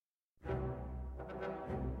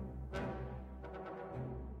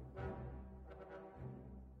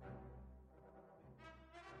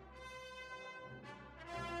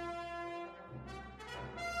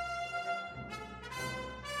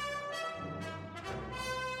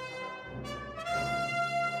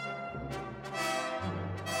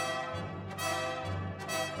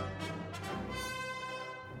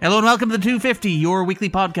Hello and welcome to the 250, your weekly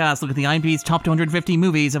podcast. Look at the IMDb's top 250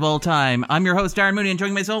 movies of all time. I'm your host, Darren Mooney, and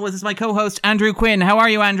joining me as always is my co-host, Andrew Quinn. How are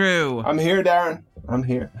you, Andrew? I'm here, Darren. I'm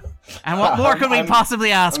here. And what more could we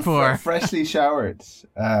possibly ask for? Freshly showered.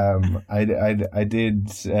 I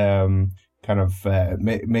did kind of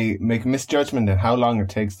make a misjudgment in how long it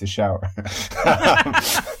takes to shower.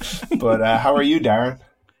 But how are you, Darren?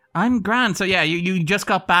 I'm grand. So yeah, you just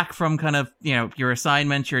got back from kind of, your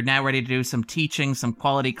assignment. You're now ready to do some teaching, some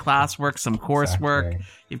quality classwork, some coursework. Exactly.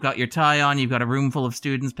 You've got your tie on. You've got a room full of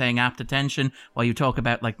students paying apt attention while you talk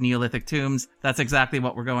about like Neolithic tombs. That's exactly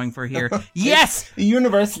what we're going for here. Yes! A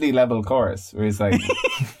university level course where it's like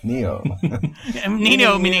Neo.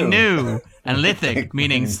 Neo meaning new. And lithic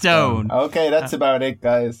meaning stone. Okay, that's about it,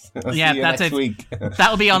 guys. I'll see you that's next it. week.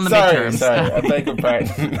 That'll be on the midterms. Sorry, I beg your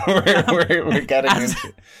pardon. we're getting into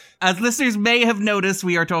it. As listeners may have noticed,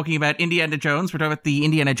 we are talking about Indiana Jones. We're talking about the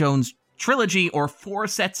Indiana Jones trilogy, or 4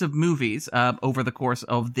 sets of movies over the course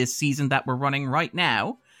of this season that we're running right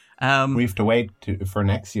now. We have to wait for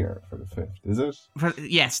next year for the 5th, is it?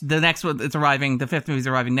 Yes, the next one is arriving. The 5th movie is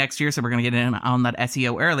arriving next year, so we're going to get in on that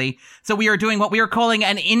SEO early. So we are doing what we are calling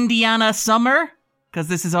an Indiana summer, because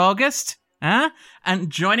this is August.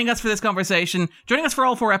 And joining us for this conversation, joining us for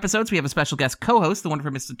all 4 episodes, we have a special guest co-host, the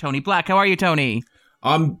wonderful Mr. Tony Black. How are you, Tony?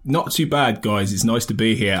 I'm not too bad, guys. It's nice to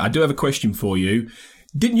be here. I do have a question for you.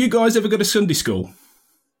 Didn't you guys ever go to Sunday school?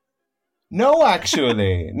 No,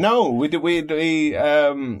 actually, no. That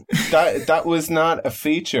was not a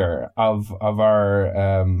feature of our.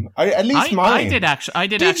 At least mine. I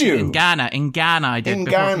did actually you? in Ghana. In Ghana, I did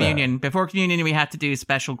before Ghana. communion. Before communion, we had to do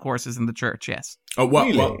special courses in the church. Yes. Oh, what?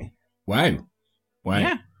 Really? Wow.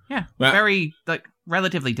 Yeah. Well, very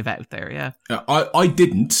relatively devout there. Yeah. I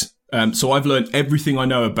didn't. So I've learned everything I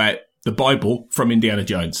know about the Bible from Indiana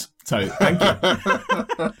Jones. So thank you.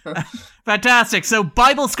 Fantastic. So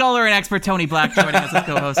Bible scholar and expert Tony Black joining us as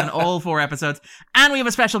co-host on all 4 episodes. And we have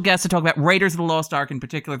a special guest to talk about Raiders of the Lost Ark in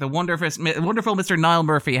particular, the wonderful Mr. Niall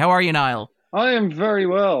Murphy. How are you, Niall? I am very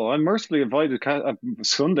well. I'm mercifully invited to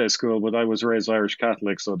Sunday school, but I was raised Irish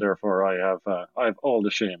Catholic, so therefore I have all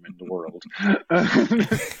the shame in the world.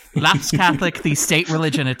 Lapsed Catholic, the state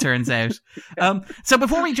religion, it turns out. So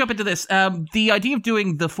before we jump into this, the idea of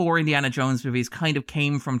doing the 4 Indiana Jones movies kind of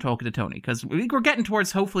came from talking to Tony, because we're getting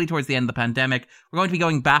hopefully towards the end of the pandemic. We're going to be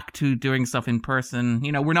going back to doing stuff in person.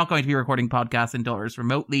 We're not going to be recording podcasts indoors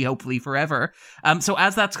remotely, hopefully forever. So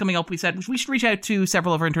as that's coming up, we said we should reach out to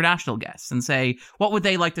several of our international guests and say, what would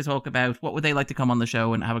they like to talk about? What would they like to come on the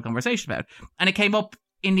show and have a conversation about? And it came up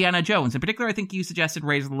Indiana Jones. In particular, I think you suggested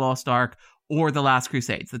Raiders of the Lost Ark or The Last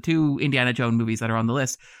Crusades, the 2 Indiana Jones movies that are on the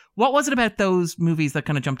list. What was it about those movies that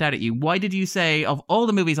kind of jumped out at you? Why did you say, of all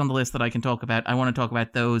the movies on the list that I can talk about, I want to talk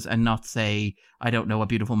about those and not say, I don't know, A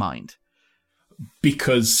Beautiful Mind?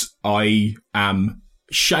 Because I am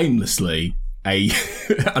shamelessly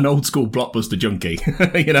an old school blockbuster junkie,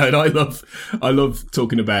 and I love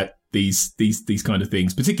talking about these kind of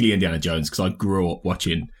things, particularly Indiana Jones, because I grew up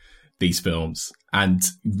watching these films. And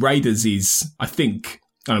Raiders is, I think,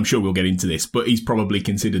 and I'm sure we'll get into this, but he's probably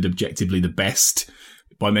considered objectively the best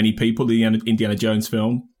by many people, the Indiana Jones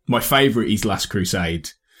film. My favourite is Last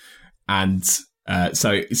Crusade. And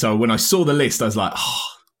so when I saw the list, I was like,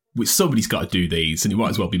 somebody's got to do these, and it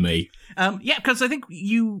might as well be me. Yeah, because I think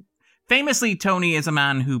famously, Tony is a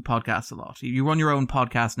man who podcasts a lot. You run your own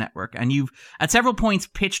podcast network, and you've, at several points,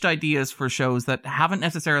 pitched ideas for shows that haven't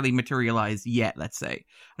necessarily materialized yet, let's say.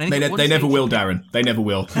 They never will, Darren. They never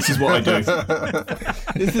will. This is what I do.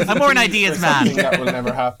 I'm more an ideas man. That will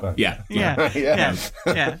never happen. Yeah.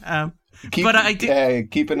 Keep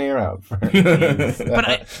an ear out.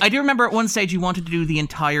 But I do remember at one stage you wanted to do the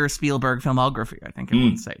entire Spielberg filmography, I think, at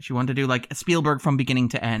one stage. You wanted to do, like, Spielberg from beginning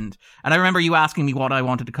to end. And I remember you asking me what I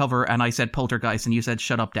wanted to cover, and I said Poltergeist, and you said,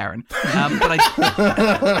 shut up, Darren.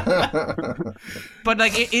 But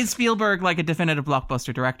is Spielberg, like, a definitive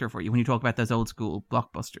blockbuster director for you when you talk about those old school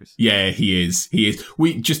blockbusters? Yeah, he is.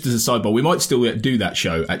 We, just as a sidebar, we might still do that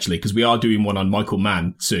show, actually, because we are doing one on Michael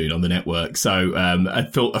Mann soon on the network. So, a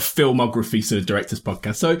filmography sort of director's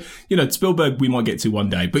podcast. So, Spielberg we might get to one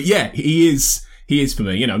day. But yeah, he is for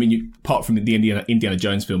me. Apart from the Indiana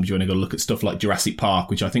Jones films, you want to go look at stuff like Jurassic Park,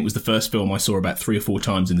 which I think was the first film I saw about 3 or 4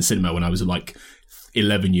 times in the cinema when I was like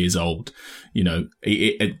 11 years old,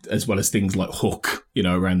 as well as things like Hook,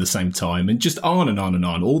 around the same time, and just on and on and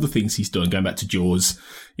on, all the things he's done, going back to Jaws,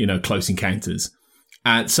 Close Encounters.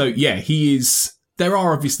 And so, yeah, he is. There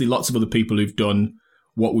are obviously lots of other people who've done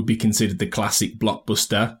what would be considered the classic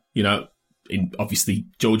blockbuster, in obviously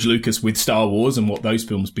George Lucas with Star Wars and what those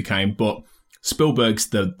films became, but Spielberg's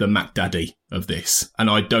the Mac Daddy of this. And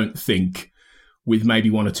I don't think with maybe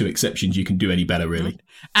one or two exceptions, you can do any better, really.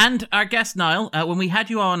 And our guest, Niall, when we had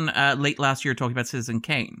you on late last year talking about Citizen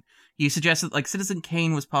Kane, you suggested like Citizen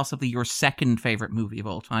Kane was possibly your second favourite movie of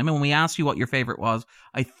all time. And when we asked you what your favourite was,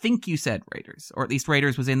 I think you said Raiders, or at least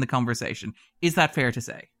Raiders was in the conversation. Is that fair to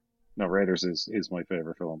say? No, Raiders is my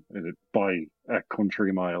favourite film by a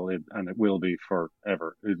country mile, and it will be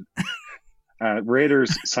forever.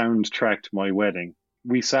 Raiders soundtracked my wedding.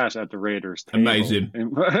 We sat at the Raiders table. Amazing.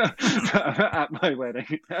 At my wedding.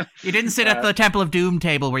 You didn't sit at the Temple of Doom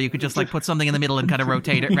table where you could just like put something in the middle and kind of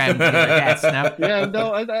rotate it around to your guests, no? Yeah,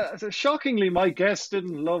 no, shockingly, my guests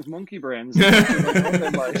didn't love monkey brains. But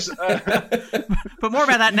more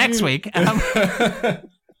about that next week.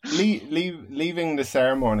 Leaving the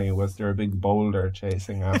ceremony, was there a big boulder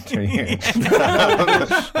chasing after you?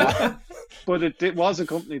 But it was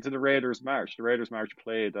accompanied to the Raiders March. The Raiders March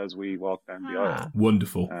played as we walked down the aisle.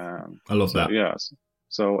 Wonderful. I love that. Yes.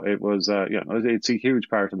 So it was, it's a huge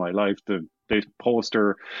part of my life. The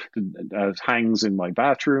poster hangs in my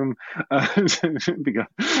bathroom.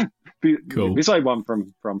 Cool. Beside one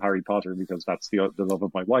from Harry Potter, because that's the love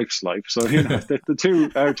of my wife's life. So the two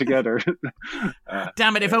are together.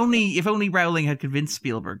 Damn it! If only Rowling had convinced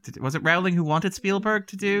Spielberg to do. Was it Rowling who wanted Spielberg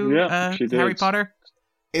to do Harry Potter?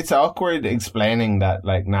 It's awkward explaining that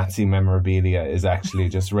like Nazi memorabilia is actually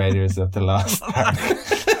just Raiders of the Lost Ark.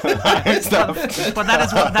 But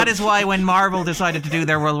that is why when Marvel decided to do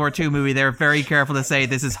their World War II movie, they're very careful to say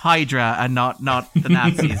this is Hydra and not the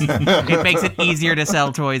Nazis. It makes it easier to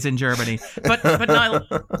sell toys in Germany. But Niall,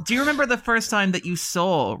 do you remember the first time that you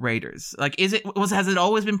saw Raiders? Like, has it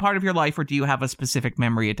always been part of your life, or do you have a specific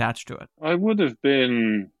memory attached to it? I would have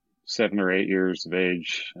been 7 or 8 years of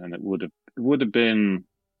age, and it would have been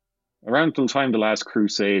around the time The Last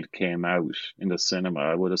Crusade came out in the cinema.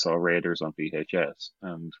 I would have saw Raiders on VHS,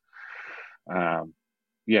 and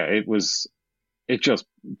it just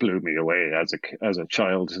blew me away as a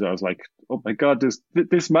child. I was like, oh my God,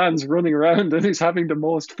 this man's running around and he's having the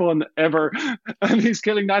most fun ever, and he's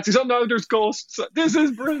killing Nazis. Oh no, there's ghosts. This is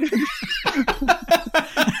brilliant.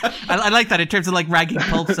 I like that in terms of like ragging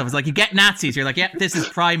pulp stuff. It's like you get Nazis, you're like, yeah, this is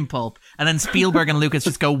prime pulp, and then Spielberg and Lucas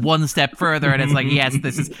just go one step further, and it's like, yes,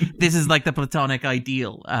 this is like the platonic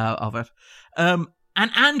ideal of it. And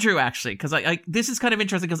Andrew, actually, because this is kind of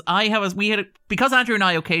interesting, because because Andrew and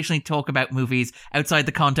I occasionally talk about movies outside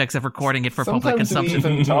the context of recording it for public consumption.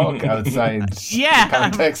 Sometimes we even talk outside the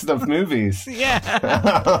context of movies. Yeah.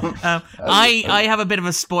 I have a bit of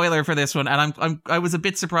a spoiler for this one, and I was a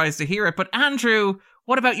bit surprised to hear it. But Andrew,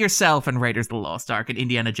 what about yourself and Raiders of the Lost Ark and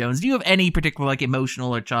Indiana Jones? Do you have any particular like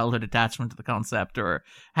emotional or childhood attachment to the concept, or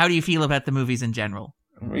how do you feel about the movies in general?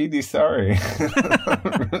 I'm really sorry.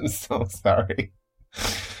 I'm so sorry.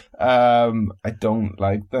 I don't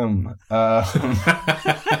like them. I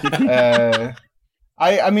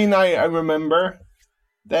remember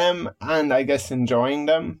them, and I guess enjoying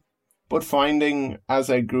them, but finding as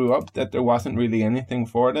I grew up that there wasn't really anything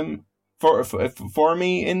for them, for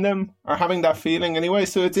me in them, or having that feeling anyway.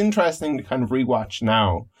 So it's interesting to kind of rewatch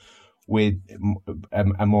now with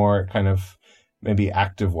a more kind of maybe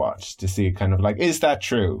active watch to see kind of like, is that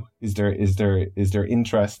true? Is there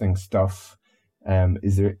interesting stuff?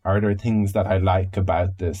 Are there things that I like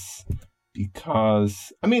about this?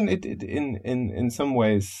 Because I mean, it in some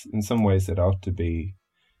ways it ought to be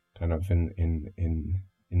kind of in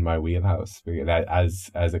my wheelhouse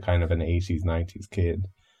as a kind of an 80s 90s kid,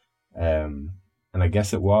 and I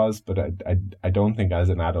guess it was, but I don't think as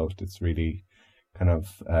an adult it's really kind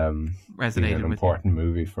of resonated an important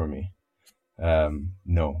movie for me.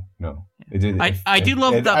 No. I do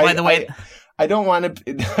love that, by the way. I don't want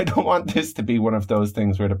this to be one of those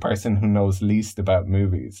things where the person who knows least about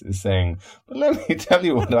movies is saying, "But let me tell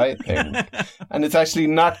you what I think," and it's actually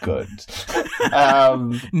not good.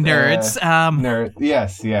 Nerds. Nerd.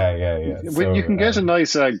 Yes. Yeah. So, you can get a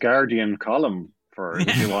nice Guardian column for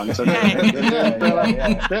if you want. So they'll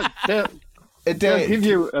give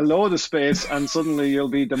you a load of space, and suddenly you'll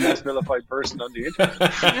be the most vilified person on the internet.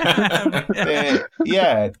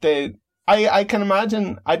 I can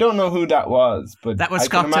imagine. I don't know who that was, but that was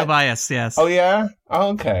Scott Tobias. Yes. Oh yeah.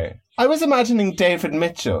 Okay. I was imagining David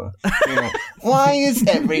Mitchell. Why is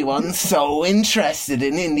everyone so interested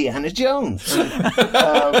in Indiana Jones?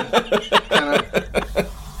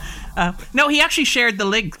 No, he actually shared the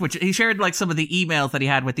link, which he shared like some of the emails that he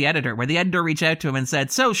had with the editor, where the editor reached out to him and said,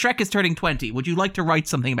 "So Shrek is turning 20. Would you like to write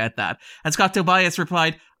something about that?" And Scott Tobias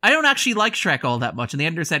replied, "I don't actually like Shrek all that much." And the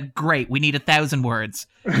editor said, "Great, we need 1,000 words."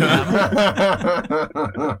 We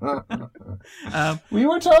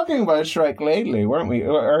were talking about Shrek lately, weren't we?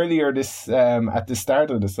 Earlier this at the start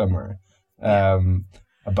of the summer.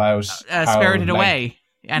 about Spirited Away.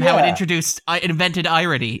 And how it invented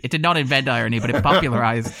irony. It did not invent irony, but it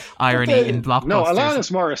popularized irony in blockbusters. No,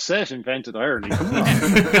 Alanis Morissette invented irony. Come on.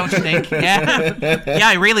 Don't you think? Yeah,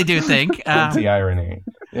 I really do think. The irony.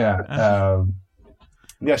 Yeah.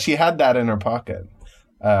 Yeah, she had that in her pocket.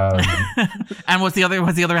 And was the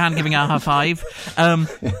other hand giving a high five? I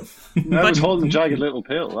was holding Jagged Little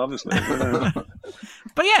Pill, obviously.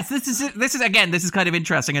 But yes, this is kind of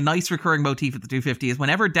interesting. A nice recurring motif at the 250 is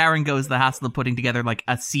whenever Darren goes the hassle of putting together like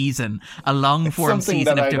a season, a long form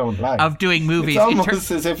season of doing movies. It's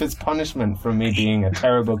almost as if it's punishment from me being a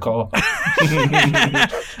terrible co-host.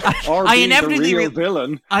 Or being the real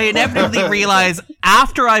villain. I inevitably realize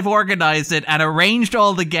after I've organized it and arranged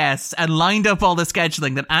all the guests and lined up all the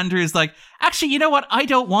scheduling that Andrew's like, actually, you know what? I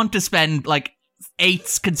don't want to spend like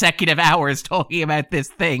 8 consecutive hours talking about this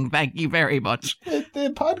thing. Thank you very much.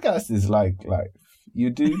 The podcast is like you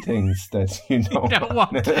do things that you don't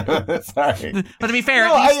want. Sorry, but to be fair,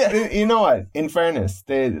 you know what? In fairness,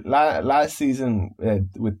 the last season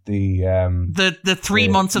with the 3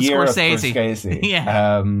 months of Scorsese,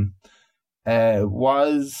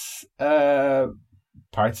 was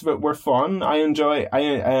parts of it were fun. I enjoy.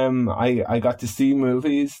 I got to see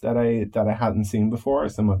movies that I hadn't seen before.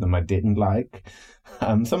 Some of them I didn't like.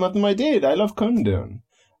 Some of them I did. I love Kundun.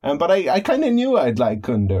 But I kind of knew I'd like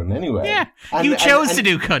Kundun anyway. Yeah, you chose to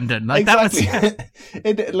do Kundun. Like exactly. That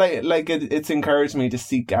was it's encouraged me to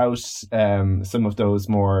seek out some of those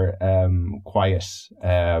more quiet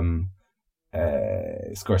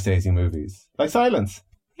Scorsese movies, like Silence.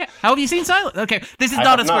 Yeah. How have you seen Silence? Okay, this is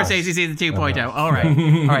not a Scorsese season 2.0. All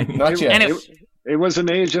right. Not yet. Anyway. It was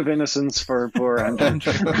an age of innocence for poor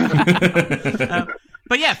Andrew.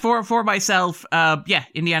 But yeah, for myself,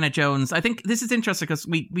 Indiana Jones. I think this is interesting because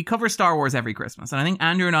we cover Star Wars every Christmas. And I think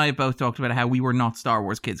Andrew and I have both talked about how we were not Star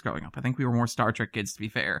Wars kids growing up. I think we were more Star Trek kids, to be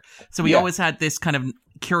fair. So we always had this kind of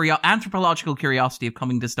anthropological curiosity of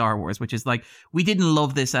coming to Star Wars, which is like, we didn't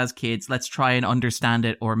love this as kids. Let's try and understand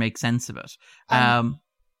it or make sense of it. I'm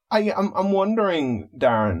wondering,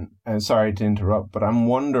 Darren, and sorry to interrupt, but I'm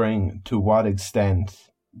wondering to what extent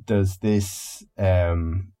does this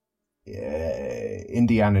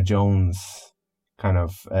Indiana Jones kind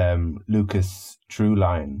of Lucas true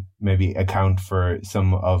line maybe account for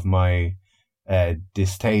some of my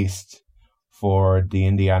distaste for the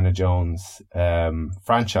Indiana Jones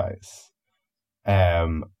franchise,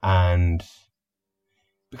 and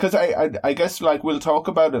because I guess like we'll talk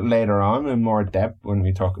about it later on in more depth when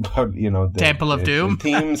we talk about the Temple of Doom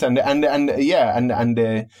themes sorry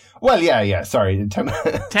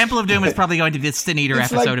Temple of Doom is probably going to be the Sin Eater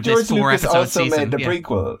episode like of this George 4 Lucas episode also season. made the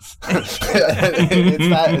prequels.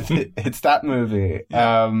 it's that movie.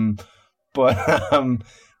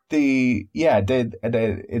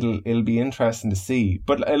 It'll be interesting to see.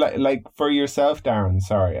 But like for yourself, Darren,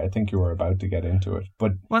 sorry, I think you were about to get into it.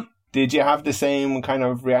 But what? Did you have the same kind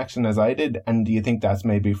of reaction as I did? And do you think that's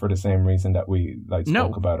maybe for the same reason that we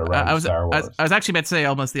spoke about around Star Wars? I was actually about to say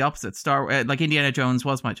almost the opposite. Indiana Jones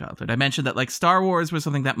was my childhood. I mentioned that like Star Wars was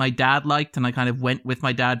something that my dad liked, and I kind of went with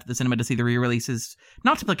my dad to the cinema to see the re-releases,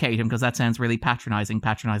 not to placate him because that sounds really patronizing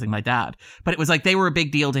my dad. But it was like they were a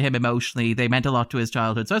big deal to him emotionally. They meant a lot to his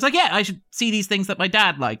childhood. So I was like, yeah, I should see these things that my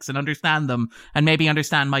dad likes and understand them, and maybe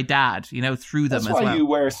understand my dad, through them as well. That's why you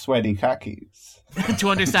wear sweaty khakis. To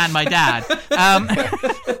understand my dad.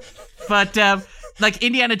 But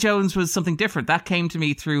Indiana Jones was something different. That came to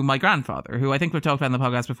me through my grandfather, who I think we've talked about in the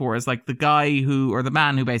podcast before, is like the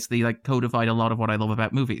man who basically like codified a lot of what I love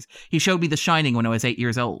about movies. He showed me The Shining when I was 8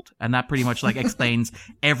 years old, and that pretty much like explains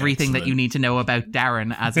everything that you need to know about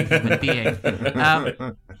Darren as a human being.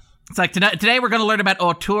 It's like today we're going to learn about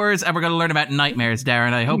auteurs and we're going to learn about nightmares,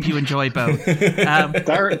 Darren. I hope you enjoy both.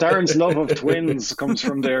 Darren's love of twins comes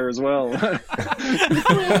from there as well.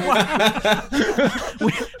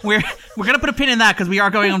 We're going to put a pin in that because we are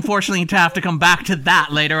going, unfortunately, to have to come back to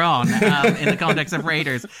that later on in the context of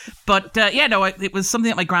Raiders. But it was something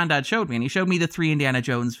that my granddad showed me, and he showed me the 3 Indiana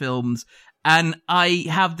Jones films. And I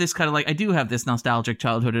have this kind of I do have this nostalgic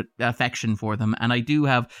childhood affection for them. And I do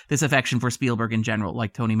have this affection for Spielberg in general,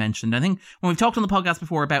 like Tony mentioned. I think when we've talked on the podcast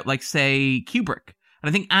before about, say, Kubrick, and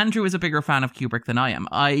I think Andrew is a bigger fan of Kubrick than I am.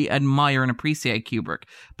 I admire and appreciate Kubrick,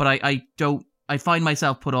 but I find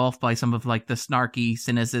myself put off by some of, the snarky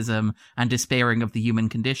cynicism and despairing of the human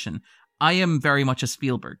condition. I am very much a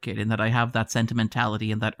Spielberg kid in that I have that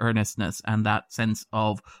sentimentality and that earnestness and that sense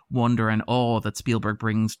of wonder and awe that Spielberg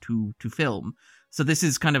brings to film. So this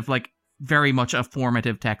is kind of very much a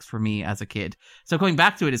formative text for me as a kid. So going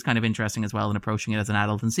back to it is kind of interesting as well, and approaching it as an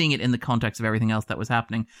adult and seeing it in the context of everything else that was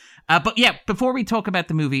happening. But yeah, before we talk about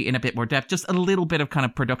the movie in a bit more depth, just a little bit of kind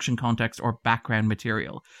of production context or background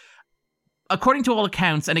material. According to all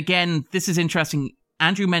accounts, and again, this is interesting,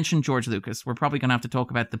 Andrew mentioned George Lucas. We're probably going to have to talk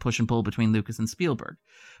about the push and pull between Lucas and Spielberg.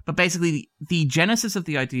 But basically, the genesis of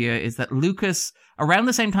the idea is that Lucas, around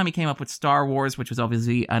the same time he came up with Star Wars, which was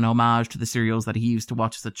obviously an homage to the serials that he used to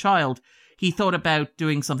watch as a child, he thought about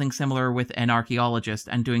doing something similar with an archeologist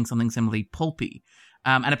and doing something similarly pulpy.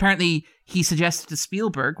 And apparently, he suggested to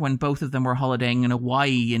Spielberg when both of them were holidaying in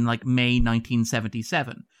Hawaii in like May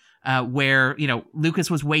 1977. Where, you know,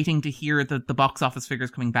 Lucas was waiting to hear the box office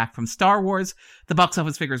figures coming back from Star Wars. The box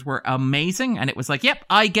office figures were amazing, and it was like, yep,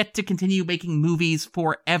 I get to continue making movies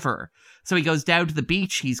forever. So he goes down to the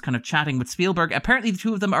beach, he's kind of chatting with Spielberg. Apparently the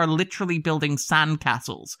two of them are literally building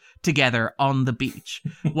sandcastles together on the beach,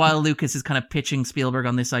 while Lucas is kind of pitching Spielberg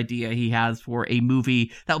on this idea he has for a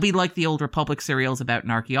movie that'll be like the Old Republic serials about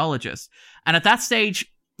an archaeologist. And at that stage,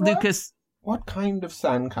 Lucas... What kind of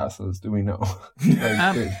sandcastles do we know?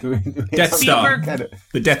 Death Star.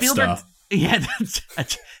 The Death Spielberg, Star. Yeah,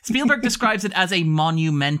 Spielberg describes it as a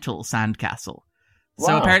monumental sandcastle. So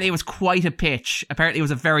Wow. apparently it was quite a pitch. Apparently it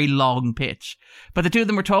was a very long pitch. But the two of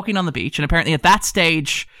them were talking on the beach, and apparently at that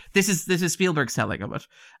stage, this is Spielberg's telling of it.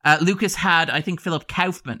 Lucas had, I think, Philip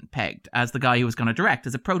Kaufman pegged as the guy who was going to direct,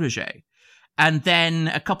 as a protege. And then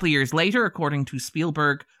a couple of years later, according to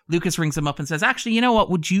Spielberg, Lucas rings him up and says, actually, you know what?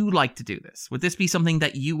 Would you like to do this? Would this be something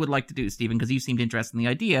that you would like to do, Stephen? Because you seemed interested in the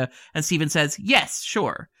idea. And Stephen says, yes,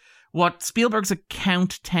 sure. What Spielberg's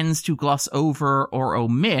account tends to gloss over or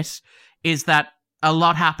omit is that a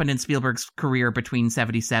lot happened in Spielberg's career between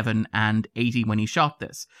 77 and 80 when he shot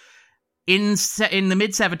this. In the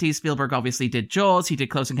mid-70s, Spielberg obviously did Jaws, he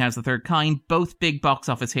did Close Encounters of the Third Kind, both big box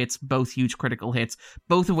office hits, both huge critical hits,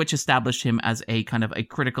 both of which established him as a kind of a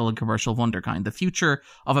critical and commercial wunderkind, the future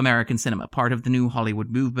of American cinema, part of the new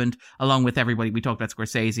Hollywood movement, along with everybody. We talked about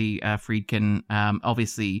Scorsese, Friedkin,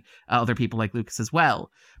 obviously other people like Lucas as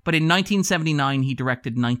well. But in 1979, he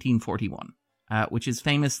directed 1941. Which is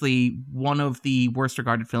famously one of the worst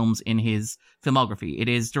regarded films in his filmography. It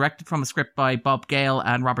is directed from a script by Bob Gale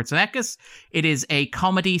and Robert Zemeckis. It is a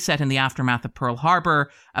comedy set in the aftermath of Pearl Harbor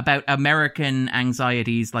about American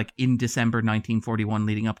anxieties like in December 1941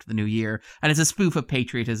 leading up to the new year. And it's a spoof of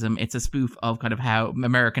patriotism. It's a spoof of kind of how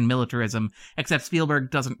American militarism, except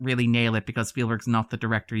Spielberg doesn't really nail it because Spielberg's not the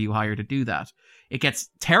director you hire to do that. It gets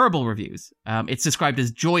terrible reviews. It's described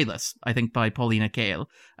as joyless, I think, by Paulina Kael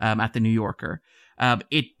at the New Yorker.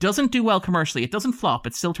 It doesn't do well commercially. It doesn't flop.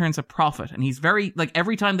 It still turns a profit. And he's very, like,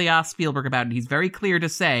 every time they ask Spielberg about it, he's very clear to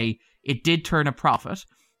say it did turn a profit,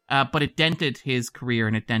 but it dented his career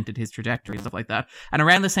and it dented his trajectory and stuff like that. And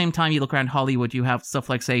around the same time, you look around Hollywood, you have stuff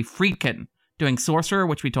like, say, Friedkin doing Sorcerer,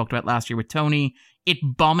 which we talked about last year with Tony. It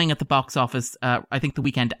bombing at the box office, I think the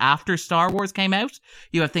weekend after Star Wars came out.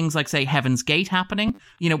 You have things like, say, Heaven's Gate happening.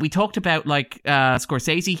 You know, we talked about, like,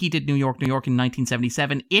 Scorsese. He did New York in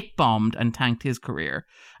 1977. It bombed and tanked his career.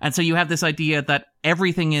 And so you have this idea that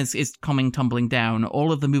everything is coming tumbling down.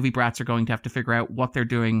 All of the movie brats are going to have to figure out what they're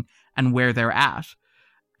doing and where they're at.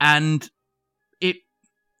 And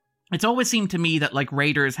it's always seemed to me that, like,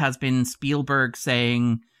 Raiders has been Spielberg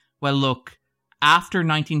saying, well, look, after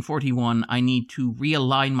 1941, I need to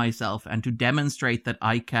realign myself and to demonstrate that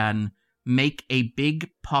I can make a big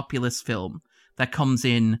populist film that comes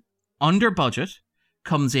in under budget,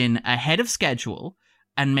 comes in ahead of schedule,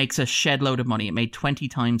 and makes a shed load of money. It made 20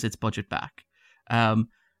 times its budget back. And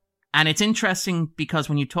it's interesting because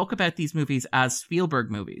when you talk about these movies as Spielberg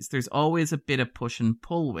movies, there's always a bit of push and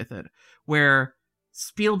pull with it, where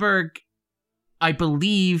Spielberg, I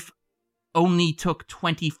believe, only took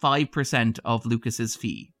 25% of Lucas's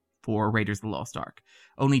fee for Raiders of the Lost Ark.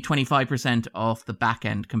 Only 25% off the back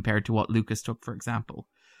end compared to what Lucas took, for example.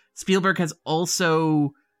 Spielberg has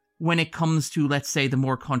also, when it comes to, let's say, the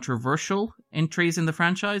more controversial entries in the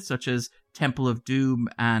franchise, such as Temple of Doom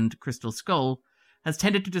and Crystal Skull, has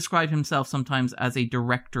tended to describe himself sometimes as a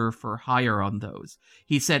director for hire on those.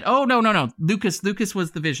 He said, oh, no, Lucas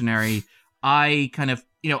was the visionary. I kind of,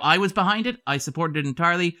 I was behind it. I supported it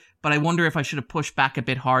entirely, but I wonder if I should have pushed back a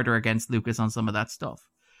bit harder against Lucas on some of that stuff.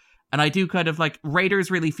 And I do kind of like, Raiders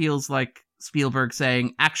really feels like Spielberg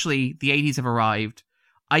saying, actually, the 80s have arrived.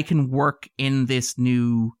 I can work in this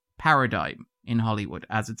new paradigm in Hollywood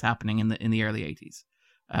as it's happening in the early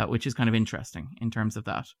 80s, which is kind of interesting in terms of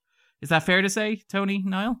that. Is that fair to say, Tony,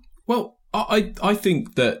 Niall? Well, I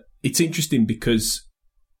think that it's interesting because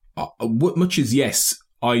much as, yes,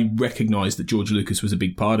 I recognise that George Lucas was a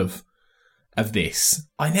big part of of this,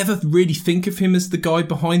 I never really think of him as the guy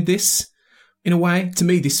behind this. In a way, to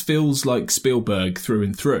me, this feels like Spielberg through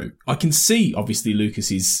and through. I can see, obviously,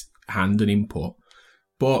 Lucas's hand and input,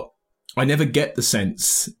 but I never get the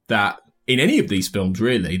sense that, in any of these films,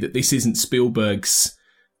 really, that this isn't Spielberg's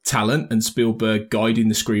talent and Spielberg guiding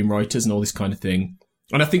the screenwriters and all this kind of thing.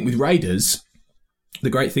 And I think with Raiders, the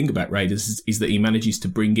great thing about Raiders is that he manages to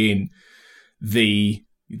bring in the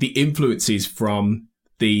influences from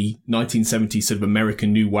the 1970s sort of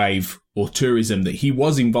American New Wave or tourism that he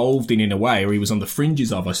was involved in a way, or he was on the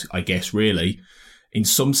fringes of, I guess, really, in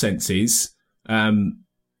some senses,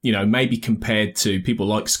 maybe compared to people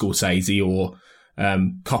like Scorsese or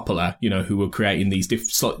Coppola, who were creating these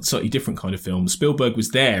slightly different kind of films. Spielberg was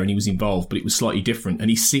there and he was involved, but it was slightly different. And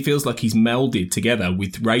he feels like he's melded together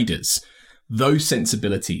with Raiders those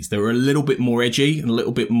sensibilities. They were a little bit more edgy and a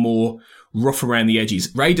little bit more rough around the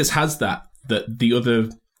edges. Raiders has that the other,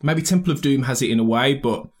 maybe Temple of Doom has it in a way,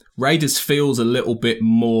 but Raiders feels a little bit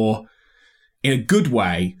more, in a good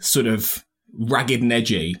way, sort of ragged and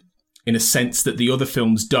edgy, in a sense that the other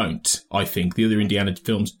films don't, I think. The other Indiana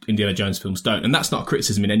Jones films don't. And that's not a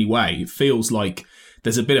criticism in any way. It feels like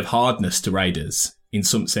there's a bit of hardness to Raiders in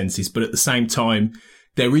some senses, but at the same time,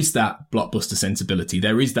 there is that blockbuster sensibility.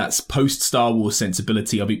 There is that post-Star Wars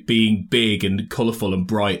sensibility of it being big and colourful and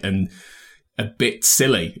bright and a bit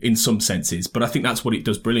silly in some senses, but I think that's what it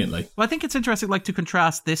does brilliantly. Well, I think it's interesting, to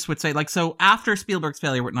contrast this with, say, so after Spielberg's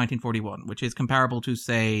failure with 1941, which is comparable to,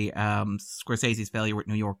 say, Scorsese's failure with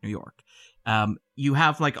New York, New York, you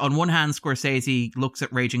have, on one hand, Scorsese looks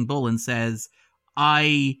at Raging Bull and says,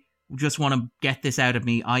 I just want to get this out of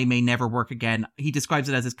me. I may never work again. He describes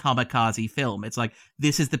it as his kamikaze film. It's like,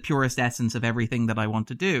 this is the purest essence of everything that I want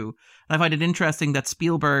to do. And I find it interesting that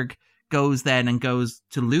Spielberg goes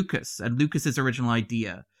to Lucas and Lucas's original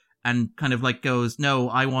idea and kind of goes, no,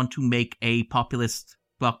 I want to make a populist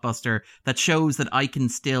blockbuster that shows that I can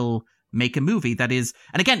still make a movie that is,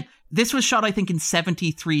 and again, this was shot, I think, in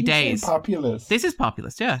 73 days. Populist. This is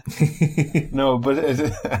populist, yeah. No, but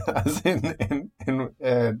as in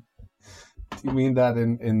you mean that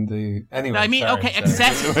in the anyway? I mean, sorry.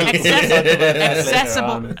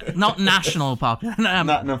 Accessible, not national popular.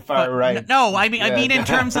 Not in a far right. No, I mean in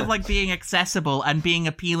terms of being accessible and being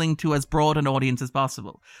appealing to as broad an audience as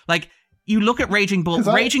possible. You look at Raging Bull.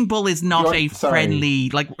 Raging Bull is not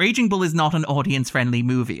friendly. Raging Bull is not an audience-friendly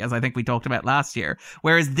movie, as I think we talked about last year.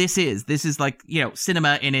 Whereas this is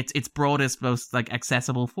cinema in its broadest, most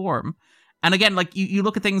accessible form. And again, you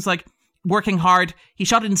look at things like Working Hard. He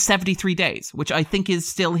shot it in 73 days, which I think is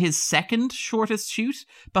still his second shortest shoot.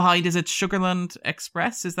 Behind, is it Sugarland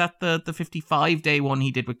Express? Is that the 55-day one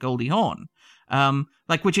he did with Goldie Hawn?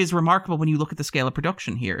 Which is remarkable when you look at the scale of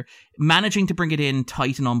production here. Managing to bring it in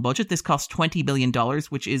tight and on budget. This cost $20 million,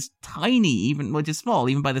 which is tiny, which is small,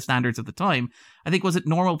 even by the standards of the time. I think, was it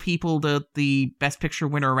Normal People, the Best Picture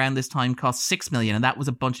winner around this time, cost $6 million, and that was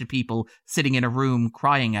a bunch of people sitting in a room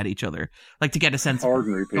crying at each other. To get a sense of...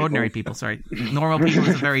 Ordinary people, sorry. Normal People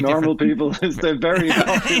is a very Normal different... People is the very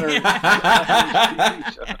popular...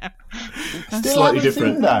 Still Slightly haven't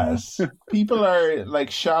different. seen that. People are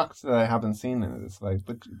shocked that I haven't seen it. It's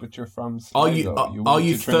but you're from Sligo. Are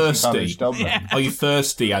you went to Trinity thirsty? College, Dublin. Yeah. Are you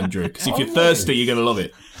thirsty, Andrew? Because if you're thirsty, you're gonna love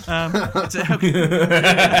it.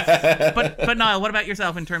 But Niall, what about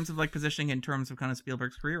yourself in terms of positioning in terms of kind of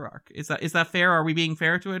Spielberg's career arc? Is that fair? Are we being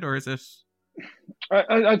fair to it, or is it?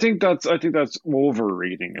 I think that's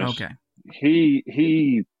overreading it. Okay.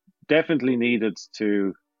 He definitely needed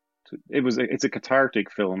to. It's a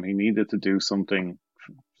cathartic film. He needed to do something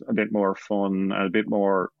a bit more fun, a bit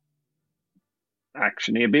more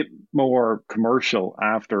actiony, a bit more commercial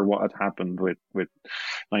after what had happened with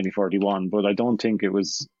 1941. But I don't think it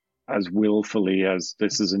was as willfully as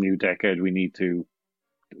this is a new decade. We need to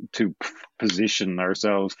position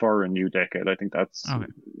ourselves for a new decade. I think that's okay.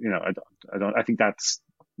 I think that's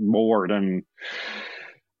more than.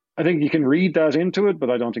 I think you can read that into it, but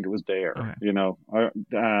I don't think it was there. Okay.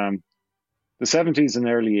 The 70s and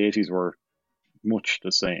early 80s were much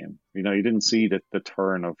the same. You didn't see the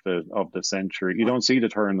turn of the century. You don't see the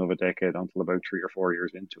turn of a decade until about 3 or 4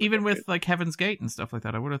 years into it. Even with Heaven's Gate and stuff like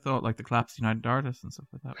that, I would have thought the Collapse of United Artists and stuff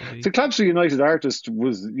like that would be... The Collapse of United Artists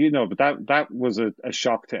was, but that was a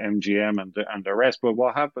shock to MGM and the rest. But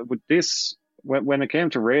what happened with this, when it came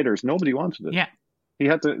to Raiders, nobody wanted it. Yeah. He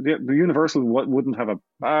had to. The Universal wouldn't have a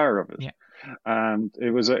bar of it, yeah. And it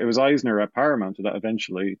was Eisner at Paramount that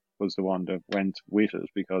eventually was the one that went with it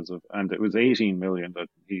and it was $18 million that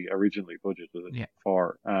he originally budgeted it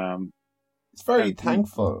for. It's very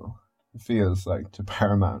thankful. It feels like to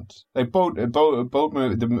Paramount.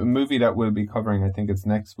 The movie that we'll be covering, I think it's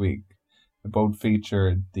next week. both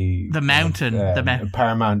featured the mountain,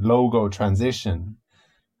 Paramount logo transition,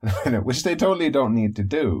 which they totally don't need to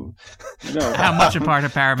do. No. How much a part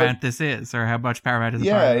of Paramount this is, or how much Paramount is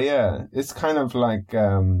a part of it. Yeah. It's kind of like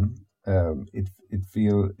it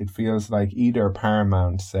feels like either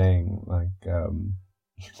Paramount saying like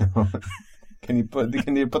can you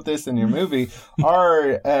put this in your movie,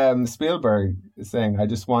 or Spielberg saying, I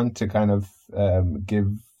just want to kind of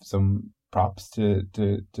give some props to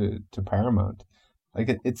Paramount.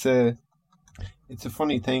 Like it's a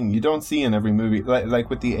funny thing you don't see in every movie.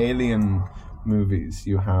 Like with the Alien movies,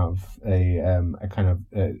 you have a kind of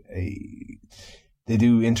they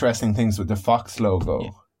do interesting things with the Fox logo.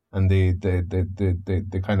 Yeah. And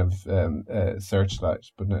the kind of searchlight,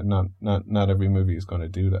 but not every movie is going to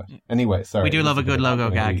do that. Anyway, sorry. We do love a good logo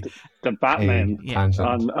gag. The Batman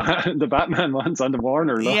the Batman ones on the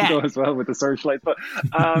Warner logo as well with the searchlight. But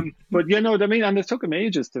you know what I mean. And it took them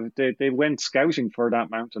ages they went scouting for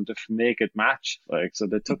that mountain to make it match. Like, so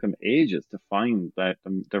it took them ages to find that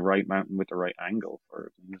the right mountain with the right angle for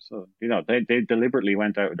it. So you know they deliberately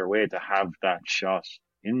went out of their way to have that shot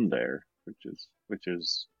in there, which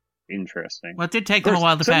is interesting. Well, it did take them a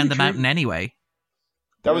while to find the mountain anyway.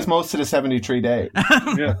 That was most of the 73 days.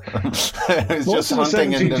 Yeah. It was just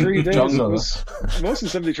hunting in the jungle. Most of the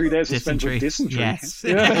 73 days was spent with dysentery. Yes.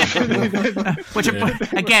 Yeah. Which,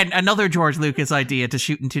 again, another George Lucas idea to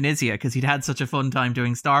shoot in Tunisia, because he'd had such a fun time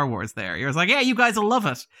doing Star Wars there. He was like, yeah, you guys will love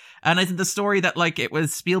it. And I think the story that, like, it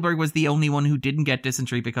was Spielberg was the only one who didn't get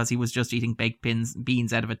dysentery because he was just eating baked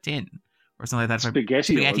beans out of a tin. Or something like that.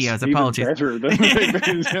 SpaghettiOs. Apologies. Better than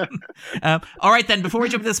all right, then, before we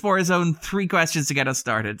jump to the Spoiler Zone, 3 questions to get us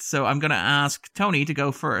started. So I'm going to ask Tony to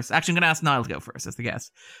go first. Actually, I'm going to ask Niall to go first as the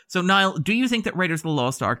guest. So, Niall, do you think that Raiders of the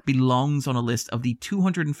Lost Ark belongs on a list of the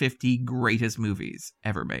 250 greatest movies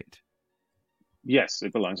ever made? Yes,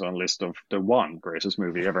 it belongs on a list of the 1 greatest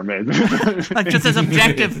movie ever made. Like, just as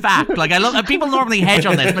objective fact. Like, I love people normally hedge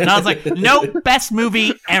on this, but Niall's like, no, best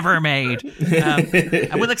movie ever made.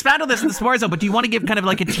 And we'll expand on this in the Spoiler Zone, but do you want to give kind of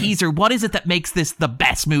like a teaser? What is it that makes this the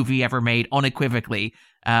best movie ever made, unequivocally?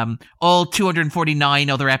 All 249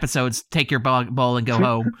 other episodes, take your ball and go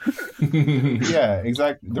home. Yeah,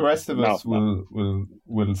 exactly. The rest of us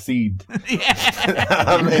will cede.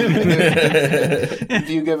 If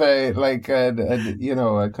you give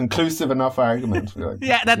a conclusive enough argument, like,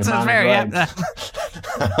 yeah, that's fair. Right. Yeah,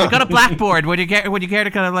 I got a blackboard. Would you care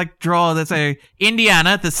to kind of like draw? Let's say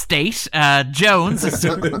Indiana, the state. Jones.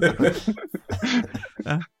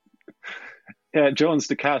 Jones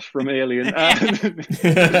the cat from Alien.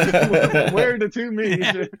 Where the two meet.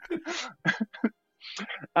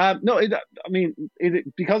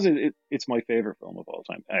 Because it's my favorite film of all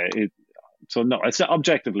time.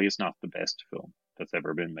 Objectively, it's not the best film that's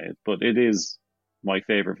ever been made, but it is my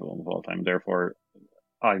favorite film of all time. Therefore,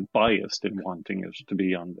 I'm biased in wanting it to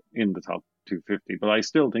be in the top 250, but I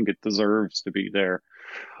still think it deserves to be there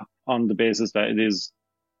on the basis that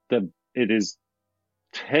it is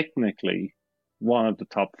technically one of the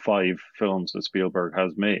top 5 films that Spielberg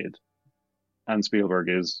has made. And Spielberg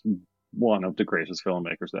is one of the greatest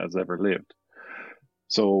filmmakers that has ever lived.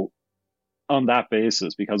 So on that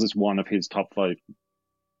basis, because it's one of his top 5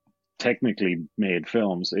 technically made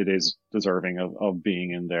films, it is deserving of being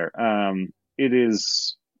in there.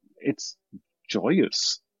 It's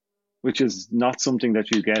joyous, which is not something that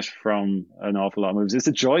you get from an awful lot of movies. It's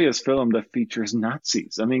a joyous film that features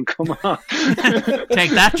Nazis. I mean, come on.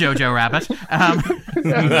 Take that, Jojo Rabbit.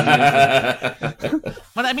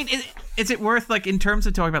 Well, I mean, is it worth, like, in terms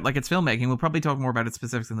of talking about, like, its filmmaking, we'll probably talk more about it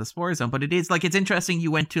specifics in the Spoiler Zone, but it is, like, it's interesting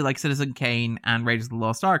you went to, like, Citizen Kane and Raiders of the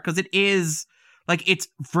Lost Ark, because it is... like, it's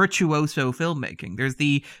virtuoso filmmaking. There's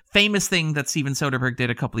the famous thing that Steven Soderbergh did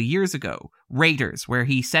a couple of years ago, Raiders, where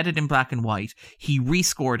he set it in black and white. He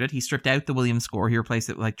rescored it. He stripped out the Williams score. He replaced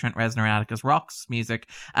it with, like, Trent Reznor and Atticus Rock's music.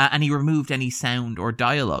 And he removed any sound or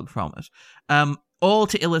dialogue from it. All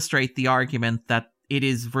to illustrate the argument that it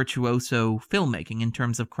is virtuoso filmmaking in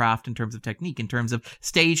terms of craft, in terms of technique, in terms of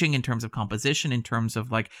staging, in terms of composition, in terms of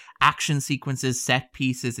like action sequences, set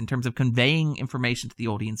pieces, in terms of conveying information to the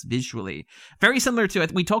audience visually. Very similar to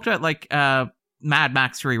it. We talked about like Mad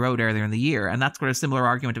Max Fury Road earlier in the year, and that's got a similar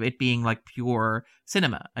argument of it being like pure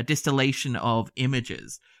cinema, a distillation of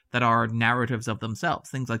images that are narratives of themselves.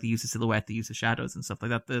 Things like the use of silhouette, the use of shadows and stuff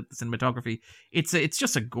like that, the cinematography. It's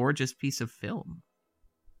just a gorgeous piece of film.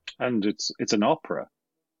 And it's an opera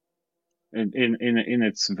in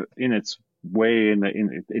its way,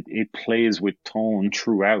 it plays with tone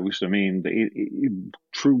throughout. I mean,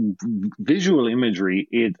 through visual imagery,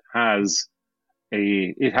 it has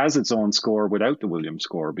its own score without the Williams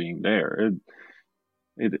score being there.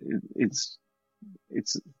 it's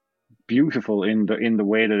beautiful in the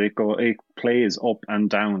way that it plays up and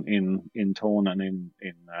down in tone and in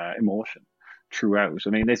emotion throughout. I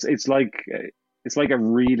mean, it's like a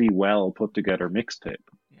really well put together mixtape.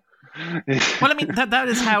 Well, I mean, that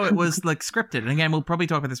is how it was like scripted. And again, we'll probably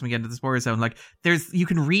talk about this when we get into the spoiler zone. Like, you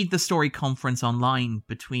can read the story conference online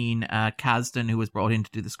between Kasdan, who was brought in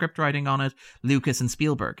to do the script writing on it, Lucas and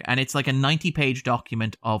Spielberg. And it's like a 90-page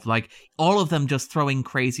document of like all of them just throwing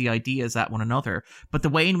crazy ideas at one another. But the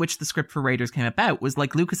way in which the script for Raiders came about was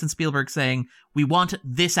like Lucas and Spielberg saying, we want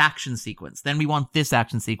this action sequence. Then we want this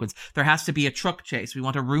action sequence. There has to be a truck chase. We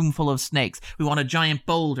want a room full of snakes. We want a giant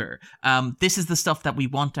boulder. This is the stuff that we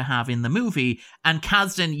want to have in the movie. And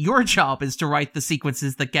Kasdan, your job is to write the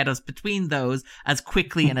sequences that get us between those as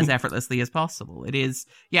quickly and as effortlessly as possible. It is,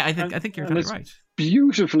 yeah, I think you're totally right.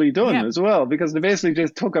 Beautifully done as well, because they basically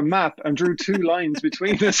just took a map and drew two lines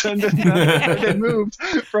between us, and then they moved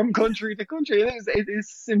from country to country. It is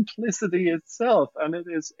simplicity itself, and it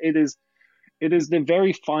is the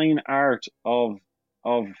very fine art of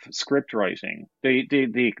script writing.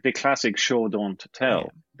 The classic show don't tell. Yeah.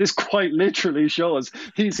 This quite literally shows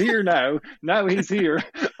he's here now. Now he's here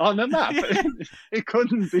on the map. It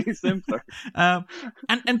couldn't be simpler.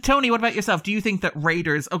 And Tony, what about yourself? Do you think that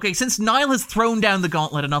Raiders? Okay, since Niall has thrown down the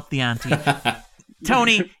gauntlet and upped the ante,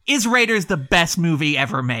 Tony, is Raiders the best movie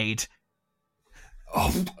ever made?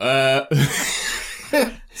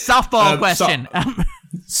 Softball question.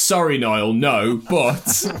 Sorry, Niall, no,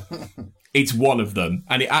 but it's one of them,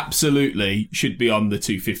 and it absolutely should be on the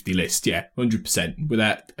 250 list. Yeah, 100%,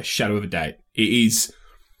 without a shadow of a doubt. It is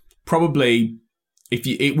probably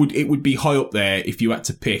it would be high up there if you had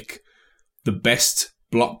to pick the best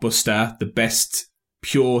blockbuster, the best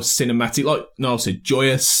pure cinematic, like Niall said,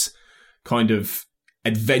 joyous kind of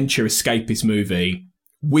adventure escapist movie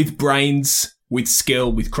with brains, with skill,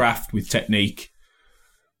 with craft, with technique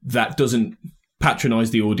that doesn't patronize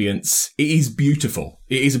the audience. It is beautiful.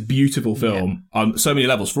 It is a beautiful film on so many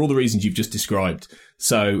levels for all the reasons you've just described.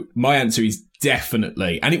 So my answer is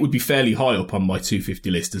definitely, and it would be fairly high up on my 250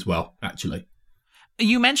 list as well, actually.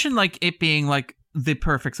 You mentioned like it being like the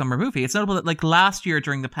perfect summer movie. It's notable that like last year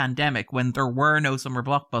during the pandemic, when there were no summer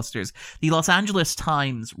blockbusters, the Los Angeles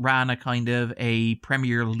Times ran a kind of a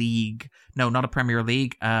Premier League. No, not a Premier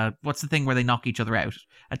League. What's the thing where they knock each other out?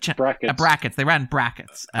 Brackets. They ran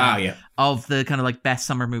brackets of the kind of like best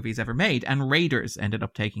summer movies ever made, and Raiders ended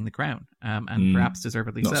up taking the crown, and perhaps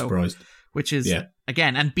deservedly not so. Surprised. Which is,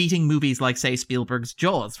 again, and beating movies like, say, Spielberg's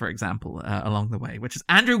Jaws, for example, along the way, which is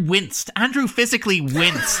Andrew winced. Andrew physically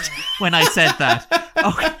winced when I said that.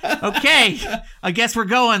 Okay, I guess we're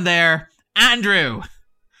going there. Andrew,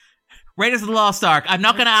 Raiders of the Lost Ark. I'm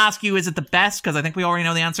not going to ask you, is it the best? Because I think we already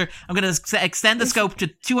know the answer. I'm going to extend the scope to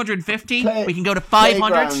 250. We can go to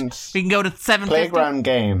 500. We can go to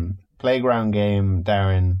 750. Playground game,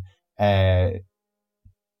 Darren.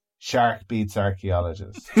 Shark beats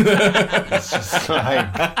archeologist. It's just like,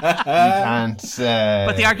 you can't...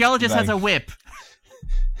 but the archeologist has a whip.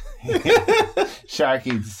 Shark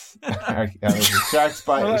eats archeologist.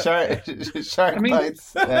 Shark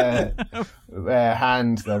bites hand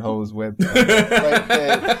that holds whip. But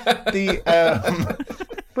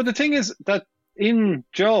the thing is that in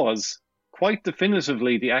Jaws, quite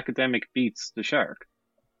definitively, the academic beats the shark.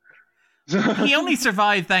 He only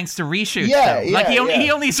survived thanks to reshoots. He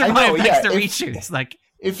only survived thanks to reshoots. Like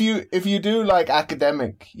if you do like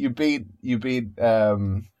academic, you beat.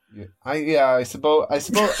 I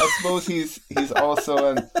suppose he's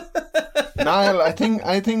also an Niall. I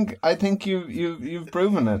think you've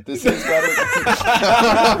proven it. This is better.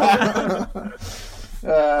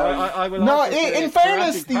 I will in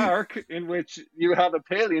fairness, Park, in which you have a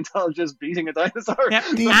paleontologist beating a dinosaur,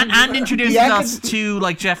 and introduces us to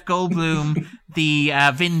like Jeff Goldblum, the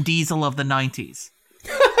Vin Diesel of the 90s.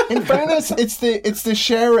 In fairness, it's the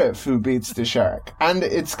sheriff who beats the shark, and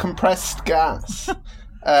it's compressed gas.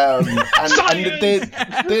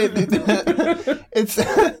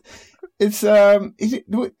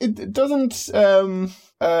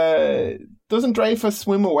 It doesn't Dreyfus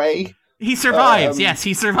swim away? He survives. Yes,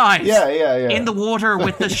 he survives. Yeah. In the water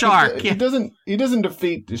with the shark. He doesn't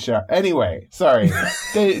defeat the shark. Anyway, sorry.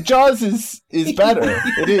 Jaws is better.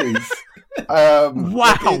 It is.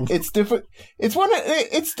 Wow. It's different.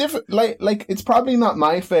 It's different. Like it's probably not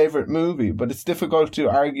my favorite movie, but it's difficult to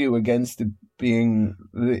argue against it being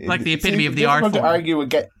like the epitome of the art form. To argue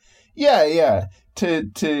against. Yeah.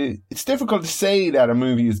 It's difficult to say that a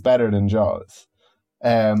movie is better than Jaws.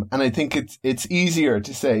 And I think it's easier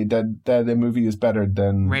to say that a movie is better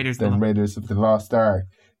than Raiders of the Lost Ark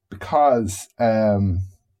because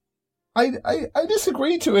I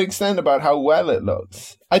disagree to an extent about how well it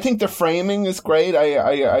looks. I think the framing is great. I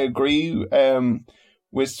agree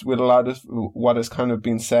with a lot of what has kind of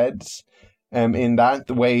been said in that,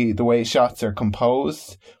 the way shots are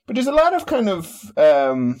composed. But there's a lot of kind of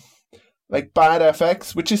like bad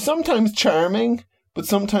FX, which is sometimes charming, but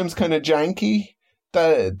sometimes kind of janky.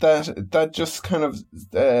 That just kind of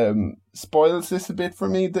spoils this a bit for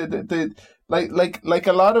me. Like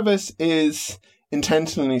a lot of it is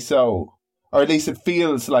intentionally so, or at least it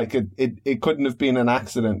feels like it couldn't have been an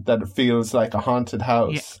accident, that it feels like a haunted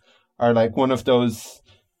house, or like one of those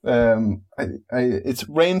it's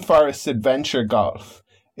Rainforest Adventure Golf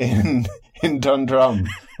in Dundrum,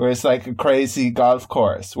 where it's like a crazy golf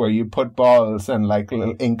course where you put balls and like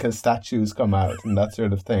little Inca statues come out and that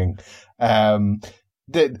sort of thing.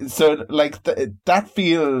 So like that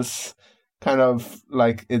feels kind of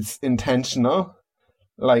like it's intentional.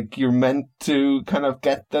 Like you're meant to kind of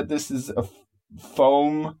get that this is a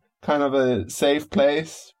foam kind of a safe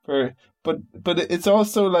place for, but it's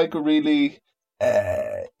also like a really,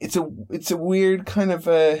 it's a weird kind of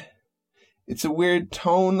it's a weird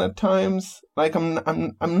tone at times. Like I'm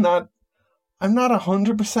not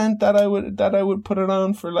 100% that I would put it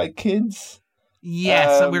on for like kids.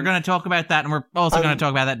 Yes, so we're going to talk about that, and we're also going to talk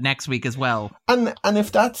about that next week as well. And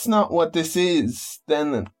if that's not what this is,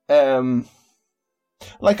 then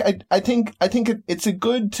like I think it's a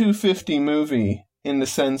good 250 movie in the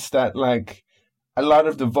sense that like a lot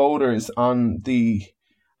of the voters on the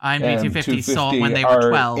IMDb 250 saw it when they were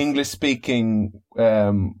 12. English speaking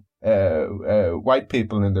white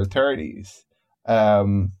people in their 30s,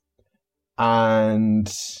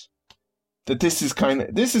 and that this is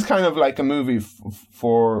kind of like a movie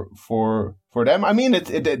for them. I mean,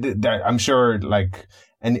 I'm sure like,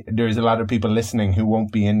 and there's a lot of people listening who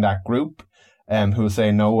won't be in that group, who will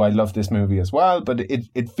say, no, I love this movie as well. But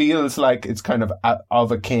it feels like it's kind of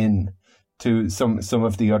akin to some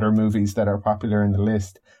of the other movies that are popular in the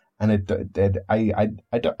list. And I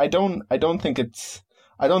don't think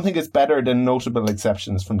it's better than notable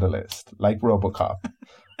exceptions from the list, like RoboCop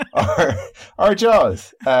or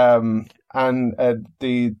Jaws. I'm going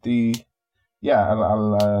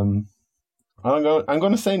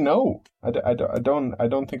to say no. I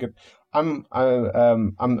don't think it. I'm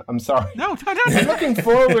sorry. No. I'm looking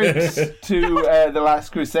forward to The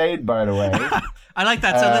Last Crusade, by the way. I like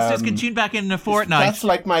that. So listeners can tune back in a fortnight. That's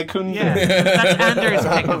like my kundra. Yeah, that's Anders'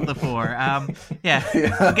 pick of the four. Yeah.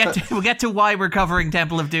 We'll get to why we're covering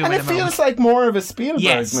Temple of Doom. And it feels like more of a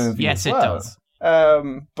Spielberg movie. Yes, as it well. does.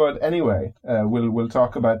 But anyway, we'll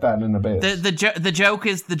talk about that in a bit. The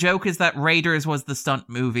joke is that Raiders was the stunt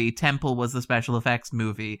movie, Temple was the special effects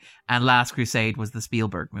movie, and Last Crusade was the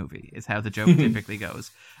Spielberg movie. Is how the joke typically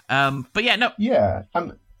goes. But yeah, no. Yeah,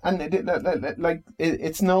 and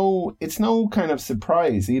it's no kind of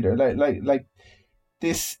surprise either. Like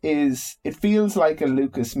this is, it feels like a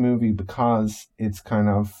Lucas movie because it's kind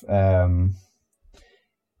of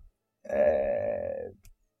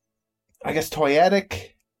I guess toyetic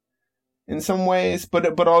in some ways,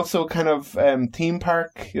 but also kind of theme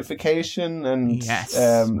parkification, and yes.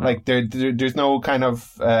 Like there's no kind of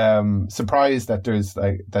surprise that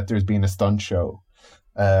there's been a stunt show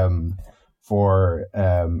for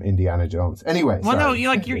Indiana Jones. Anyway, well, sorry.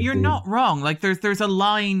 no, you're not wrong. Like there's a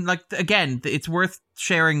line. Like again, it's worth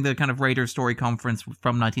sharing the kind of Raiders story conference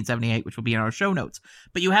from 1978, which will be in our show notes.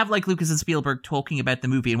 But you have like Lucas and Spielberg talking about the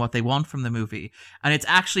movie and what they want from the movie, and it's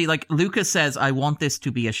actually like Lucas says, "I want this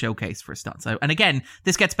to be a showcase for stunts." And again,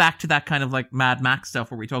 this gets back to that kind of like Mad Max stuff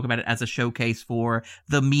where we talk about it as a showcase for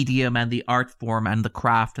the medium and the art form and the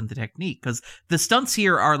craft and the technique, because the stunts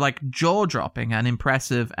here are like jaw-dropping and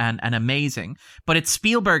impressive and amazing. But it's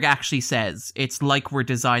Spielberg actually says it's like we're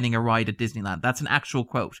designing a ride at Disneyland. That's an actual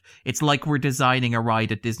quote. It's like we're designing a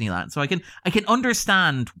ride at Disneyland. So I can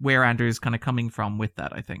understand where Andrew's kind of coming from with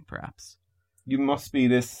that, I think, perhaps. You must be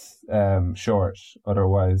this short,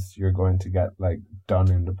 otherwise you're going to get like done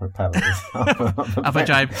in the propellers of a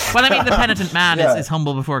giant. Well, I mean, the penitent man is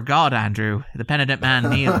humble before God, Andrew. The penitent man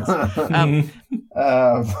kneels.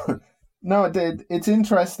 No, it's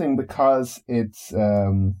interesting because it's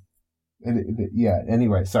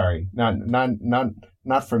anyway, sorry,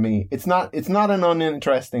 not for me. It's not an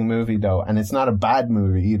uninteresting movie though, and it's not a bad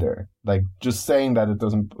movie either. Like, just saying that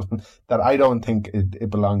that I don't think it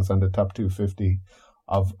belongs on the top 250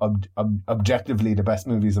 of objectively the best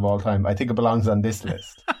movies of all time. I think it belongs on this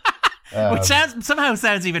list. Which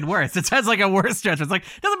sounds even worse. It sounds like a worse judgment. It's like,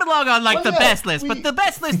 doesn't belong on the best list, but the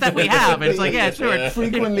best list that we have. It's like, yeah, sure.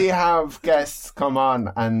 Frequently have guests come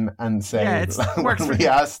on and say, when we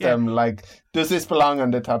ask them, like, does this belong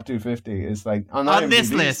on the top 250? It's like, on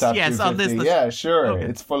this list. Yes, on this list. Yeah, sure. Okay.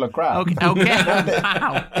 It's full of crap. Okay.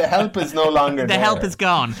 The help is no longer there. The help is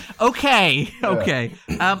gone. Okay.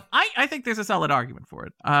 I think there's a solid argument for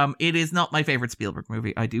it. It is not my favorite Spielberg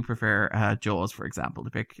movie. I do prefer Jaws, for example, to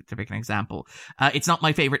pick an example. It's not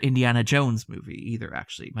my favorite Indiana Jones movie either,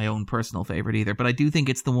 actually. My own personal favorite either. But I do think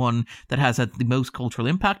it's the one that has had the most cultural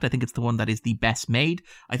impact. I think it's the one that is the best made.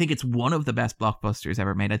 I think it's one of the best blockbusters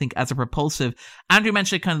ever made. I think as a propulsive, Andrew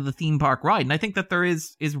mentioned kind of the theme park ride, and I think that there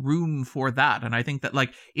is room for that. And I think that,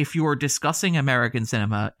 like, if you're discussing American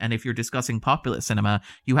cinema and if you're discussing populist cinema,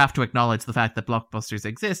 you have to acknowledge the fact that blockbusters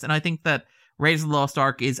exist. And I think that Raiders of the Lost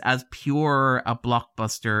Ark is as pure a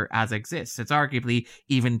blockbuster as exists. It's arguably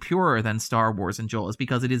even purer than Star Wars and Jaws,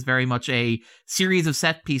 because it is very much a series of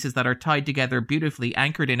set pieces that are tied together beautifully,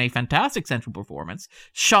 anchored in a fantastic central performance,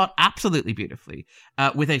 shot absolutely beautifully,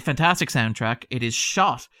 with a fantastic soundtrack. It is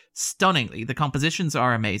shot stunningly. The compositions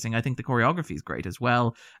are amazing. I think the choreography is great as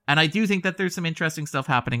well. And I do think that there's some interesting stuff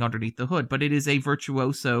happening underneath the hood, but it is a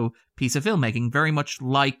virtuoso piece of filmmaking, very much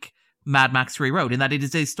like Mad Max Fury Road, in that it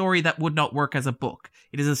is a story that would not work as a book.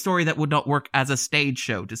 It is a story that would not work as a stage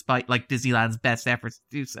show, despite like Disneyland's best efforts to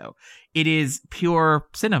do so. It is pure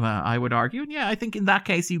cinema, I would argue. And yeah, I think in that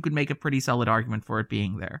case, you could make a pretty solid argument for it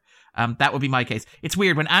being there. That would be my case. It's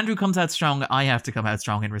weird. When Andrew comes out strong, I have to come out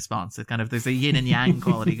strong in response. It kind of, there's a yin and yang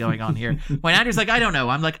quality going on here. When Andrew's like, I don't know,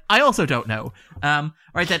 I'm like, I also don't know.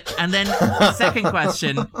 Right. And then second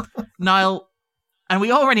question, Niall, and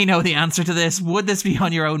we already know the answer to this. Would this be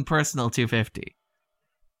on your own personal 250?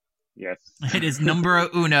 Yes. It is numero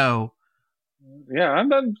uno. Yeah,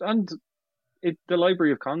 and the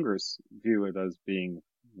Library of Congress view it as being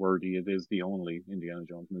worthy. It is the only Indiana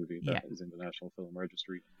Jones movie that is in the National Film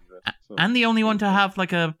Registry in the US. So, and the only one to have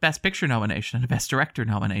like a Best Picture nomination and a Best Director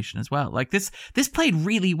nomination as well. Like this played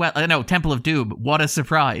really well. I know, Temple of Doom, what a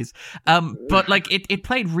surprise. But like it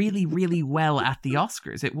played really, really well at the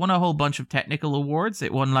Oscars. It won a whole bunch of technical awards.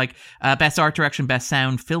 It won like Best Art Direction, Best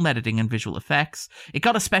Sound, Film Editing and Visual Effects. It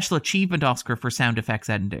got a Special Achievement Oscar for Sound Effects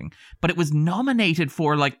Editing. But it was nominated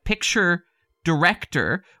for like Picture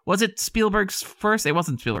Director. Was it Spielberg's first? It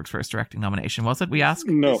wasn't Spielberg's first directing nomination, was it? We asked.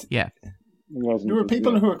 No. Yeah. There were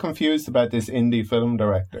people who were confused about this indie film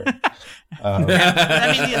director. I mean,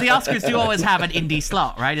 the Oscars do always have an indie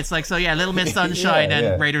slot, right? It's like, so yeah, Little Miss Sunshine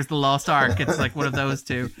and Raiders of the Lost Ark. It's like one of those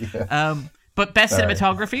two. But Best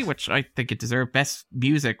Cinematography, which I think it deserved. Best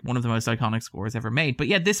Music, one of the most iconic scores ever made. But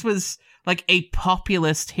yeah, this was like a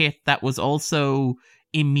populist hit that was also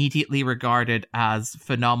immediately regarded as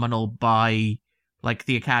phenomenal by like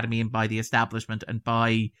the Academy and by the establishment and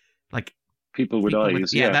by like people with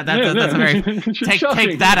eyes. That's a very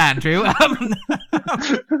take that, Andrew. I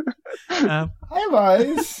have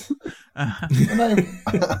eyes and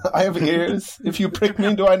I have ears. If you prick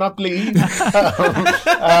me, do I not bleed?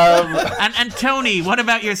 And Tony, what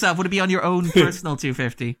about yourself? Would it be on your own personal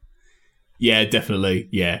 250? Yeah, definitely.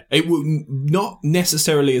 Yeah. It would not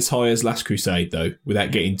necessarily as high as Last Crusade, though, without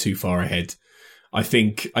getting too far ahead. I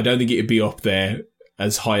don't think it'd be up there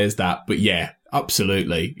as high as that. But yeah,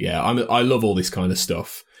 absolutely. Yeah, I love all this kind of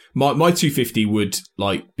stuff. My 250 would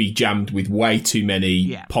like be jammed with way too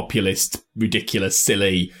many populist, ridiculous,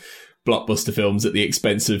 silly blockbuster films at the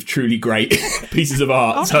expense of truly great pieces of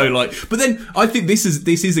art. So like, but then I think this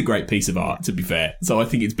is a great piece of art, to be fair. So I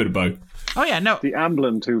think it's a bit of both. Oh yeah, no. The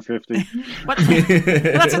Amblin 250. But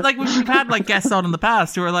that's it, like we've had like guests on in the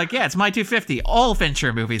past who are like, yeah, it's my 250. All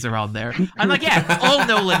Fincher movies are on there. I'm like, yeah, all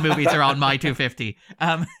Nolan movies are on my 250.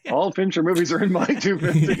 All Fincher movies are in my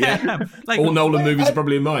 250. Like, all Nolan movies are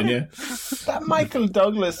probably in mine. Yeah. That Michael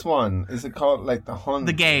Douglas one, is it called like The Hunt?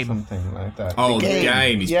 The Game, or something like that. Oh, the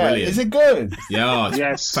game is brilliant. Is it good? Yeah,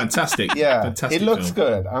 yes, fantastic. Yeah, fantastic. It looks film.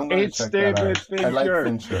 good. I'm going to check that out. Fincher. I like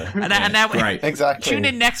Fincher. And now, great. Exactly. Tune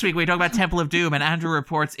in next week. We talk about Temple of Doom, and Andrew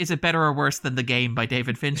reports, is it better or worse than The Game by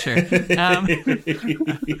David Fincher?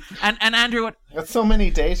 And Andrew, got so many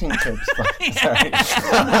dating tips.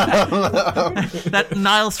 That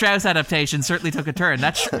Niall Strauss adaptation certainly took a turn.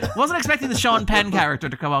 Wasn't expecting the Sean Penn character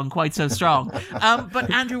to come on quite so strong. But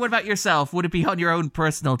Andrew, what about yourself? Would it be on your own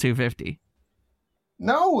personal 250?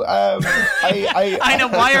 No, I know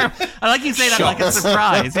why. I like you say that like a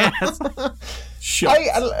surprise. Yes.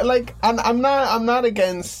 I'm not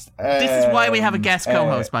against. This is why we have a guest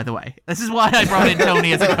co-host, by the way. This is why I brought in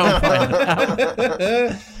Tony as a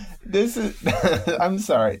co-pilot. This is. I'm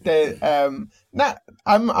sorry.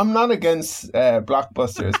 I'm not against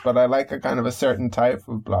blockbusters, but I like a kind of a certain type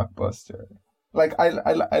of blockbuster. Like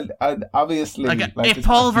I obviously like if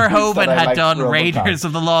Paul Verhoeven had done RoboCop. Raiders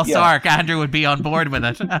of the Lost Ark, Andrew would be on board with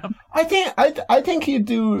it. I think he'd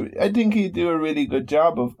do a really good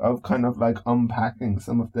job of kind of like unpacking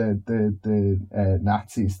some of the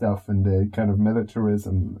Nazi stuff and the kind of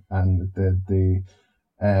militarism and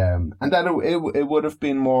and that it would have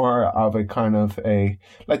been more of a kind of a,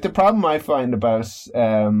 like, the problem I find about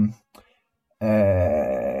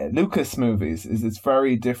Lucas movies is it's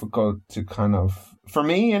very difficult to kind of, for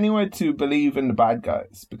me anyway, to believe in the bad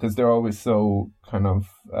guys because they're always so kind of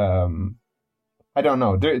I don't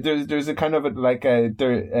know. There's a kind of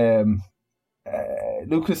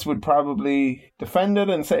Lucas would probably defend it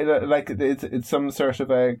and say that like it's some sort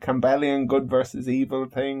of a Campbellian good versus evil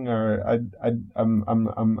thing, or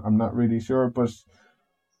I'm not really sure, but.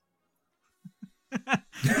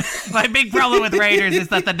 My big problem with Raiders is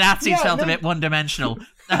that the Nazis felt a bit one-dimensional.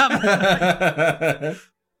 But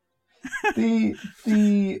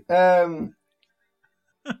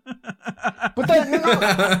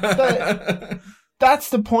that's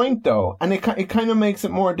the point, though, and it kind of makes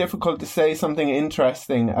it more difficult to say something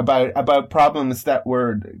interesting about problems that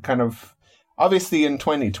were kind of obviously in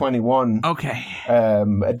 2021. Okay.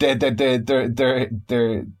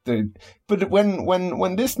 But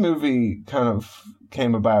when this movie kind of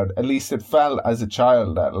came about, at least it felt as a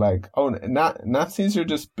child that like, oh, Nazis are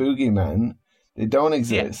just boogeymen. They don't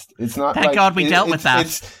exist. Yeah. It's not. Thank God we dealt with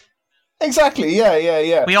that. Exactly.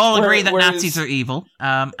 Yeah. We all agree that Nazis are evil,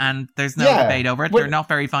 and there's no debate over it. They're not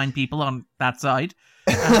very fine people on that side.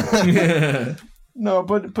 No,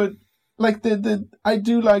 but like I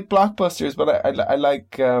do like blockbusters, but I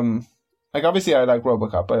like obviously I like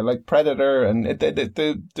RoboCop. I like Predator, and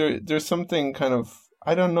there's something kind of,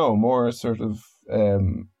 I don't know, more sort of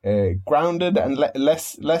grounded and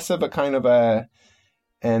less of a kind of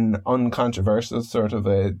an uncontroversial sort of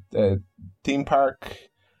a theme park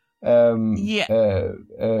feel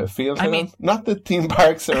to them. Not that theme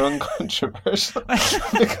parks are uncontroversial,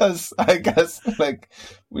 because I guess like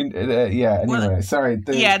anyway, sorry.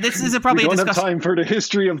 This is probably we don't a discussion. have time for the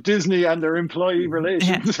history of Disney and their employee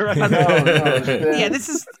relations, right? No, this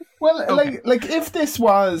is like if this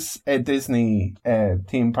was a Disney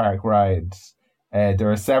theme park ride,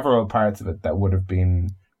 there are several parts of it that would have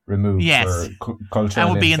been removed for cultural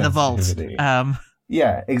and would be in the vault.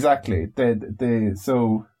 Yeah, exactly.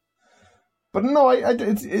 But no,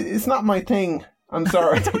 it's not my thing. I'm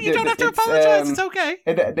sorry. You don't have to apologize. It's okay.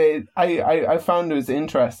 I found it was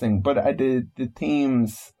interesting, but the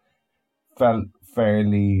themes felt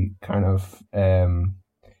fairly kind of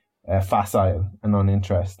facile and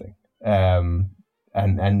uninteresting. But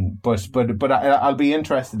I'll be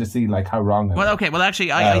interested to see like how wrong.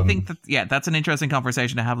 Actually, I think that that's an interesting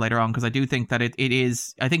conversation to have later on, because I do think that it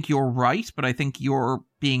is. I think you're right, but I think your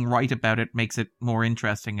being right about it makes it more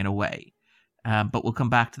interesting in a way. But we'll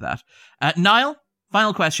come back to that. Niall,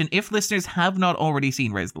 final question: if listeners have not already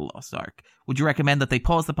seen Raiders of the Lost Ark, would you recommend that they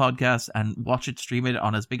pause the podcast and watch it, stream it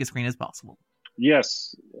on as big a screen as possible?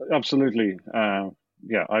 Yes, absolutely. I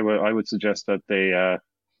would suggest that they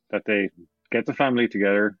get the family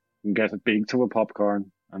together and get a big tub of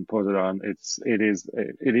popcorn and put it on. It is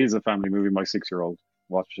a family movie. My 6-year-old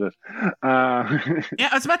watched it. I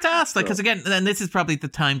was about to ask, because again, then this is probably the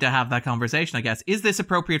time to have that conversation, I guess. Is this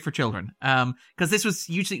appropriate for children? Because this was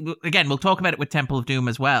usually, again, we'll talk about it with Temple of Doom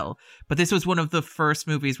as well, but this was one of the first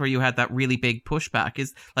movies where you had that really big pushback.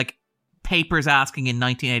 Is like Papers asking in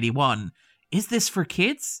 1981, is this for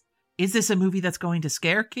kids? Is this a movie that's going to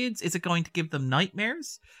scare kids? Is it going to give them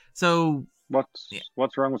nightmares? So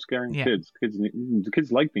what's wrong with scaring kids?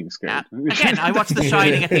 Kids like being scared. Again, I watched The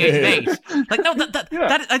Shining at the age of 8. Like, no, that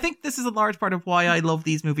I think this is a large part of why I love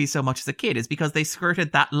these movies so much as a kid, is because they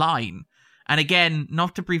skirted that line. And again,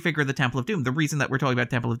 not to prefigure the Temple of Doom. The reason that we're talking about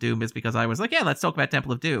Temple of Doom is because I was like, let's talk about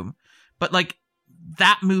Temple of Doom. But like,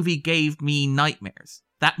 that movie gave me nightmares.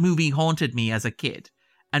 That movie haunted me as a kid.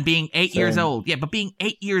 And being 8 years old, being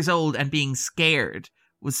 8 years old and being scared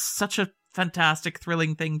was such a fantastic,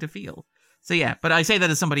 thrilling thing to feel. So but I say that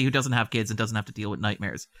as somebody who doesn't have kids and doesn't have to deal with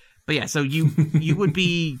nightmares. But so you'd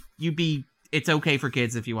be it's okay for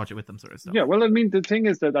kids if you watch it with them, sort of stuff. Yeah, well, I mean, the thing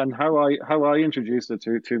is that, and how I introduced it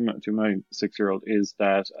to my 6-year-old is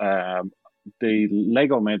that the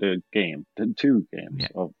Lego made a game, 2 games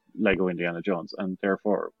of Lego Indiana Jones, and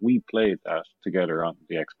therefore we played that together on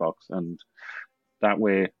the Xbox, and that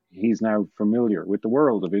way he's now familiar with the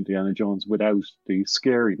world of Indiana Jones without the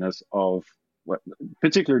scariness of,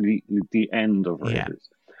 particularly the end of Raiders.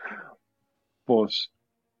 But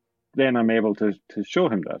then I'm able to show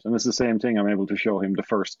him that. And it's the same thing. I'm able to show him the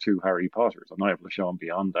first 2 Harry Potters. I'm not able to show him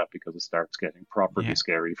beyond that because it starts getting properly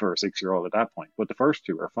scary for a 6-year-old at that point. But the first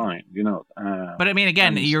 2 are fine, you know. But I mean,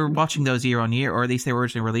 again, you're watching those year on year, or at least they were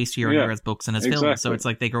originally released year on year as books and as films. So it's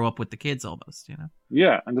like they grow up with the kids almost, you know.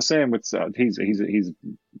 Yeah, and the same with he's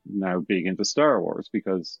now big into Star Wars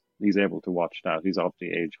because he's able to watch that. He's of the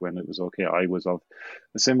age when it was okay. I was of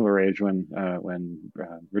a similar age when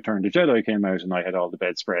Return of the Jedi came out, and I had all the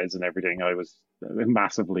bedspreads and everything. I was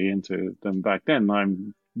massively into them back then.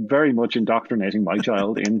 I'm very much indoctrinating my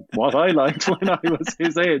child in what I liked when I was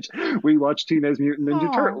his age. We watched Teenage Mutant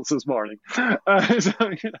Ninja Turtles this morning.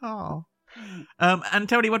 And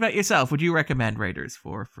Tony, what about yourself? Would you recommend Raiders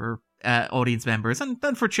for audience members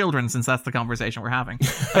and for children, since that's the conversation we're having?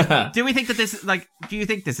 Do you think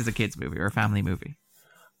this is a kids movie or a family movie?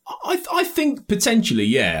 I think potentially,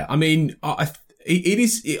 yeah. I mean, it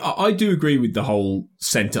is. I do agree with the whole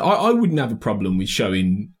centre. I wouldn't have a problem with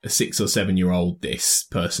showing a 6 or 7 year old this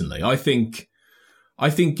personally. I think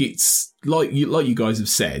it's like you guys have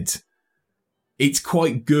said. It's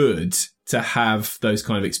quite good to have those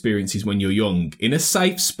kind of experiences when you're young in a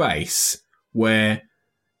safe space where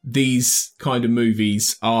these kind of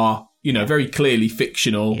movies are, you know, very clearly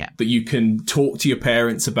fictional, that you can talk to your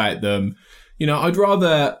parents about them. You know, I'd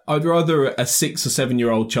rather a 6 or 7 year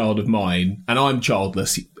old child of mine, and I'm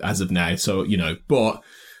childless as of now, so, you know, but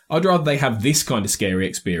I'd rather they have this kind of scary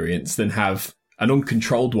experience than have an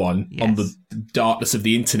uncontrolled one on the darkness of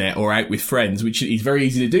the internet or out with friends, which is very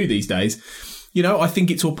easy to do these days. You know, I think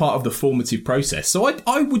it's all part of the formative process. So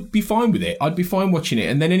I would be fine with it. I'd be fine watching it.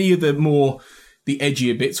 And then any of the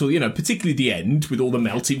edgier bits, or, you know, particularly the end with all the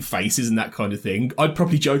melting faces and that kind of thing, I'd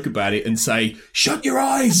probably joke about it and say, shut your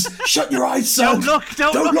eyes, son. Don't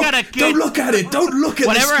look at it, kid. Don't look at it. Don't look at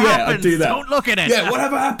whatever the screen. happens, I'd do that. Don't look at it. Yeah,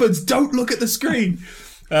 whatever happens, don't look at the screen.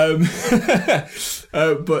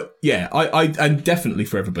 But yeah, and definitely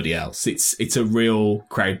for everybody else, it's a real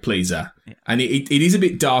crowd pleaser, and it is a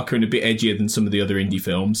bit darker and a bit edgier than some of the other indie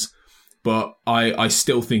films. But I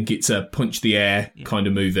still think it's a punch the air kind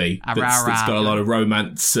of movie that's got a lot of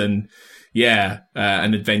romance and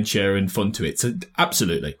and adventure and fun to it. So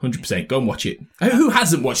absolutely, 100%, go and watch it. Who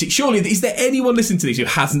hasn't watched it? Surely, is there anyone listening to this who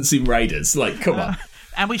hasn't seen Raiders? Like, come on.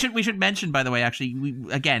 And we should mention, by the way, actually,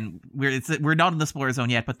 we're not in the spoiler zone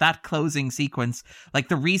yet, but that closing sequence, like,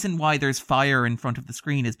 the reason why there's fire in front of the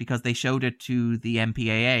screen is because they showed it to the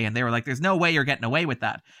MPAA, and they were like, "There's no way you're getting away with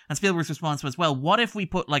that." And Spielberg's response was, "Well, what if we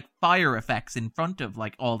put like fire effects in front of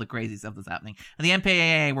like all the crazy stuff that's happening?" And the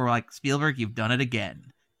MPAA were like, "Spielberg, you've done it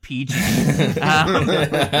again." PG.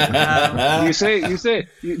 You say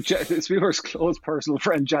Spielberg's close personal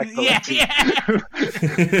friend Jack Palance.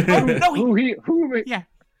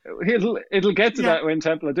 It'll get to that when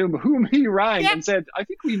Temple of Doom, whom he rang and said, "I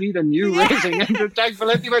think we need a new rating." And Jack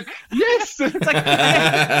Palance went, "Yes." It's like,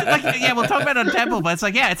 we'll talk about it on Temple, but it's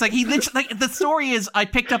like he literally, like, the story is, I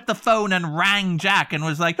picked up the phone and rang Jack and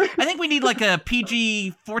was like, "I think we need like a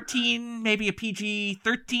PG-14, maybe a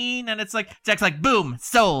PG-13," and it's like, Jack's like, "Boom,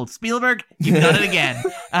 sold. Spielberg, you've done it again."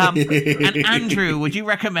 And Andrew, would you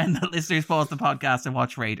recommend that listeners pause the podcast and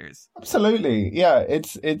watch Raiders? Absolutely, yeah.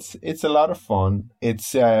 It's a lot of fun.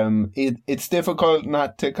 It's difficult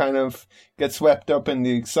not to kind of get swept up in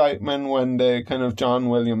the excitement when the kind of John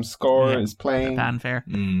Williams score is playing. Fanfare.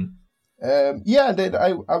 I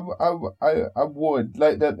would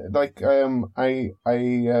like that.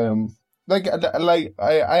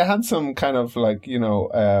 I had some kind of, like, you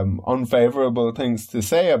know, unfavorable things to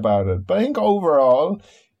say about it, but I think overall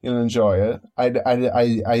you'll enjoy it.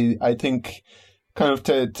 I think, kind of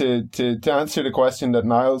to answer the question that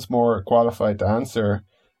Niall's more qualified to answer,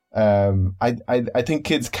 I think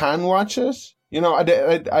kids can watch it. You know,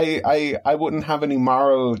 I wouldn't have any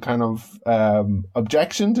moral kind of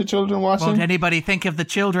objection to children watching. Won't anybody think of the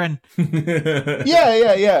children?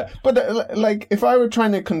 Yeah. But like, if I were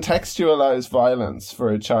trying to contextualize violence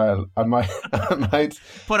for a child, I might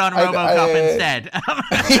put on RoboCop instead.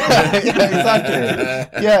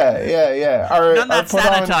 Exactly. Yeah. Or, none of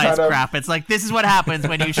that sanitized crap. It's like, this is what happens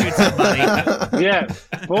when you shoot somebody. Yeah,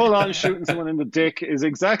 full on shooting someone in the dick is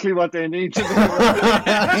exactly what they need to do.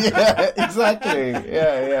 Yeah, exactly.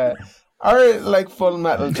 Yeah. Or like Full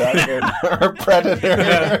Metal Jacket or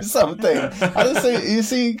Predator or something. Honestly, you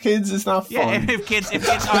see, kids, it's not fun. Yeah, if kids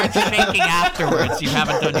aren't shaking afterwards, you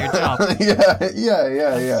haven't done your job.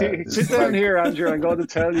 Yeah. Sit down here, Andrew. I'm going to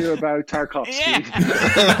tell you about Tarkovsky. Yeah.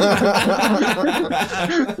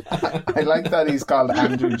 I like that he's called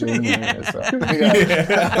Andrew Jr. Yeah. So,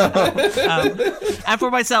 And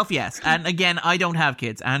for myself, yes. And again, I don't have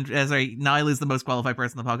kids. And sorry, Niall is the most qualified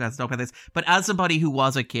person on the podcast to talk about this. But as somebody who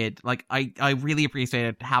was a kid, like I really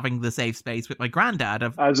appreciated having the safe space with my granddad.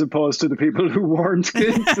 As opposed to the people who weren't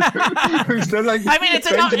kids. Who still like I mean,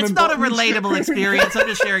 it's not a relatable experience. I'm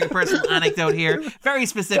just sharing a personal anecdote here. Very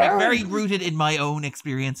specific, very rooted in my own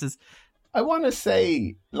experiences. I want to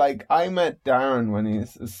say, like, I met Darren when he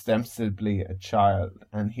was ostensibly a child,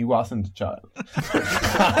 and he wasn't a child.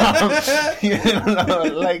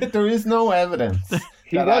 Like, there is no evidence.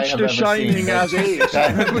 He watched The Shining as 8.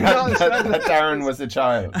 that Darren was a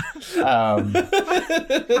child.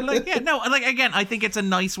 Again, I think it's a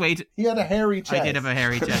nice way to... He had a hairy chest. I did have a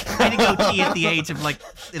hairy chest. I had a goatee at the age of,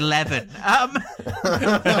 11.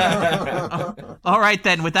 All right,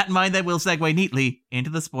 then. With that in mind, then we'll segue neatly into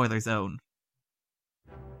the spoiler zone.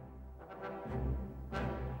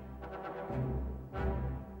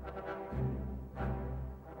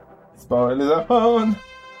 Spoiler zone.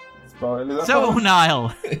 So,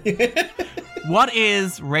 Niall, what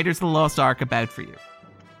is Raiders of the Lost Ark about for you?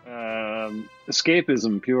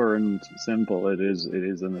 Escapism, pure and simple. It is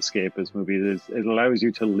an escapist movie. It allows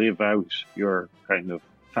you to live out your kind of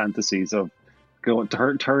fantasies of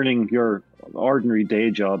turning your ordinary day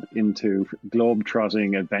job into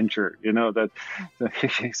globe-trotting adventure. You know, that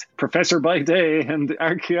professor by day and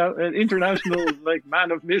international man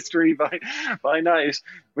of mystery by night,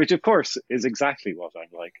 which of course is exactly what I'm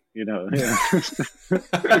like. You know. Yeah.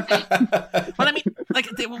 Well, I mean,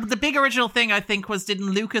 the big original thing I think was, didn't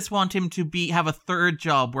Lucas want him to have a third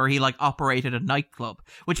job where he operated a nightclub?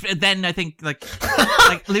 Which then I think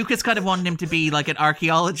Lucas kind of wanted him to be an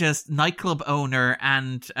archaeologist, nightclub owner,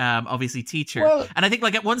 and obviously teacher. Well, and I think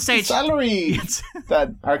at one stage, the salary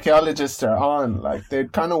that archaeologists are on,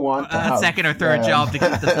 they'd kind of want to have a second or third job to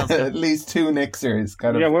keep themselves at least 2 nixers.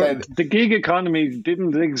 The gig economy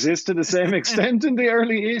didn't exist to the same extent in the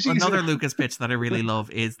early 80s. Another Lucas pitch that I really love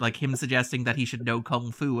is him suggesting that he should know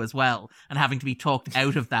kung fu as well, and having to be talked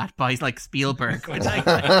out of that by Spielberg. Which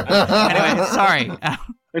anyway, sorry.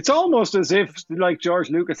 It's almost as if George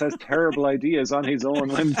Lucas has terrible ideas on his own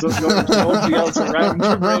when there's nobody else around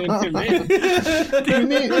to rein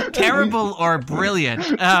him in. Terrible or brilliant.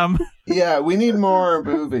 Yeah, we need more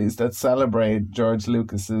movies that celebrate George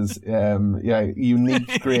Lucas's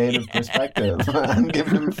unique creative perspective and give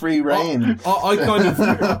him free reign.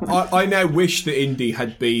 I now wish that Indy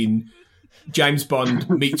had been James Bond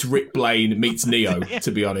meets Rick Blaine meets Neo,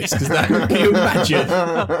 to be honest, because can you imagine?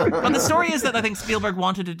 Well, the story is that I think Spielberg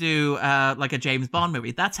wanted to do a James Bond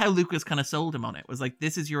movie. That's how Lucas kind of sold him on it. Was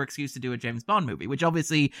this is your excuse to do a James Bond movie, which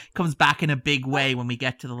obviously comes back in a big way when we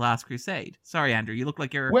get to The Last Crusade. Sorry, Andrew, you look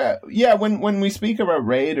like you're... Well, yeah, when we speak about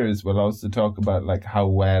Raiders, we'll also talk about how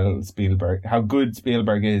good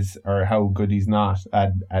Spielberg is, or how good he's not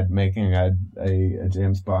at making a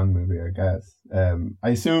James Bond movie, I guess. I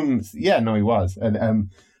assume, no, he was,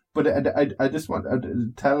 but I just want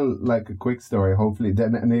to tell a quick story, hopefully,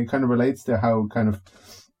 and it kind of relates to how kind of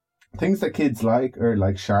things that kids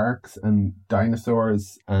are sharks and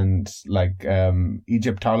dinosaurs and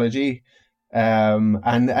Egyptology, and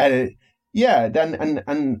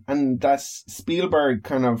that's Spielberg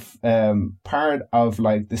kind of part of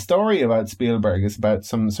the story about Spielberg is about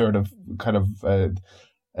some sort of kind of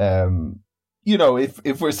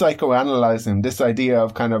if we're psychoanalyzing this idea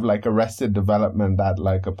of kind of arrested development at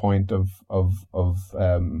a point of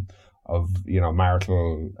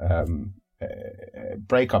marital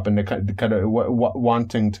breakup, and the kind of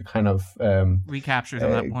wanting to kind of recapture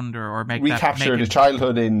that wonder or recapture the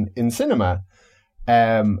childhood in cinema,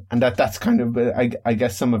 and that's kind of I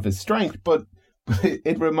guess some of his strength. But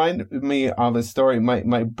it reminded me of a story.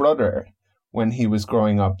 My brother, when he was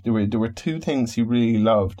growing up, there were 2 things he really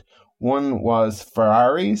loved. One was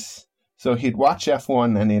Ferraris. So he'd watch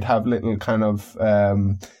F1 and he'd have little kind of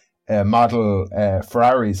model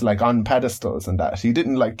Ferraris on pedestals and that. He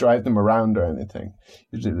didn't drive them around or anything.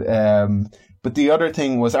 But the other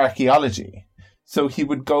thing was archaeology. So he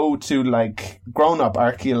would go to grown-up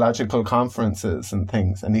archaeological conferences and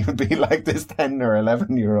things, and he would be this 10 or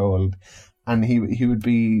 11-year-old. And he would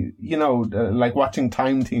be, watching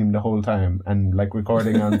Time Team the whole time and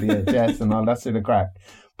recording on VHS and all that sort of crack.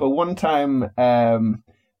 But one time, there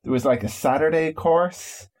was a Saturday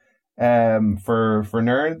course, for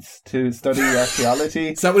nerds to study archaeology.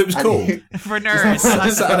 Is that what it was called? For nerds.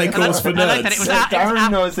 Saturday course for nerds. I like that it was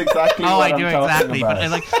Darren knows exactly what I'm talking exactly. about.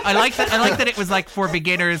 But I like that it was like for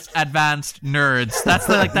beginners, advanced nerds. That's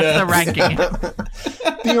the ranking.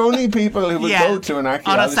 The only people who would go to an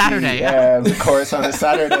archaeology on a Saturday course on a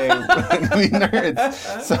Saturday would be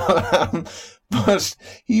nerds. So, but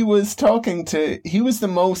he was the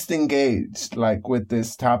most engaged, like, with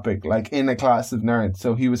this topic, like, in a class of nerds.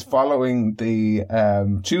 So he was following the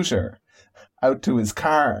tutor out to his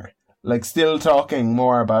car, like, still talking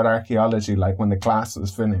more about archaeology, like, when the class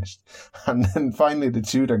was finished. And then finally the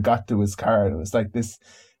tutor got to his car, and it was like this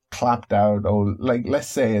clapped out old, like, let's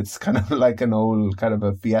say it's kind of like an old kind of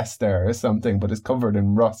a Fiesta or something, but it's covered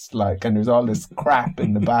in rust, like, and there's all this crap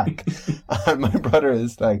in the back. And my brother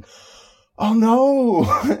is like, oh no,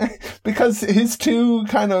 because his two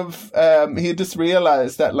kind of, he just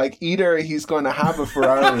realized that, like, either he's going to have a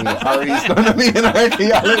Ferrari or he's going to be an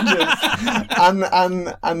archaeologist.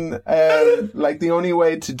 And like, the only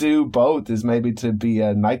way to do both is maybe to be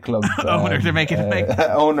a nightclub owner to make it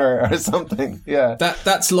owner or something. Yeah.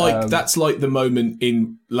 That's like the moment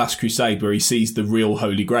in Last Crusade where he sees the real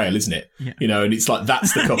Holy Grail, isn't it? Yeah. You know, and it's like,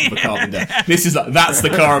 that's the cup of a carpenter. This is like, that's the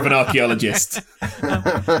car of an archaeologist.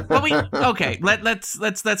 Okay, let's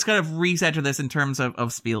kind of recenter this in terms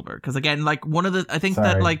of Spielberg, because again, like, one of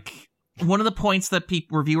the points that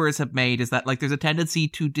reviewers have made is that, like, there's a tendency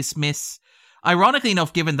to dismiss, ironically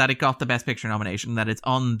enough, given that it got the Best Picture nomination, that it's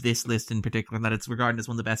on this list in particular, and that it's regarded as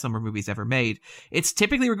one of the best summer movies ever made, it's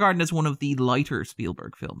typically regarded as one of the lighter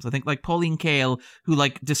Spielberg films. I think, like, Pauline Kael, who,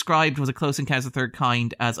 like, described Was a Close Encounters of the Third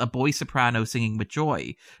Kind as a boy soprano singing with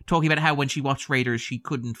joy, talking about how when she watched Raiders, she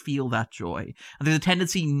couldn't feel that joy. And there's a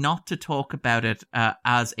tendency not to talk about it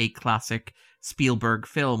as a classic Spielberg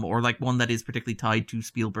film, or like one that is particularly tied to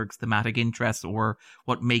Spielberg's thematic interests or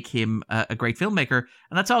what make him a great filmmaker.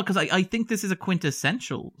 And that's all, because I think this is a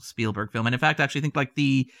quintessential Spielberg film. And in fact, I actually think, like,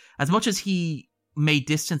 as much as he may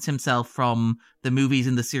distance himself from the movies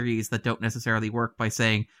in the series that don't necessarily work by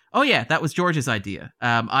saying, oh yeah, that was George's idea.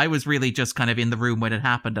 I was really just kind of in the room when it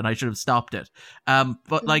happened and I should have stopped it.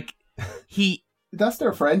 But like, that's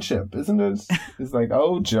their friendship, isn't it? It's like,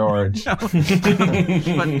 oh, George. but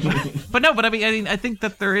I mean, I think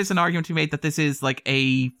that there is an argument to be made that this is, like,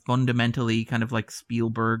 a fundamentally kind of, like,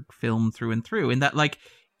 Spielberg film through and through, in that, like,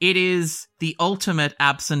 it is the ultimate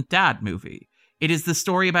absent dad movie. It is the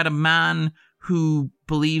story about a man who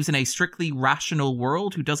believes in a strictly rational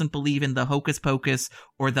world, who doesn't believe in the hocus pocus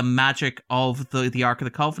or the magic of the Ark of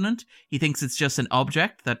the Covenant. He thinks it's just an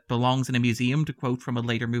object that belongs in a museum, to quote from a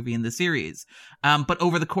later movie in the series. But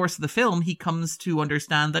over the course of the film, he comes to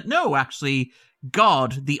understand that no, actually,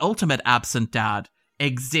 God, the ultimate absent dad,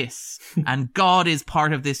 exists. And God is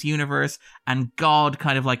part of this universe, and God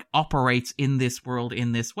kind of, like, operates in this world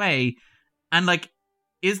in this way. And, like,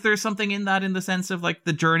 is there something in that, in the sense of, like,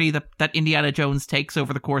 the journey that Indiana Jones takes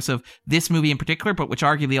over the course of this movie in particular, but which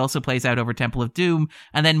arguably also plays out over Temple of Doom,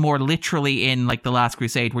 and then more literally in, like, The Last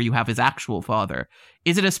Crusade, where you have his actual father?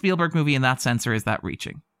 Is it a Spielberg movie in that sense, or is that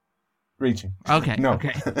reaching? Reaching. Okay. No.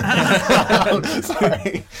 Okay.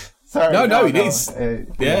 Sorry. No, it is.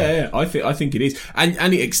 Yeah, I think it is,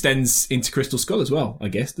 and it extends into Crystal Skull as well, I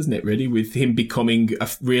guess, doesn't it? Really, with him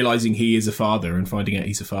realizing he is a father and finding out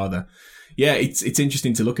he's a father. Yeah, it's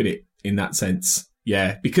interesting to look at it in that sense.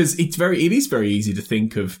 Yeah, because it is very easy to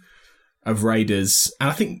think of Raiders, and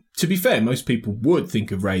I think, to be fair, most people would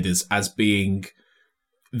think of Raiders as being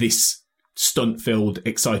this stunt-filled,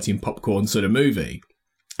 exciting popcorn sort of movie,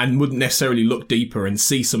 and wouldn't necessarily look deeper and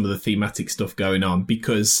see some of the thematic stuff going on,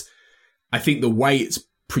 because I think the way it's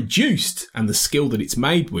produced and the skill that it's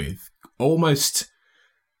made with almost,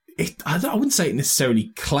 I wouldn't say it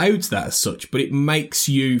necessarily clouds that as such, but it makes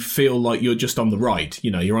you feel like you're just on the ride.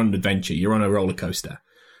 You know, you're on an adventure, you're on a roller coaster,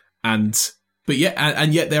 and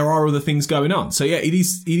yet there are other things going on. So yeah, it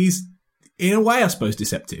is in a way, I suppose,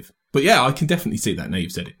 deceptive. But yeah, I can definitely see that now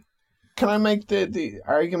you've said it. Can I make the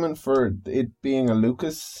argument for it being a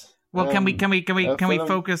Lucas? Well, can we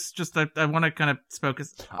focus? Just I want to kind of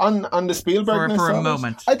focus on the Spielberg for a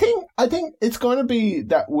moment. I think it's going to be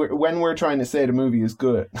that when we're trying to say the movie is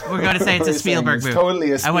good, we're going to say it's a Spielberg movie.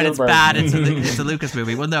 Totally a Spielberg. And when it's bad, it's a Lucas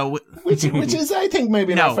movie. Well, no, which is, I think,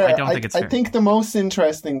 maybe not fair. I don't think it's fair. I think the most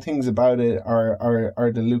interesting things about it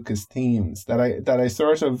are the Lucas themes that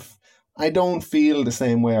I don't feel the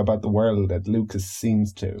same way about the world that Lucas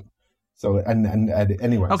seems to. So and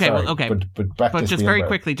anyway, okay, sorry, well, okay, but back to just Spielberg. very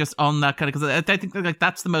quickly, just on that kind of, because I think like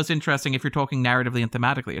that's the most interesting if you're talking narratively and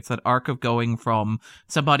thematically. It's that arc of going from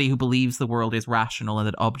somebody who believes the world is rational and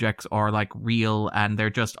that objects are like real and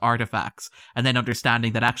they're just artifacts, and then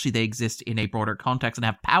understanding that actually they exist in a broader context and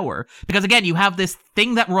have power. Because again, you have this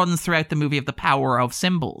thing that runs throughout the movie of the power of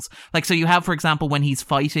symbols. Like, so you have, for example, when he's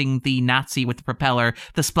fighting the Nazi with the propeller,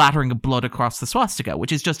 the splattering of blood across the swastika,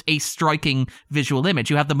 which is just a striking visual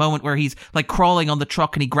image. You have the moment where he's like crawling on the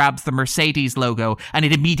truck and he grabs the Mercedes logo and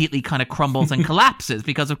it immediately kind of crumbles and collapses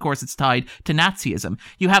because of course it's tied to Nazism.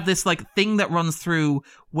 You have this like thing that runs through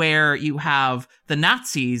where you have the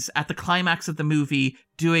Nazis at the climax of the movie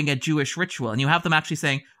doing a Jewish ritual, and you have them actually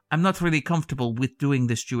saying, I'm not really comfortable with doing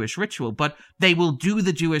this Jewish ritual, but they will do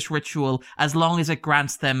the Jewish ritual as long as it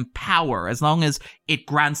grants them power, as long as it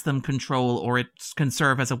grants them control or it can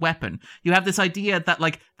serve as a weapon. You have this idea that,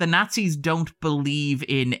 like, the Nazis don't believe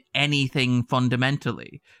in anything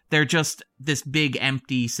fundamentally. They're just this big,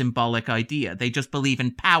 empty, symbolic idea. They just believe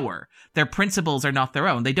in power. Their principles are not their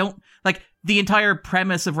own. They don't, like, the entire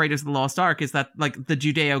premise of Raiders of the Lost Ark is that, like, the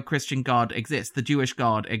Judeo-Christian God exists, the Jewish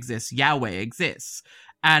God exists, Yahweh exists.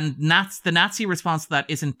 And the Nazi response to that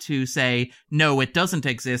isn't to say, no, it doesn't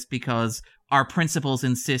exist because our principles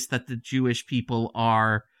insist that the Jewish people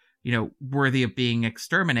are, you know, worthy of being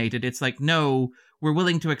exterminated. It's like, no, we're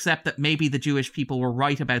willing to accept that maybe the Jewish people were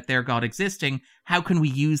right about their God existing. How can we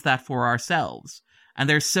use that for ourselves? And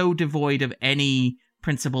they're so devoid of any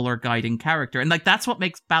principle or guiding character. And like, that's what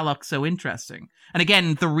makes Balak so interesting. And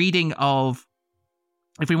again, the reading of,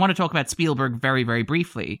 if we want to talk about Spielberg very, very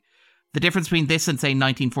briefly, the difference between this and, say,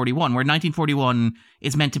 1941, where 1941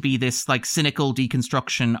 is meant to be this, like, cynical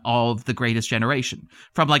deconstruction of The Greatest Generation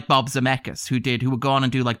from, like, Bob Zemeckis, who would go on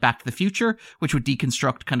and do, like, Back to the Future, which would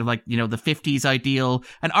deconstruct kind of, like, you know, the 50s ideal,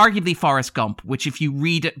 and arguably Forrest Gump, which if you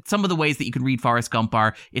read it, some of the ways that you can read Forrest Gump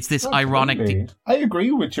are, it's this ironic... I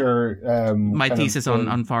agree with your... my thesis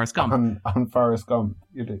on Forrest Gump. On Forrest Gump.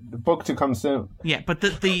 The book to come soon. Yeah, but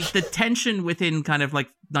the tension within kind of, like,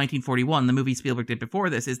 1941, the movie Spielberg did before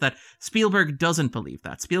this, is that Spielberg doesn't believe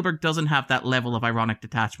that. Spielberg doesn't have that level of ironic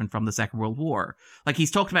detachment from the Second World War. Like, he's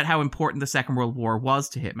talked about how important the Second World War was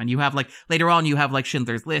to him. And you have, like, later on, you have, like,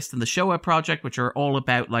 Schindler's List and the Shoah Project, which are all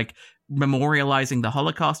about, like, memorializing the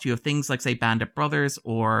Holocaust. You have things like, say, Bandit Brothers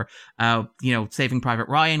or, you know, Saving Private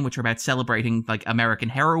Ryan, which are about celebrating, like, American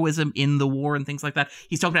heroism in the war and things like that.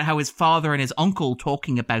 He's talking about how his father and his uncle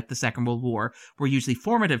talking about the Second World War were hugely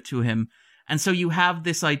formative to him. And so you have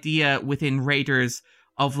this idea within Raiders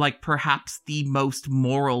of, like, perhaps the most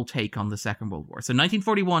moral take on the Second World War. So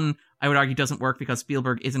 1941, I would argue, doesn't work because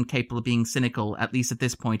Spielberg isn't capable of being cynical, at least at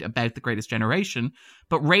this point, about The Greatest Generation.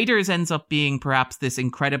 But Raiders ends up being perhaps this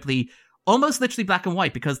incredibly, almost literally black and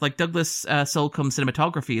white, because, like, Douglas Slocum's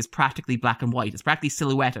cinematography is practically black and white. It's practically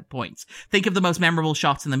silhouette at points. Think of the most memorable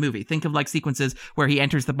shots in the movie. Think of, like, sequences where he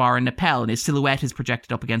enters the bar in Nepal and his silhouette is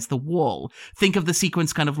projected up against the wall. Think of the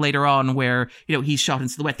sequence kind of later on where, you know, he's shot in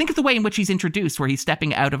silhouette. Think of the way in which he's introduced, where he's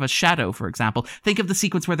stepping out of a shadow, for example. Think of the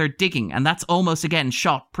sequence where they're digging, and that's almost, again,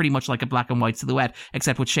 shot pretty much like a black and white silhouette,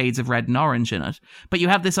 except with shades of red and orange in it. But you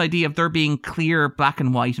have this idea of there being clear black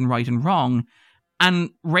and white and right and wrong.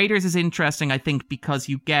 And Raiders is interesting, I think, because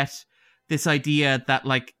you get this idea that,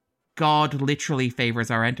 like, God literally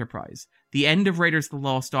favors our enterprise. The end of Raiders of the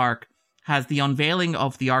Lost Ark has the unveiling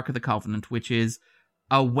of the Ark of the Covenant, which is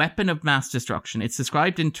a weapon of mass destruction. It's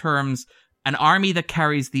described in terms, an army that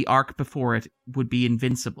carries the Ark before it would be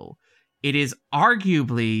invincible. It is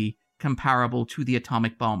arguably comparable to the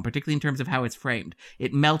atomic bomb, particularly in terms of how it's framed.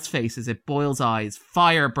 It melts faces, it boils eyes,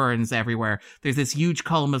 fire burns everywhere. There's this huge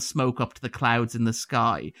column of smoke up to the clouds in the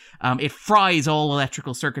sky. It fries all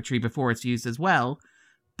electrical circuitry before it's used as well.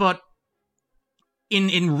 But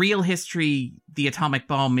in real history, the atomic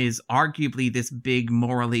bomb is arguably this big,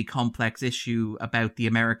 morally complex issue about the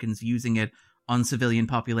Americans using it on civilian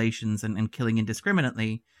populations and killing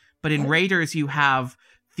indiscriminately. But in Raiders, you have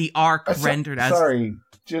the Ark rendered as... Sorry,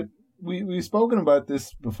 we've spoken about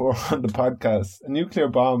this before on the podcast. A nuclear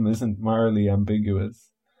bomb isn't morally ambiguous.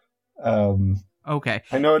 Okay.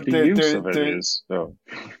 I know the use of it is, though.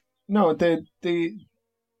 No,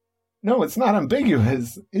 no, it's not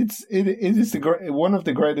ambiguous. It is one of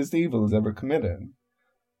the greatest evils ever committed.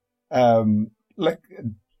 Like,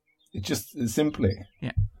 it just simply.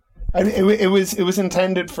 Yeah. And it was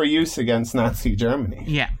intended for use against Nazi Germany.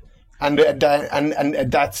 Yeah. And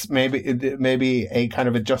that's maybe a kind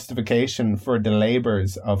of a justification for the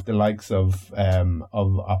labors of the likes of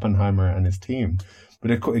Oppenheimer and his team, but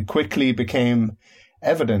it quickly became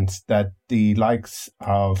evident that the likes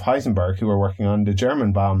of Heisenberg, who were working on the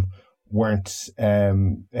German bomb, weren't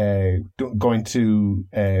going to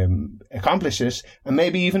accomplish it, and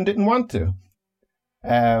maybe even didn't want to.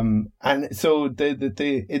 And so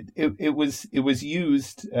it was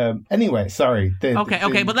used anyway. Sorry.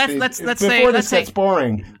 Okay, but let's before say this gets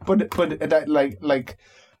boring. But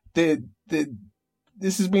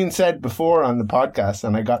this has been said before on the podcast,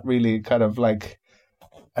 and I got really kind of like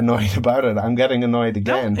annoyed about it. I'm getting annoyed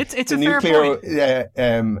again. No, it's the a nuclear, fair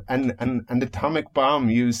point. And atomic bomb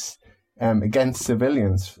use against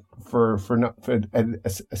civilians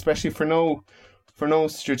especially for no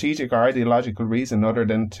strategic or ideological reason other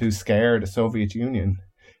than to scare the Soviet Union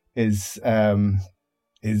is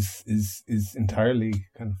entirely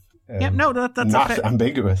kind of that's not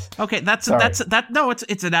ambiguous. Okay,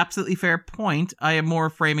 it's an absolutely fair point. I am more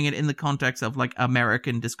framing it in the context of like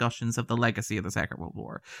American discussions of the legacy of the Second World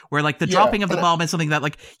War, where like the dropping of the bomb is something that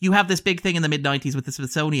like you have this big thing in the mid-90s with the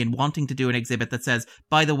Smithsonian wanting to do an exhibit that says,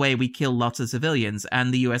 by the way, we kill lots of civilians,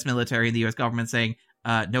 and the US military and the US government saying,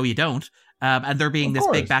 no, you don't. And there being this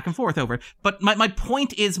big back and forth over it. But my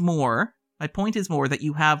point is more that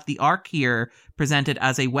you have the Ark here presented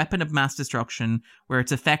as a weapon of mass destruction where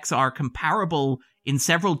its effects are comparable in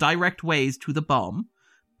several direct ways to the bomb.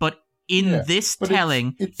 But in this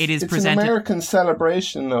telling, it is presented... It's an American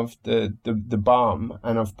celebration of the bomb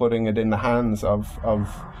and of putting it in the hands of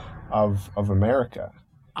America.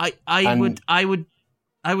 I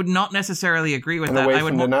would not necessarily agree with that. Away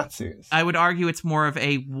from the Nazis. I would argue it's more of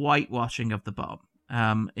a whitewashing of the bomb.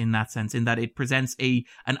 In that sense, in that it presents an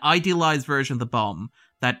idealized version of the bomb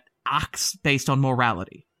that acts based on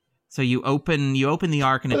morality. So you open the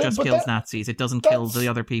Ark and it just kills Nazis. It doesn't kill the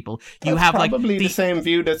other people. You have probably the same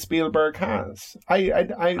view that Spielberg has. I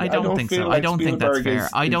don't think so. I don't think that's fair.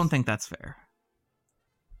 I don't think that's fair.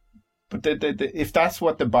 But if that's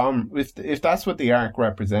what the bomb, if that's what the Ark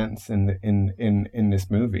represents in this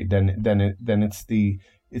movie, then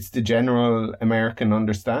it's the general American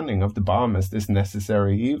understanding of the bomb as this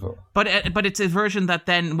necessary evil. But it's a version that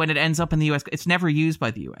then, when it ends up in the US, it's never used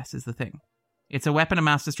by the US, is the thing. It's a weapon of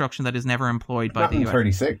mass destruction that is never employed by the US.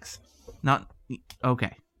 Not in 36.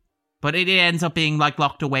 Okay. But it ends up being like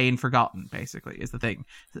locked away and forgotten, basically, is the thing.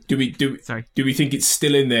 Do we think it's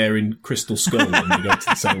still in there in Crystal Skull when we go to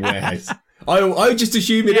the same warehouse? I just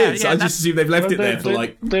assume it is. I just assume they've left it there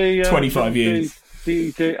for 25 years.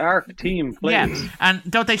 The Ark team plays. Yeah, and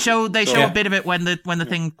don't they show a bit of it when the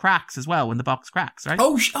thing cracks as well, when the box cracks, right?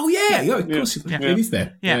 Oh yeah, of course it is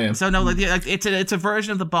there. Yeah. So no, it's a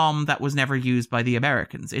version of the bomb that was never used by the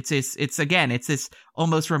Americans. It's this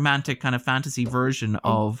almost romantic kind of fantasy version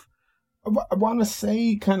of. I want to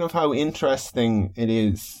say kind of how interesting it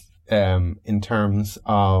is in terms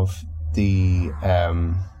of the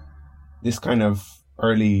this kind of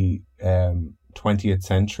early 20th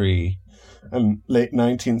century and late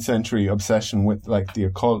 19th century obsession with like the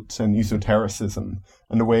occult and esotericism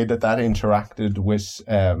and the way that interacted with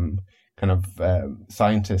kind of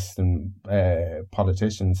scientists and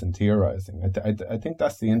politicians and theorizing. I think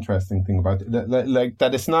that's the interesting thing about it, like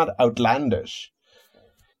that it's not outlandish.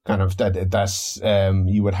 Kind of that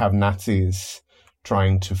you would have Nazis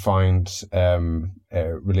trying to find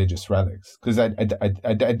religious relics, because I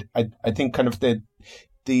think kind of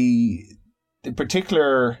the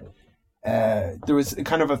particular there was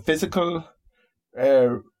kind of a physical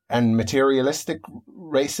and materialistic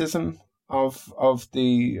racism of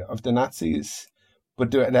the Nazis,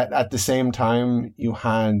 but at the same time you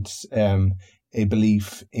had a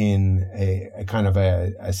belief in a kind of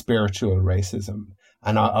a spiritual racism.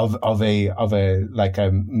 And of a like a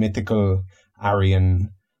mythical Aryan,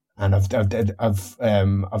 and of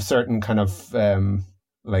certain kind of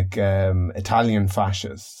Italian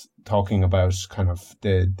fascists talking about kind of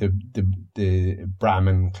the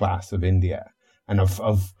Brahmin class of India, and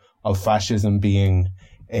of fascism being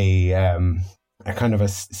a kind of a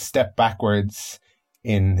step backwards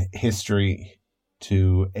in history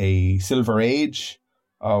to a silver age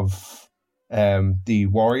of the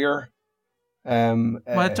warrior. Well,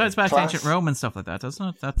 it ties back to ancient Rome and stuff like that, doesn't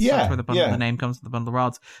it? That's where the name comes from, the bundle of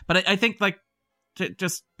rods. But I think, like,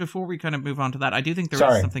 just before we kind of move on to that, I do think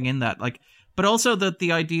there is something in that, like, but also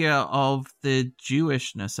the idea of the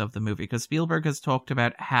Jewishness of the movie, because Spielberg has talked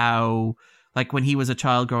about how, like, when he was a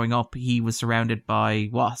child growing up, he was surrounded by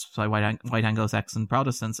WASPs, by white Anglo-Saxon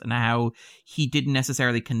Protestants, and how he didn't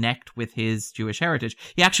necessarily connect with his Jewish heritage.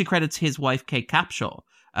 He actually credits his wife, Kate Capshaw,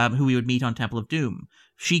 who we would meet on Temple of Doom.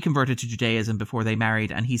 She converted to Judaism before they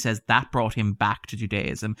married, and he says that brought him back to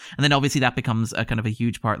Judaism. And then obviously that becomes a kind of a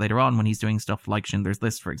huge part later on when he's doing stuff like Schindler's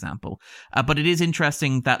List, for example. But it is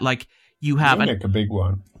interesting that, like, you have... Munich, a big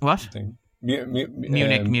one. What?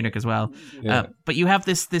 Munich as well. Yeah. But you have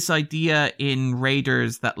this idea in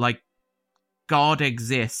Raiders that like God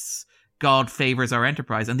exists, God favors our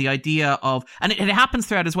enterprise, and the idea of, and it happens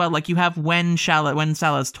throughout as well. Like you have when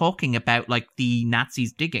Salah's talking about like the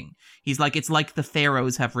Nazis digging, he's like, it's like the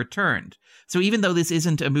pharaohs have returned. So even though this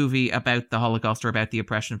isn't a movie about the Holocaust or about the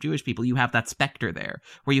oppression of Jewish people, you have that specter there,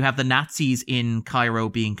 where you have the Nazis in Cairo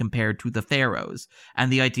being compared to the pharaohs,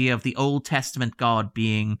 and the idea of the Old Testament God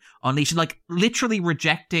being unleashed, like literally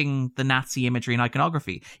rejecting the Nazi imagery and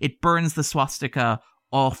iconography. It burns the swastika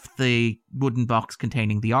off the wooden box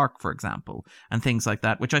containing the Ark, for example, and things like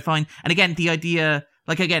that, which I find, and again, the idea,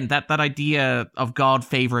 like again, that idea of God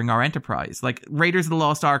favoring our enterprise, like Raiders of the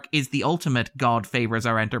Lost Ark is the ultimate God favors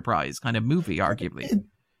our enterprise kind of movie, arguably.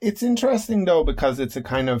 It's interesting though, because it's a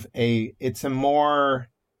kind of it's a more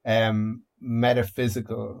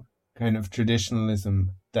metaphysical kind of traditionalism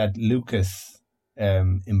that Lucas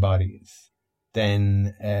embodies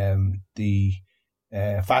than the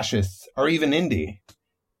fascists or even Indy,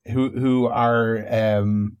 who are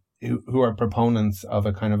proponents of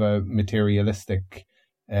a kind of a materialistic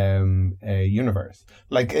universe.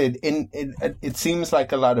 Like it seems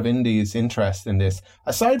like a lot of Indy's interest in this,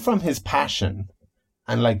 aside from his passion,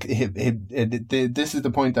 and like this is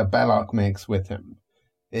the point that Belloc makes with him,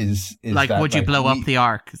 is like, that, would you like, blow up the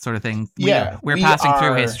Ark sort of thing? We're we passing are,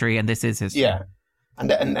 through history, and this is history. Yeah.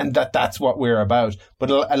 And that's what we're about. But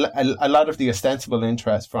a lot of the ostensible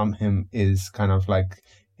interest from him is kind of like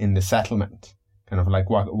in the settlement, kind of like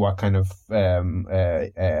what kind of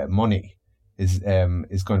money is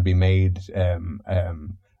going to be made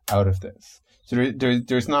out of this. So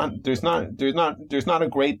there's not a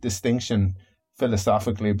great distinction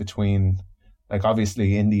philosophically between, like,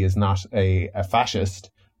 obviously Indy is not a fascist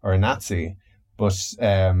or a Nazi, but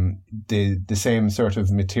the same sort of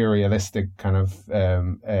materialistic kind of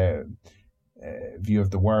view of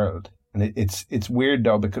the world. And it's weird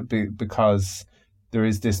though, because there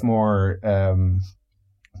is this more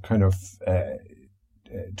kind of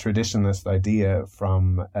traditionalist idea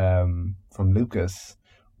from Lucas,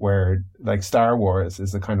 where like Star Wars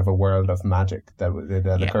is a kind of a world of magic that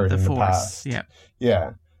occurred in the past.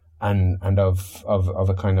 Yeah, and of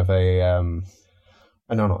a kind of a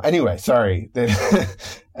I don't know. Anyway, sorry.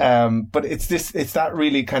 But it's that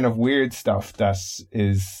really kind of weird stuff that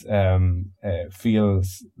is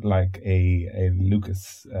feels like a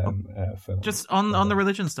Lucas film. Just on the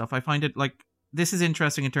religion stuff, I find it like this is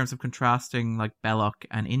interesting in terms of contrasting like Belloc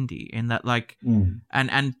and Indy, in that like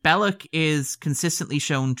and Belloc is consistently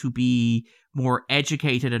shown to be more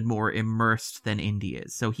educated and more immersed than Indy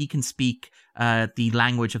is. So he can speak the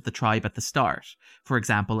language of the tribe at the start, for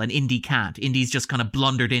example, and Indy can't. Indy's just kind of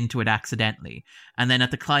blundered into it accidentally. And then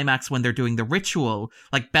at the climax, when they're doing the ritual,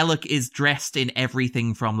 like Belloc is dressed in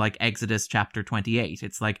everything from like Exodus chapter 28.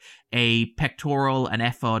 It's like a pectoral, an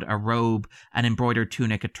ephod, a robe, an embroidered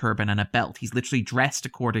tunic, a turban, and a belt. He's literally dressed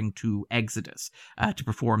according to Exodus to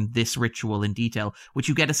perform this ritual in detail, which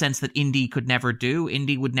you get a sense that Indy could never do.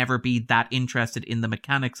 Indy would never be that interested in the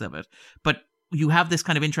mechanics of it. But you have this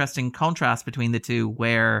kind of interesting contrast between the two,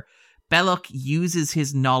 where Belloc uses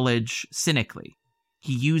his knowledge cynically.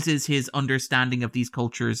 He uses his understanding of these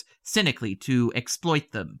cultures cynically to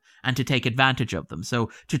exploit them and to take advantage of them. So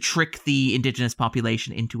to trick the indigenous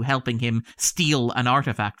population into helping him steal an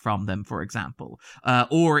artifact from them, for example,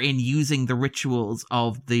 or in using the rituals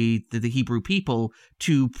of the Hebrew people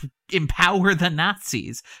to empower the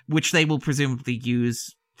Nazis, which they will presumably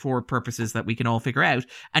use for purposes that we can all figure out.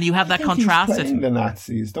 And you have that contrast. He's playing the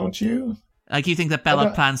Nazis, don't you? Like, you think that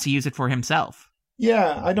Belloc plans to use it for himself?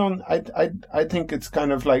 Yeah, I don't. I think it's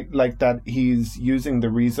kind of like that. He's using the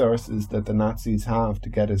resources that the Nazis have to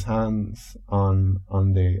get his hands on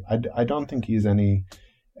the. I don't think he's any.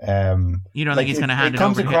 You don't think he's going to hand it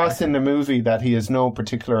over? It comes across in the movie that he has no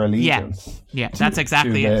particular allegiance. Yeah, that's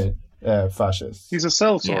exactly it. Fascist. He's a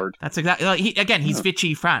sellsword. Yeah, that's exactly. He's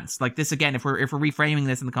Vichy France. Like this again. If we're reframing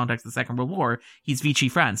this in the context of the Second World War, he's Vichy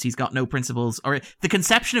France. He's got no principles, or the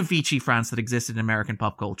conception of Vichy France that existed in American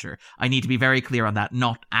pop culture. I need to be very clear on that.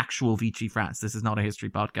 Not actual Vichy France. This is not a history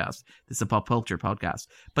podcast. This is a pop culture podcast.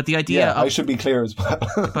 But the idea. Yeah, I should be clear as well.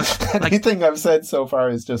 But anything I've said so far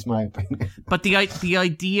is just my opinion. But the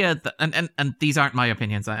idea that, and these aren't my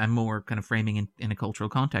opinions. I'm more kind of framing in a cultural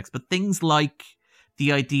context. But things like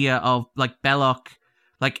the idea of like Belloc,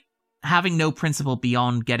 like having no principle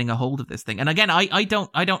beyond getting a hold of this thing. And again, I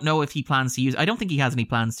don't know if he plans to use. I don't think he has any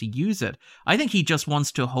plans to use it. I think he just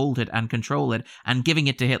wants to hold it and control it, and giving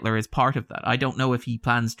it to Hitler is part of that. I don't know if he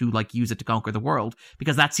plans to like use it to conquer the world,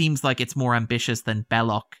 because that seems like it's more ambitious than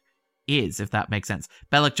Belloc is, if that makes sense.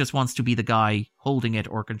 Belloc just wants to be the guy holding it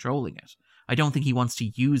or controlling it. I don't think he wants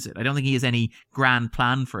to use it. I don't think he has any grand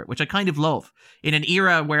plan for it, which I kind of love. In an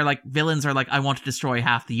era where like villains are like, I want to destroy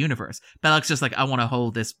half the universe, Belloc's just like, I want to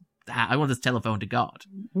hold this. I want this telephone to God.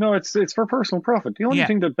 No, it's for personal profit. The only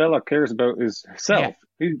thing that Belloc cares about is self.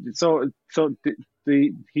 He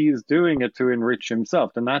is doing it to enrich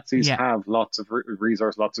himself. The Nazis have lots of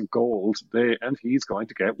resource, lots of gold, and he's going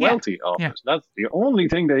to get wealthy off it. That's the only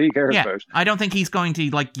thing that he cares about. I don't think he's going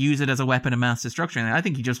to like use it as a weapon of mass destruction. I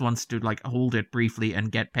think he just wants to like hold it briefly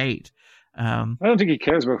and get paid. I don't think he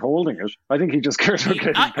cares about holding it. I think he just cares about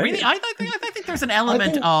getting paid. Really, I think there's an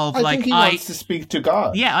element of like I think he wants to speak to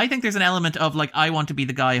God. Yeah, I think there's an element of like I want to be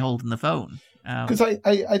the guy holding the phone. Because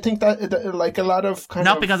I think that like a lot of kind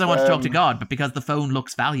not of, because I want to talk to God, but because the phone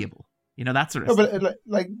looks valuable. You know, that sort of stuff. But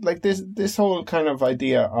like this whole kind of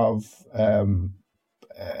idea of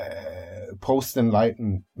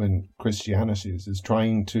post-enlightenment Christianity is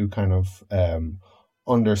trying to kind of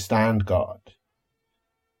understand God.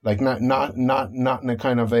 Like not in a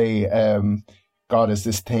kind of a God is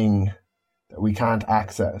this thing that we can't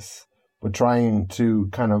access, but trying to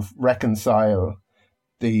kind of reconcile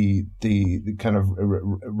the kind of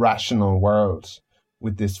rational world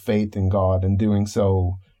with this faith in God, and doing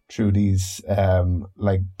so through these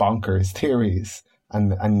like bonkers theories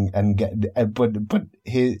and get but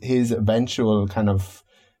his eventual kind of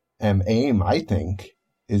aim, I think,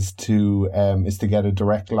 is to get a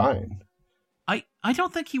direct line. I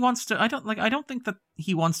don't think he wants to. I don't think that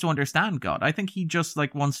he wants to understand God. I think he just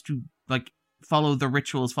like wants to like follow the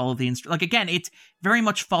rituals, follow the like again. It's very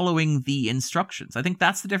much following the instructions. I think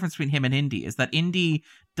that's the difference between him and Indy, is that Indy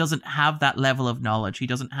doesn't have that level of knowledge. He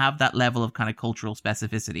doesn't have that level of kind of cultural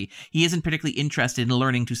specificity. He isn't particularly interested in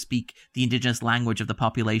learning to speak the indigenous language of the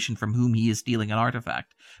population from whom he is stealing an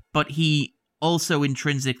artifact. But he also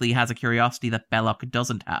intrinsically has a curiosity that Belloc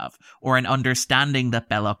doesn't have, or an understanding that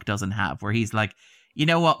Belloc doesn't have, where he's like, you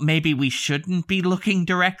know what, maybe we shouldn't be looking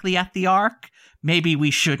directly at the Ark. Maybe we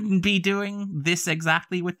shouldn't be doing this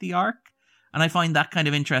exactly with the Ark. And I find that kind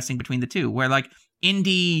of interesting between the two, where like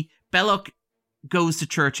Belloc goes to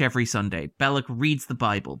church every Sunday. Belloc reads the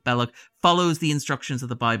Bible. Belloc follows the instructions of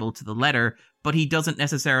the Bible to the letter, but he doesn't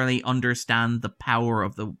necessarily understand the power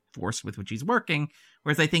of the force with which he's working.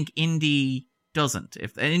 Whereas I think Indy doesn't.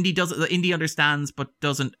 Indy understands, but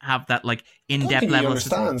doesn't have that like in-depth level. He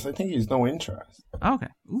understands. I think he has no interest. Okay.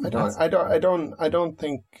 Ooh,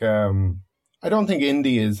 I don't think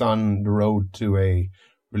Indy is on the road to a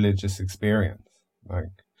religious experience. Like,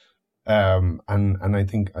 and I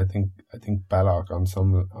think Belloc on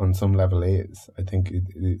some level is. I think it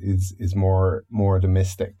is more the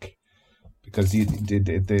mystic, because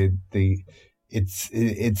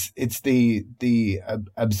it's the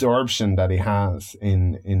absorption that he has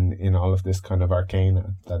in all of this kind of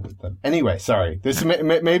arcana. That anyway, sorry, this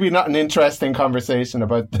maybe not an interesting conversation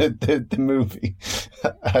about the movie.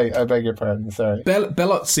 I beg your pardon. Sorry.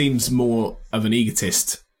 Belloc seems more of an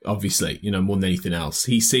egotist, obviously. You know, more than anything else,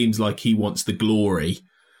 he seems like he wants the glory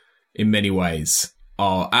in many ways,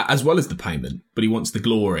 as well as the payment. But he wants the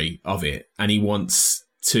glory of it, and he wants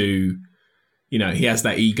to. You know, he has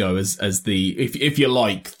that ego as the, if you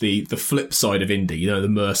like, the flip side of Indy, you know, the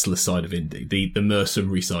merciless side of Indy, the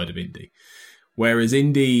mercenary side of Indy. Whereas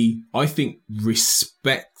Indy, I think,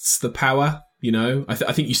 respects the power, you know. I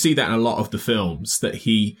think you see that in a lot of the films, that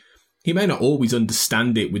he may not always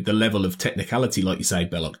understand it with the level of technicality, like you say,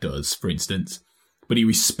 Belloc does, for instance, but he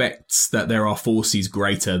respects that there are forces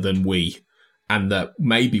greater than we, and that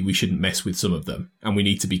maybe we shouldn't mess with some of them, and we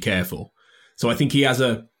need to be careful. So I think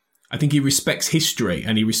I think he respects history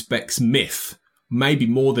and he respects myth, maybe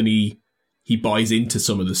more than he buys into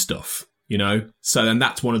some of the stuff, you know? So then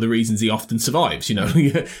that's one of the reasons he often survives, you know?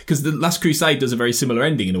 Because The Last Crusade does a very similar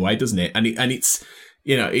ending in a way, doesn't it? And it's,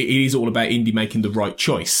 you know, it is all about Indy making the right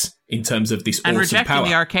choice in terms of this and awesome rejecting power.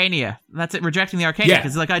 the Arcania. That's it, rejecting the Arcania.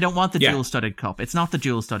 Because like, I don't want the jewel-studded cup. It's not the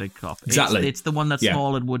jewel-studded cup. Exactly. It's the one that's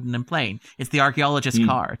small and wooden and plain. It's the archaeologist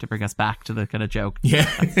car, to bring us back to the kind of joke. Yeah.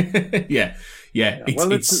 Yeah.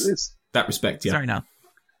 It's that respect, yeah. Sorry, no.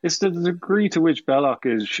 It's the degree to which Belloc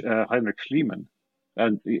is Heinrich Schliemann,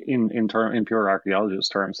 and in pure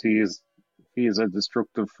archaeologist terms, he is a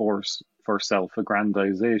destructive force for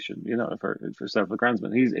self-aggrandization. You know, for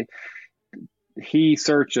self-aggrandizement. He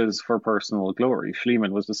searches for personal glory.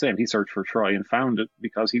 Schliemann was the same. He searched for Troy and found it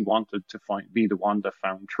because he wanted to be the one that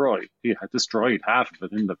found Troy. He had destroyed half of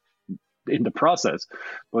it in the process,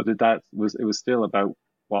 but it was still about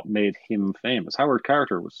what made him famous. Howard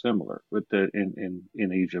Carter was similar with in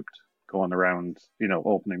Egypt, going around, you know,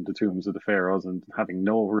 opening the tombs of the pharaohs and having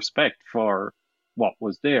no respect for what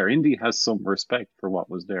was there. Indy has some respect for what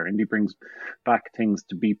was there. Indy brings back things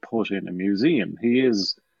to be put in a museum. He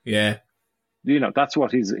is, that's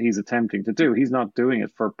what he's attempting to do. He's not doing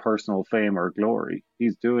it for personal fame or glory.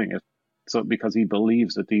 He's doing it because he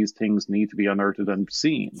believes that these things need to be unearthed and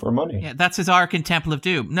seen for money. Yeah, that's his arc in Temple of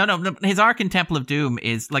Doom. No. His arc in Temple of Doom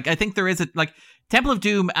is like, I think there is Temple of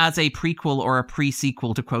Doom as a prequel or a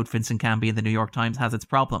pre-sequel, to quote Vincent Canby in the New York Times, has its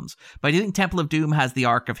problems. But I do think Temple of Doom has the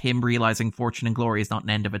arc of him realizing fortune and glory is not an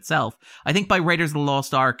end of itself. I think by Raiders of the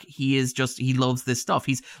Lost Ark, he loves this stuff.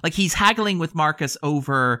 He's haggling with Marcus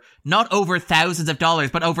not over thousands of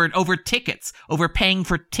dollars, but over tickets, over paying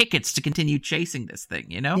for tickets to continue chasing this thing,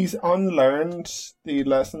 you know? He's unlearned the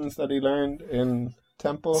lessons that he learned in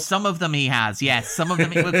Temple. Some of them he has, yes. Some of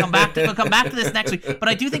them we'll come back to this next week. But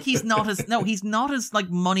I do think he's not as like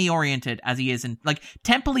money oriented as he is in like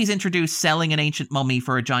Temple. He's introduced selling an ancient mummy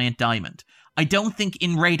for a giant diamond. I don't think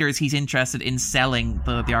in Raiders he's interested in selling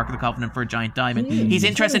the Ark of the Covenant for a giant diamond. He's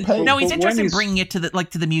interested in bringing it to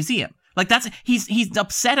the museum. Like he's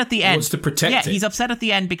upset at the end. He wants to protect it. He's upset at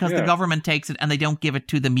the end because the government takes it and they don't give it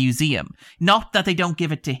to the museum. Not that they don't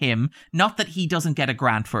give it to him. Not that he doesn't get a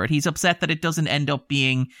grant for it. He's upset that it doesn't end up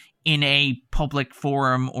being in a public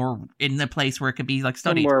forum or in the place where it could be like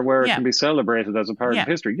studied. Somewhere where it can be celebrated as a part of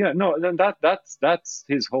history. Yeah, no, then that's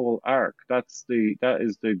his whole arc. That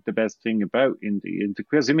is the best thing about Indy.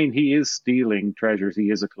 Because I mean, he is stealing treasures.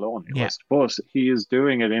 He is a colonialist, but he is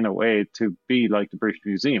doing it in a way to be like the British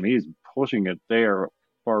Museum. He is putting it there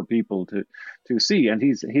for people to see, and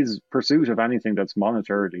his pursuit of anything that's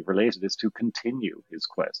monetarily related is to continue his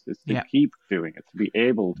quest, is to keep doing it, to be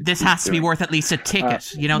able to. This has to be worth at least a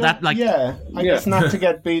ticket, I guess not to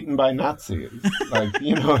get beaten by Nazis. Like,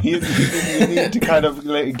 you need to kind of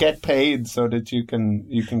get paid so that you can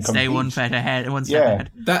compete. Stay one step ahead.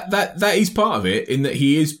 That is part of it. In that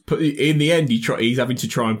he is in the end, he's having to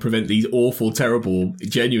try and prevent these awful, terrible,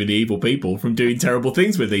 genuinely evil people from doing terrible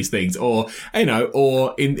things with these things, or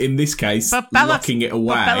in this case, locking it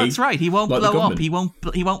away. But Bellott's right. He won't blow up. He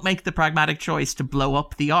won't make the pragmatic choice to blow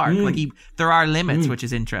up the Ark. There are limits, which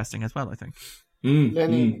is interesting as well, I think.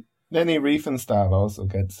 Lenny Riefenstahl also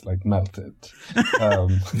gets melted. Well,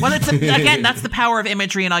 again, that's the power of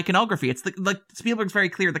imagery and iconography. It's Spielberg's very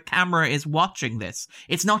clear. The camera is watching this.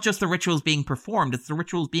 It's not just the rituals being performed; it's the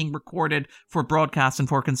rituals being recorded for broadcast and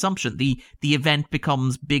for consumption. The event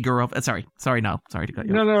becomes bigger. Sorry to cut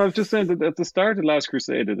you. No, I was just saying that at the start of Last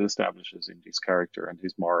Crusade, it establishes Indy's character and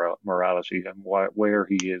his morality and where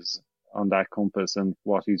he is on that compass and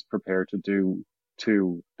what he's prepared to do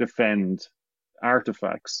to defend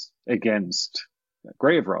artifacts against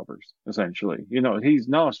grave robbers, essentially. He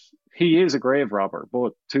is a grave robber,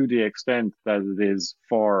 but to the extent that it is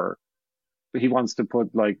he wants to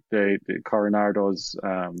put the Coronado's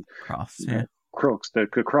cross, the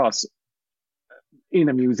cross in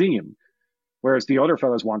a museum, whereas the other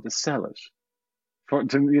fellows want to sell it and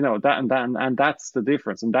that's the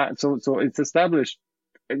difference. And that so it's established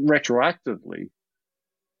retroactively,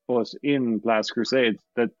 but in Last Crusade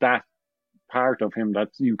that part of him that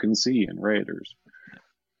you can see in Raiders.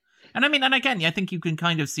 And I think you can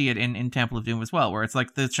kind of see it in Temple of Doom as well, where it's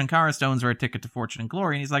like the Shankara stones are a ticket to fortune and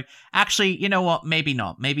glory, and he's like, actually, you know what? Maybe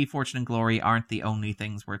not. Maybe fortune and glory aren't the only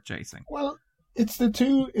things worth chasing. Well, it's the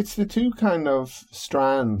two kind of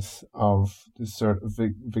strands of this sort of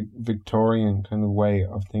Victorian kind of way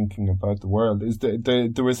of thinking about the world.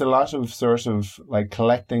 There was a lot of sort of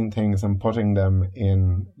collecting things and putting them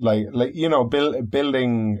in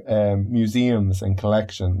building museums and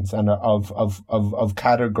collections and of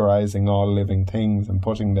categorizing all living things and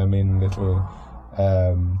putting them in little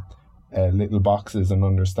boxes and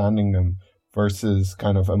understanding them versus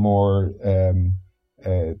kind of a more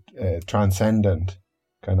transcendent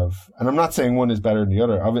kind of, and I'm not saying one is better than the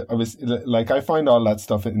other. Obviously, I find all that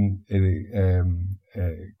stuff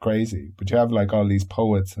crazy, but you have all these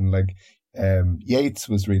poets and Yeats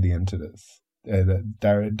was really into this.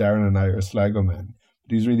 Darren and I are Sligo men,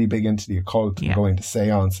 but he's really big into the occult and going to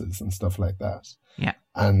seances and stuff like that. Yeah,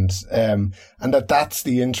 and that's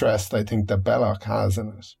the interest I think that Belloc has in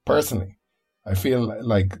it. Personally, I feel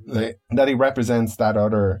that he represents that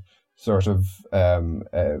other sort of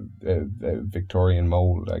Victorian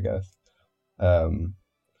mold, I guess, and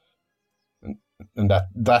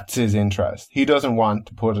that's his interest. He doesn't want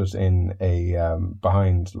to put it in a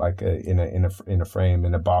behind in a frame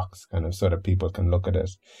in a box, kind of so that people can look at it.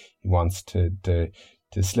 He wants to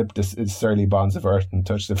slip the surly bonds of earth and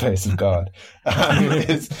touch the face of God,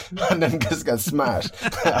 and then just get smashed.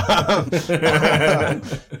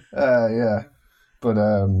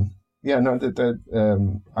 Yeah, no, I'll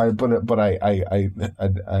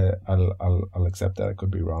accept that I could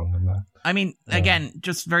be wrong on that. I mean, again,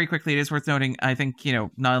 just very quickly, it is worth noting, I think,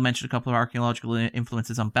 Niall mentioned a couple of archaeological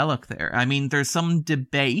influences on Belloc there. I mean, there's some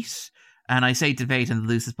debate, and I say debate in the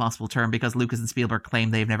loosest possible term because Lucas and Spielberg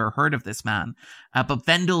claim they've never heard of this man. But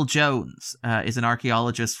Vendell Jones is an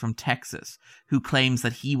archaeologist from Texas who claims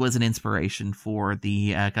that he was an inspiration for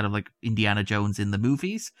the kind of like Indiana Jones in the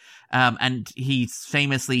movies. And he's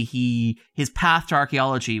famously, his path to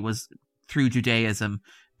archaeology was through Judaism,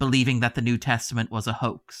 believing that the New Testament was a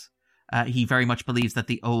hoax. He very much believes that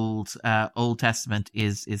the Old Testament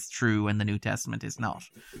is true and the New Testament is not,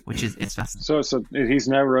 which is it's fascinating. So he's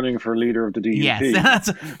now running for leader of the DUP. Yes,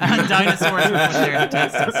 that's dinosaurs were there to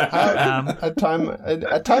test us. At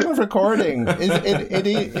time of recording,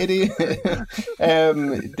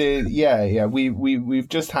 we've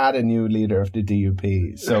just had a new leader of the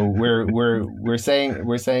DUP, so we're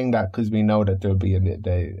saying that because we know that there'll be a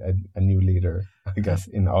new leader, I guess,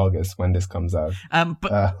 in August when this comes out.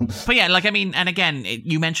 But yeah, like, I mean, and again,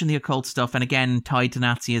 you mentioned the occult stuff, and again, tied to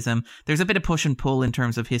Nazism. There's a bit of push and pull in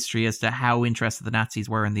terms of history as to how interested the Nazis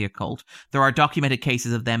were in the occult. There are documented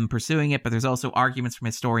cases of them pursuing it, but there's also arguments from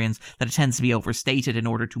historians that it tends to be overstated in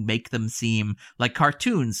order to make them seem like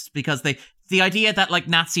cartoons, because the idea that like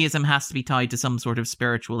Nazism has to be tied to some sort of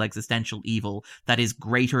spiritual existential evil that is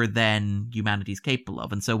greater than humanity's capable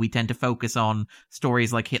of. And so we tend to focus on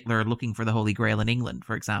stories like Hitler looking for the Holy Grail in England,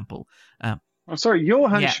 for example. I'm sorry,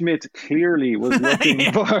 Johann Schmidt clearly was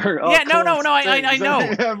looking for... I know.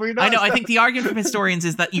 I know. I think the argument from historians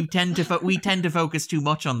is that we tend to focus too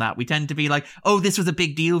much on that. We tend to be like, oh, this was a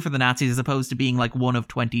big deal for the Nazis, as opposed to being like one of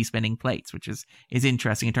 20 spinning plates, which is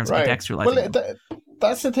interesting in terms of contextualizing. Well,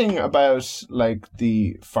 that's the thing about like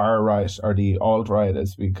the far right or the alt right,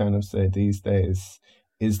 as we kind of say these days,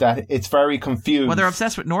 is that it's very confused. Well, they're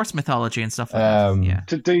obsessed with Norse mythology and stuff like that. Yeah.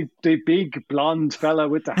 The big blonde fella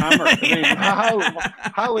with the hammer. I mean,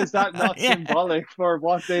 how is that not symbolic for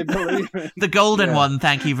what they believe in? The golden one,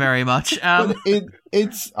 thank you very much. But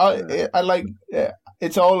it's all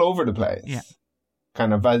over the place. Yeah.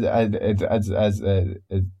 Kind of as a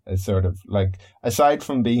sort of like, aside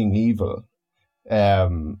from being evil,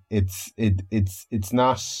 it's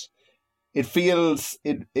not. It feels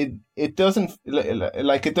it doesn't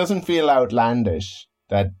feel outlandish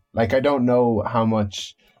that, like, I don't know how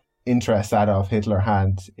much interest Adolf Hitler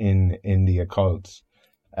had in the occult,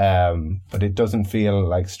 but it doesn't feel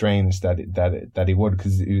like strange that he would,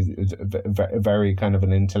 because he was a very kind of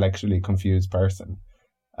an intellectually confused person.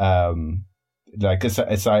 Like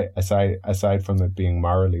aside from it being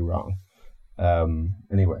morally wrong.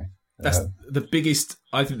 Anyway. That's the biggest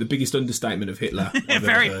understatement of Hitler.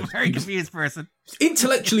 Very confused person.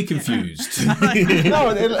 Intellectually confused.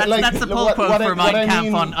 That's the pull quote for Mein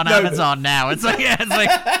Kampf on Amazon now. It's like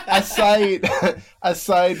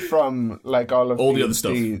aside from like all the other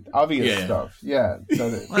stuff, the obvious stuff. Yeah.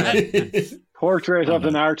 Portrait of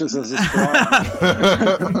an artist as a scribe.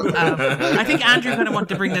 I think Andrew kind of wanted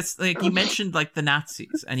to bring this, like, you mentioned like the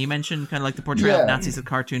Nazis, and you mentioned kind of like the portrayal of Nazis as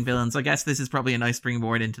cartoon villains. I guess this is probably a nice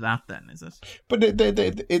springboard into that then, is it? But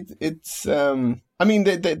it's I mean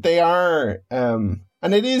they are and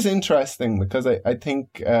it is interesting because I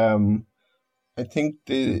think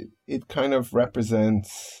it kind of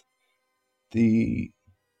represents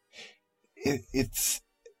it's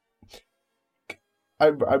I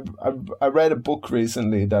read a book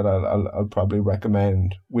recently that I'll probably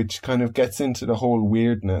recommend, which kind of gets into the whole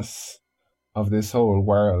weirdness of this whole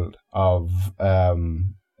world of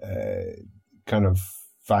kind of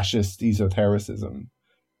fascist esotericism,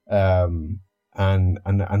 and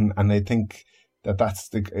I think that's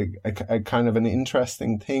a kind of an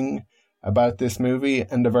interesting thing about this movie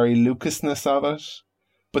and the very Lucasness of it,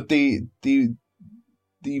 but the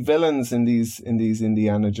villains in these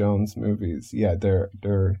Indiana Jones movies, they're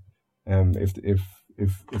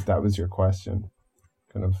if that was your question,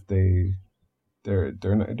 kind of they're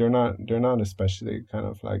not especially kind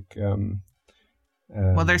of like well,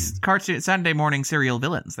 they're cartoon Saturday morning serial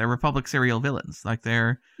villains. They're Republic serial villains. Like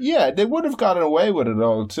they would have gotten away with it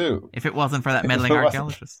all too if it wasn't for that meddling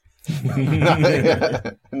archaeologist.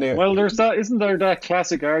 Well, isn't there that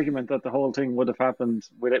classic argument that the whole thing would have happened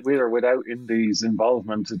with or without Indy's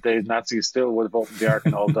involvement? The Nazis still would have opened the Ark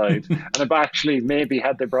and all died. And if actually maybe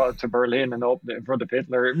had they brought it to Berlin and opened it in front of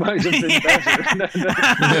Hitler, it might have been better.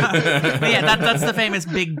 That's the famous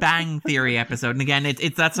Big Bang Theory episode. And again,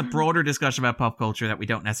 that's a broader discussion about pop culture that we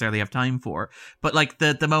don't necessarily have time for. But like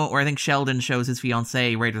the moment where I think Sheldon shows his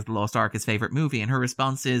fiancée Raiders of the Lost Ark his favorite movie, and her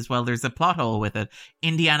response is, well, there's a plot hole with it.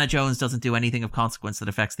 Indiana Jones doesn't do anything of consequence that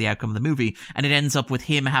affects the outcome of the movie, and it ends up with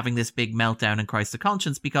him having this big meltdown and crisis of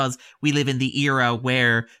conscience because we live in the era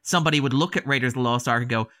where somebody would look at Raiders of the Lost Ark and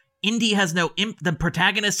go, Indy has the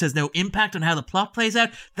protagonist has no impact on how the plot plays out.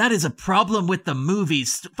 That is a problem with the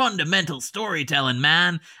movie's fundamental storytelling,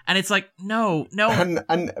 man. And it's like, no.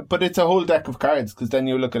 But it's a whole deck of cards, because then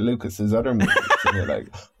you look at Lucas's other movies and you're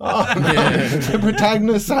like, the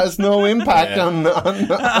protagonist has no impact on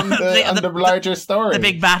the larger story. The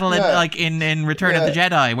big battle in Return of the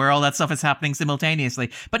Jedi, where all that stuff is happening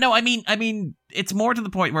simultaneously. But no, I mean, it's more to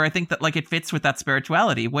the point where I think that like it fits with that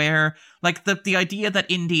spirituality, where like the idea that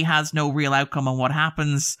Indy has no real outcome on what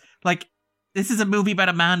happens. Like, this is a movie about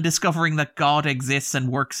a man discovering that God exists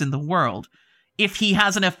and works in the world. If he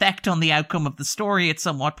has an effect on the outcome of the story, it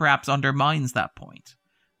somewhat perhaps undermines that point.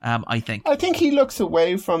 I think he looks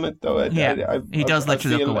away from it, though. He does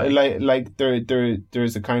literally look away. Like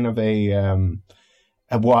there's a kind of a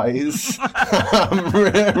wise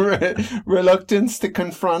reluctance to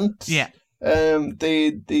confront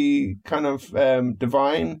the kind of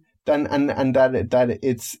divine. Then and that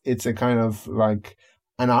it's a kind of like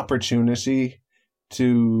an opportunity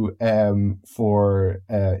to for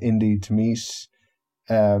Indy to meet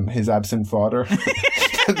his absent father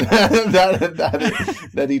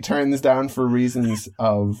that he turns down for reasons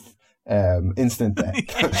of instant death.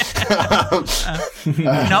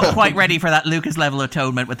 Not quite ready for that Lucas level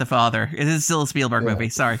atonement with the father. It is still a Spielberg movie.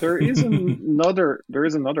 Sorry. There is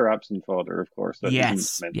another absent father, of course. That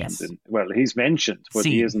isn't mentioned. He's mentioned, but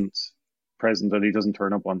he isn't present, and he doesn't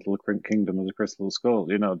turn up until the Kingdom of the Crystal Skull.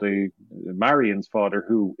 You know, the Marion's father,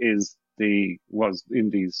 who was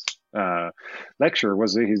Indy's lecturer,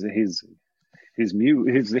 was his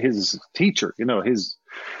teacher. You know,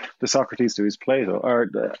 the Socrates to his Plato,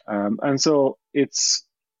 and so he's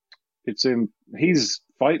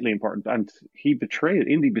vitally important, and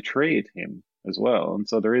Indy betrayed him as well, and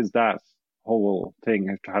so there is that whole thing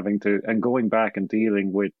of having to and going back and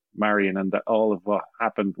dealing with Marion, and that all of what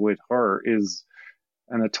happened with her is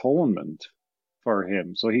an atonement for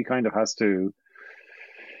him. So he kind of has to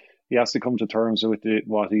come to terms with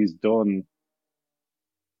what he's done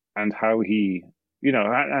and how he, you know,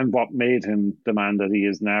 and what made him the man that he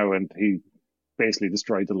is now. And he basically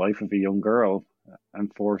destroyed the life of a young girl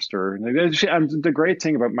and forced her. And the great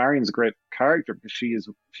thing about Marion's a great character, because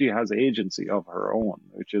she has agency of her own,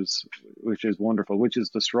 which is wonderful, which is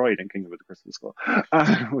destroyed in Kingdom of the Crystal Skull,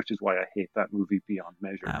 which is why I hate that movie beyond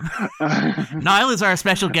measure. Niall is our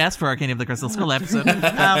special guest for our Kingdom of the Crystal Skull episode.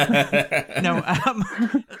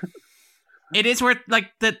 It is worth,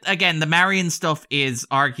 like, that again, the Marion stuff is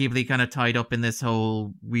arguably kind of tied up in this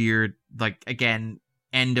whole weird, like, again,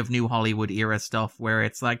 end of New Hollywood era stuff, where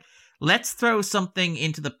it's like, let's throw something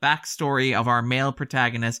into the backstory of our male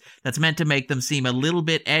protagonist that's meant to make them seem a little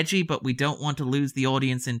bit edgy, but we don't want to lose the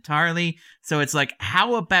audience entirely. So it's like,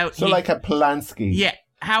 how about like a Polanski? Yeah.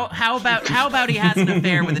 How about he has an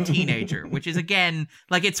affair with a teenager, which is, again,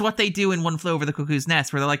 like, it's what they do in One Flew Over the Cuckoo's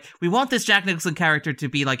Nest, where they're like, we want this Jack Nicholson character to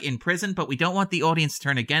be, like, in prison, but we don't want the audience to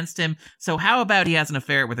turn against him. So how about he has an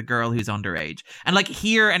affair with a girl who's underage? And, like,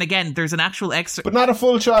 here, and again, there's an actual extra, but not a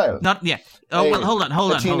full child. Hold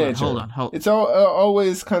on. It's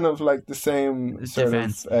always kind of like the same sort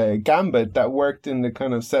of gambit that worked in the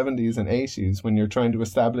kind of 70s and 80s when you're trying to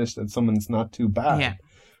establish that someone's not too bad. Yeah.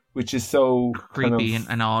 Which is so creepy kind of,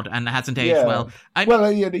 and odd, and hasn't aged well.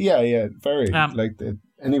 Very.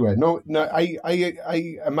 Anyway,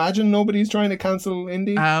 I imagine nobody's trying to cancel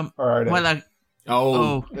Indy. Or are they?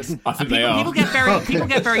 I think they are. People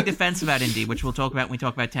get very defensive about Indy, which we'll talk about when we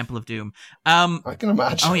talk about Temple of Doom. I can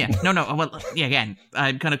imagine. Oh yeah, no. Well, yeah. Again,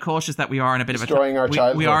 I'm kind of cautious that we are in a bit of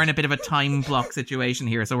we are in a bit of a time block situation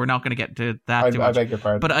here, so we're not going to get to that too much. I beg your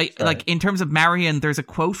pardon. But like, in terms of Marion, there's a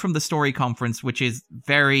quote from the story conference which is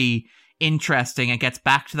very interesting and gets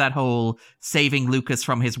back to that whole saving Lucas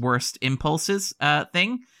from his worst impulses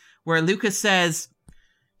thing, where Lucas says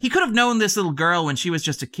he could have known this little girl when she was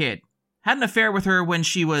just a kid. Had an affair with her when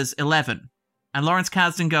she was 11. And Lawrence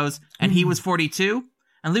Kasdan goes, and he was 42?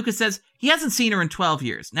 And Lucas says, he hasn't seen her in 12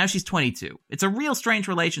 years. Now she's 22. It's a real strange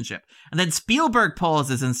relationship. And then Spielberg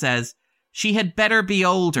pauses and says, she had better be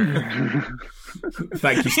older.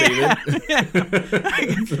 Thank you, Stephen.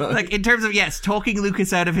 Like, in terms of, talking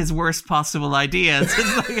Lucas out of his worst possible ideas.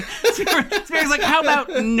 It's like, how about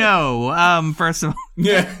no? First of all.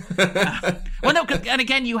 Yeah. Well, no, and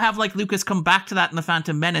again, you have, like, Lucas come back to that in The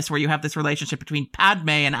Phantom Menace, where you have this relationship between Padme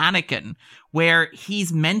and Anakin, where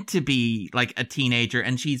he's meant to be, like, a teenager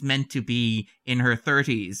and she's meant to be in her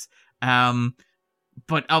 30s.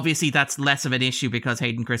 But obviously that's less of an issue because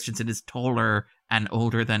Hayden Christensen is taller and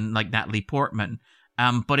older than, like, Natalie Portman.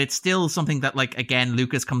 But it's still something that, like, again,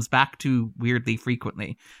 Lucas comes back to weirdly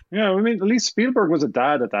frequently. Yeah, I mean, at least Spielberg was a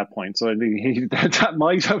dad at that point, so that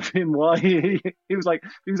might have been why he was like,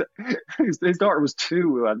 his daughter was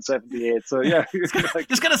 2 and 78. So yeah, like,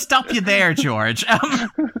 just gonna stop you there, George.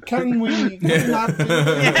 Can we not do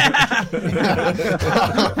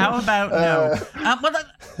How about no?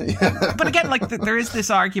 But again, like there is this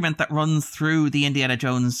argument that runs through the Indiana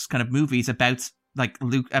Jones kind of movies about like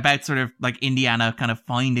about sort of like Indiana kind of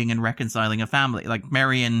finding and reconciling a family, like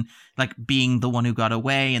Marion like being the one who got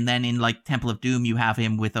away, and then in like Temple of Doom you have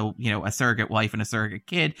him with a surrogate wife and a surrogate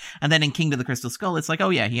kid, and then in Kingdom of the Crystal Skull it's like, oh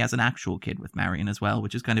yeah, he has an actual kid with Marion as well,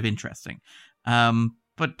 which is kind of interesting.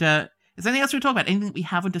 But is there anything else we talk about? Anything we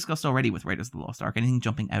haven't discussed already with Raiders of the Lost Ark? Anything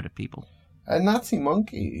jumping out at people? A Nazi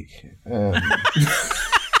monkey.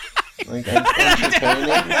 Like, I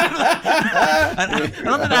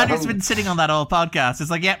love that Andrew's been sitting on that all podcast. It's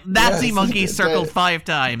like, yeah, Nazi monkey circled 5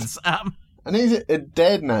 times. And he's a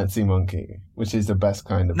dead Nazi monkey, which is the best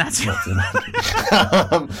kind of Nazi monkey.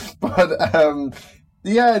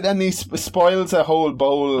 Yeah, then he spoils a whole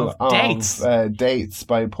bowl of dates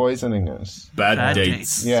by poisoning it. Bad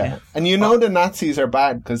dates. Yeah. And the Nazis are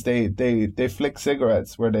bad because they flick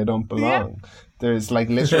cigarettes where they don't belong. Yeah. There's like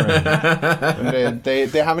littering. And they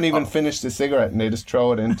haven't even finished the cigarette and they just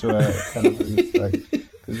throw it into a kind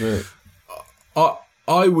of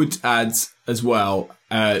I would add as well,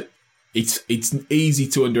 it's easy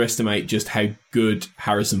to underestimate just how good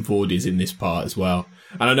Harrison Ford is in this part as well.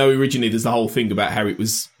 And I know originally there's the whole thing about how it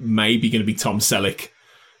was maybe going to be Tom Selleck,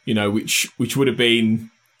 which would have been,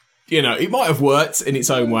 it might have worked in its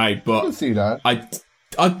own way, but I can see that.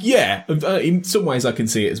 In some ways I can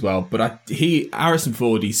see it as well. But Harrison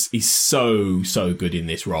Ford is so good in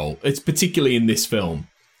this role. It's particularly in this film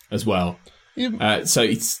as well. So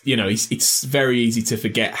it's it's very easy to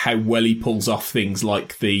forget how well he pulls off things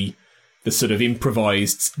like the sort of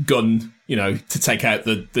improvised gun, to take out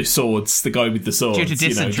the swords, the guy with the swords. Due to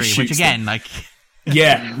dysentery, which again,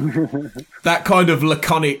 yeah, that kind of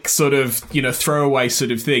laconic sort of, throwaway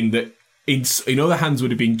sort of thing that in other hands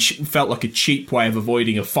would have been felt like a cheap way of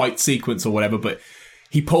avoiding a fight sequence or whatever, but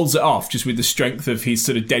he pulls it off just with the strength of his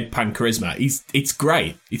sort of deadpan charisma. It's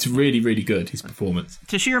great. It's really, really good, his performance.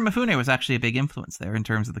 Toshiro Mifune was actually a big influence there in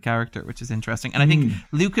terms of the character, which is interesting. And I think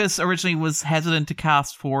Lucas originally was hesitant to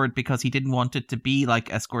cast Ford because he didn't want it to be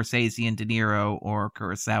like a Scorsese and De Niro or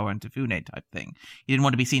Kurosawa and Tafune type thing. He didn't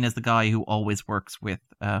want to be seen as the guy who always works with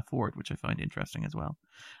Ford, which I find interesting as well.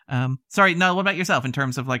 Sorry, Niall, what about yourself in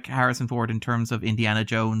terms of like Harrison Ford, in terms of Indiana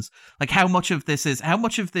Jones? Like how much of this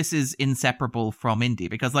is inseparable from Indy?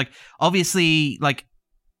 Because like obviously like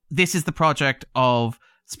this is the project of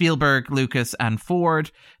Spielberg, Lucas and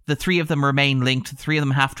Ford. The 3 of them remain linked. The 3 of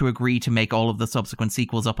them have to agree to make all of the subsequent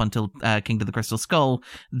sequels up until Kingdom of the Crystal Skull.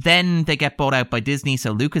 Then they get bought out by Disney,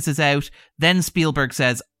 so Lucas is out. Then Spielberg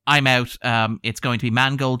says, I'm out. It's going to be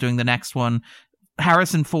Mangold doing the next one.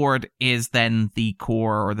 Harrison Ford is then the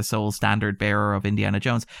core or the sole standard bearer of Indiana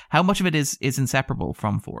Jones. How much of it is inseparable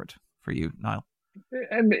from Ford for you, Niall?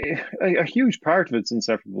 A huge part of it's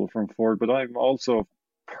inseparable from Ford, but I'm also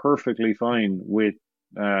perfectly fine with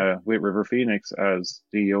River Phoenix as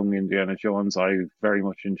the young Indiana Jones. I very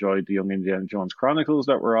much enjoyed the young Indiana Jones Chronicles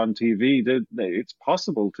that were on TV. It's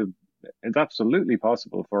absolutely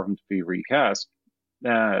possible for him to be recast.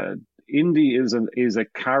 Indy is a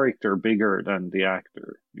character bigger than the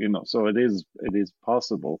actor, so it is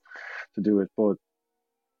possible to do it, but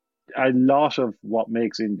a lot of what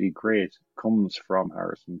makes Indy great comes from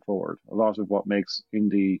Harrison Ford. A lot of what makes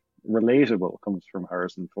Indy relatable comes from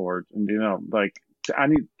Harrison Ford. And, like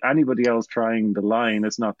anybody else trying the line,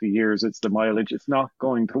 it's not the years, it's the mileage. It's not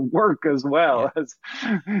going to work as well as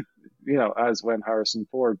when Harrison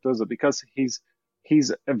Ford does it, because he's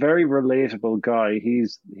a very relatable guy.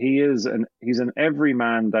 He's an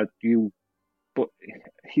everyman that you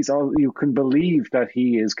can believe that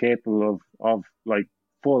he is capable of like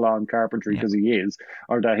full-on carpentry, because he is,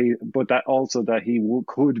 or that he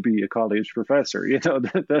could be a college professor. It's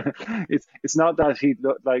not that he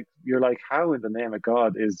like, you're like, how in the name of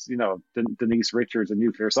God is Denise Richards a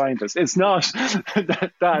nuclear scientist? It's not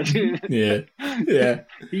that.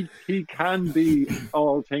 He can be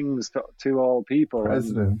all things to all people.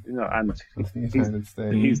 President, and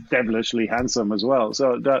he's devilishly handsome as well,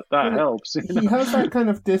 so that helps. He has that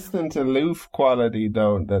kind of distant, aloof quality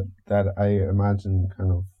though that I imagine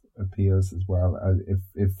kind of appeals as well.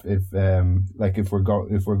 If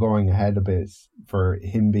we're going ahead a bit, for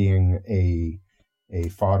him being a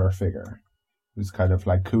father figure who's kind of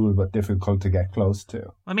like cool but difficult to get close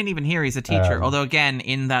to. I mean, even here he's a teacher, although again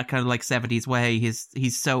in that kind of like 70s way, he's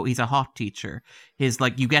a hot teacher. his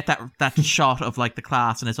like you get that shot of like the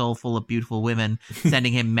class and it's all full of beautiful women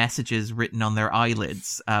sending him messages written on their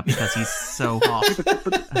eyelids because he's so hot.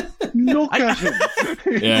 Look at him.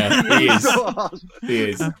 Yeah, he is. So hot. He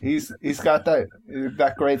is. He's got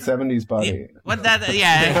that great 70s body. What that?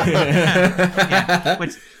 Yeah.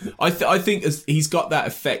 Which I think he's got that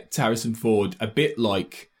effect, Harrison Ford, a bit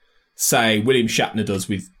like, say, William Shatner does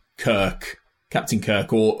with Captain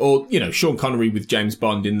Kirk, or Sean Connery with James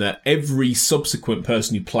Bond, in that every subsequent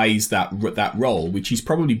person who plays that role, which is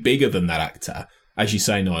probably bigger than that actor, as you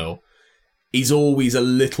say, Niall, is always a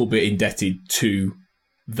little bit indebted to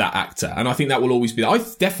that actor, and I think that will always be. I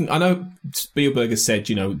know Spielberg has said,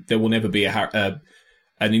 there will never be an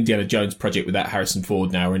Indiana Jones project without Harrison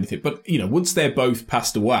Ford now or anything, but once they're both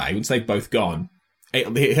passed away, once they've both gone,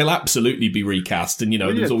 he'll absolutely be recast, and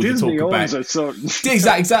there's always Disney the talk owns about it, so.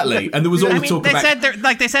 exactly, and there was all the talk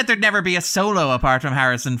about. They said there'd never be a solo apart from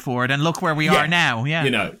Harrison Ford, and look where we are now.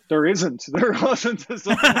 Yeah, there wasn't a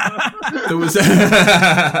solo. There was.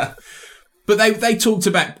 But they talked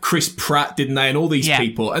about Chris Pratt, didn't they, and all these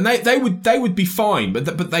people, and they would be fine,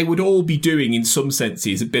 but they would all be doing, in some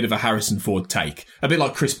senses, a bit of a Harrison Ford take, a bit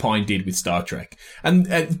like Chris Pine did with Star Trek,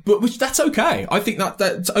 but which that's okay. I think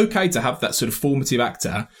that's okay to have that sort of formative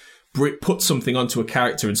actor put something onto a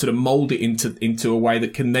character and sort of mold it into a way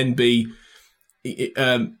that can then be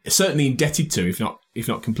certainly indebted to, if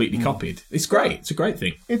not completely copied. It's great. It's a great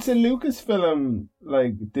thing. It's a Lucasfilm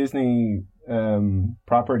like Disney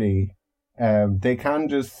property. They can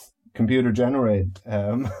just computer generate.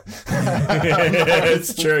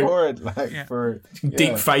 It's true.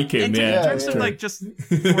 Deep fake him. In terms of like just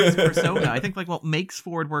Ford's persona, I think like what makes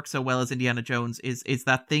Ford work so well as Indiana Jones is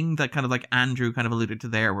that thing that kind of like Andrew kind of alluded to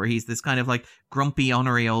there, where he's this kind of like grumpy,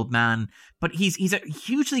 ornery old man, but he's a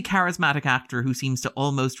hugely charismatic actor who seems to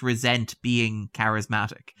almost resent being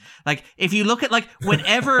charismatic. Like if you look at like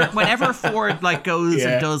whenever Ford like goes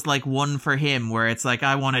and does like One for Him, where it's like,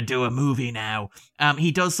 I want to do a movie now,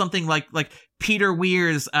 he does something like Peter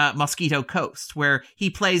Weir's Mosquito Coast, where he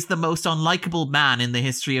plays the most unlikable man in the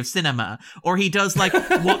history of cinema. Or he does like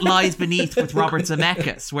What Lies Beneath with Robert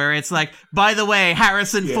Zemeckis, where it's like, by the way,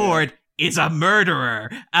 Harrison Ford is a murderer.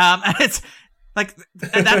 And it's like,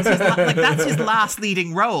 and that's his last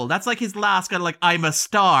leading role. That's like his last kind of like, I'm a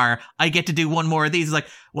star, I get to do one more of these. It's like,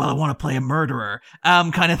 well, I want to play a murderer,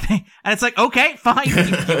 kind of thing. And it's like, okay, fine.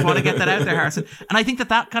 You want to get that out there, Harrison. And I think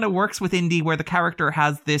that kind of works with Indy, where the character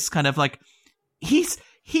has this kind of like, he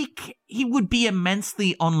would be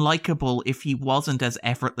immensely unlikable if he wasn't as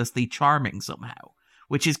effortlessly charming somehow,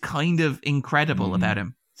 which is kind of incredible about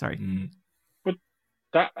him. Sorry. But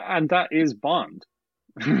that is Bond.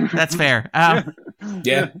 That's fair.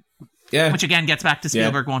 Yeah. Which again gets back to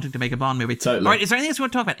Spielberg wanting to make a Bond movie. Totally. All right, is there anything else you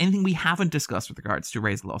want to talk about? Anything we haven't discussed with regards to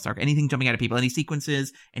Raise the Lost Ark? Anything jumping out of people? Any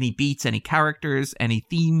sequences? Any beats? Any characters? Any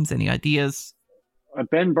themes? Any ideas?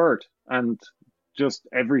 Ben Burt and just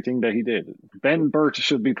everything that he did. Ben Burt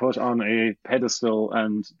should be put on a pedestal,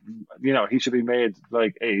 and he should be made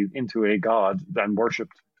like into a god and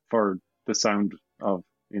worshipped for the sound of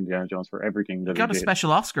Indiana Jones, for everything that he got a did.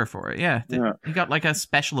 Special Oscar for it. He got like a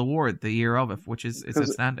special award the year of it, which is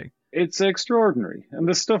outstanding. It's extraordinary, and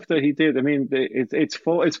the stuff that he did. I mean,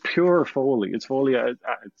 it's pure Foley. It's Foley at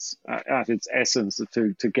its essence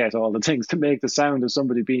to get all the things, to make the sound of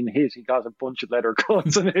somebody being hit. He got a bunch of leather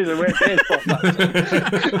cuts and hit away.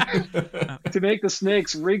 To make the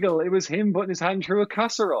snakes wriggle, it was him putting his hand through a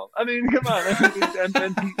casserole. I mean, come on. And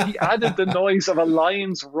then he added the noise of a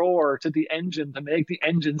lion's roar to the engine to make the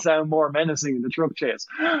engine sound more menacing in the truck chase.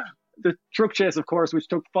 The truck chase, of course, which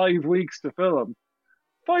took 5 weeks to film.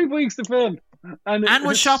 5 weeks to film, and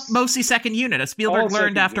was shot mostly second unit. As Spielberg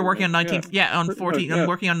learned after working on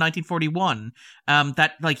 1941,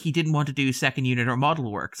 that like he didn't want to do second unit or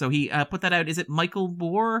model work, so he put that out. Is it Michael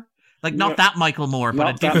Moore? Like not that Michael Moore,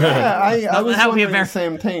 but a different. I was wondering the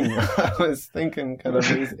same thing. I was thinking, kind of,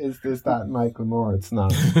 is this that Michael Moore? It's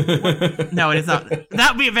not. No, it is not.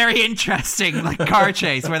 That would be a very interesting like car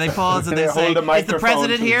chase where they pause and they say, "Is the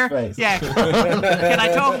president here?" Yeah. Can I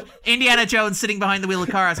talk? Indiana Jones sitting behind the wheel of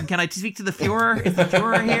cars, and can I speak to the Fuhrer? Is the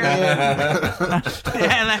Fuhrer here?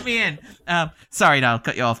 Yeah, let me in. Sorry, I'll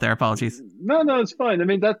cut you off there. Apologies. No, it's fine. I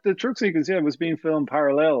mean, the truck sequence, was being filmed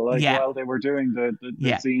parallel, while they were doing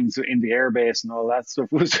the scenes in the airbase and all that stuff.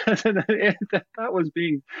 That was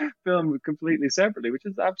being filmed completely separately, which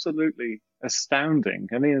is absolutely astounding.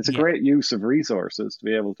 I mean, it's a great use of resources to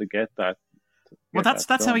be able to get that Well,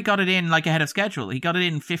 that's how he got it in like ahead of schedule. He got it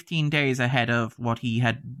in 15 days ahead of what he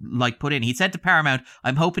had like put in. He said to Paramount,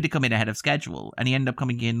 "I'm hoping to come in ahead of schedule," and he ended up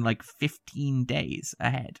coming in like 15 days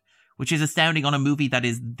ahead, which is astounding on a movie that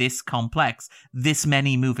is this complex, this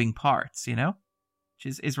many moving parts. You know,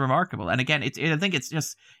 which is remarkable. And again, I think it's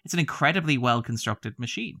an incredibly well constructed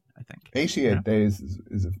machine. I think 88 days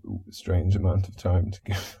is a strange amount of time to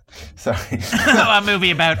give. Sorry, a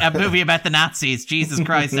movie about the Nazis. Jesus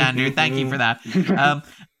Christ, Andrew, thank you for that.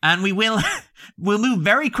 And we'll move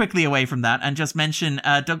very quickly away from that and just mention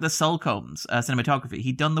Douglas Solcomb's cinematography.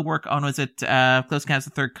 He'd done the work on, was it Close Encounters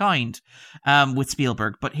of the Third Kind with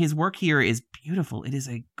Spielberg, but his work here is beautiful. It is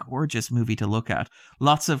a gorgeous movie to look at.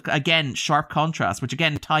 Lots of, again, sharp contrast, which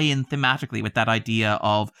again tie in thematically with that idea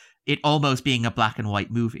of it almost being a black and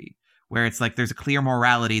white movie, where it's like there's a clear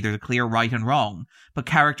morality, there's a clear right and wrong, but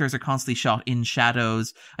characters are constantly shot in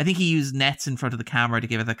shadows. I think he used nets in front of the camera to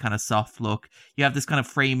give it that kind of soft look. You have this kind of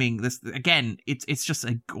framing. This again, it's just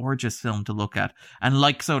a gorgeous film to look at. And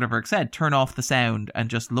like Soderbergh said, turn off the sound and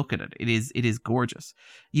just look at it. It is gorgeous.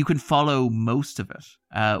 You can follow most of it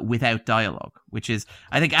without dialogue, which is,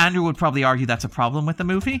 I think Andrew would probably argue that's a problem with the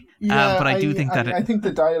movie. Yeah, but I do think that I think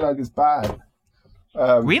the dialogue is bad.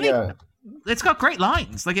 Really? Yeah. It's got great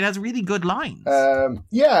lines. Like, it has really good lines. Well,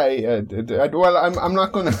 I'm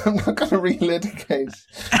not gonna relitigate.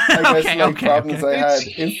 I guess problems I had.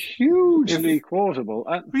 It's hugely quotable.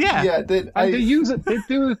 They use it. They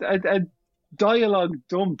do a dialogue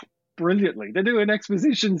dump brilliantly. They do an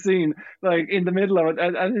exposition scene like in the middle of it,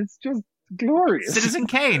 and it's just glorious. Citizen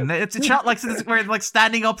Kane. It's a shot like where it's like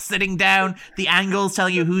standing up, sitting down. The angles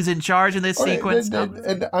telling you who's in charge in this sequence. I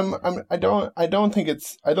don't think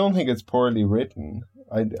it's poorly written.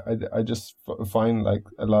 I just find like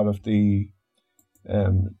a lot of the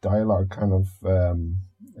dialogue kind of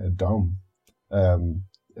dumb. Like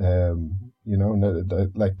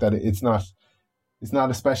that. It's not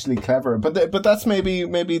especially clever. But that's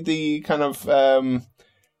maybe the kind of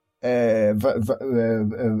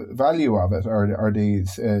value of it, or the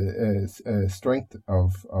strength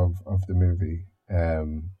of the movie,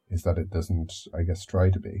 is that it doesn't, I guess,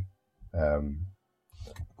 try to be.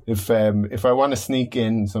 If I want to sneak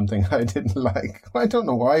in something I didn't like, I don't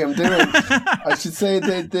know why I'm doing. I should say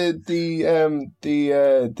the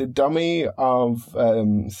dummy of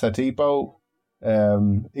Satipo.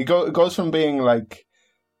 It goes from being like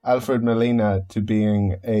Alfred Molina to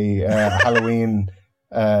being a Halloween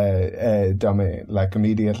dummy, like,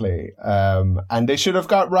 immediately. And they should have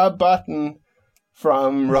got Rob Bottin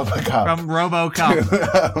from RoboCop.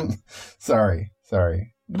 Sorry.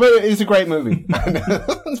 But it's a great movie.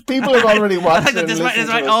 People have already watched it.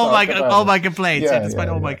 Despite all my complaints. Despite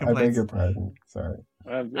all my complaints. I beg your pardon. Sorry.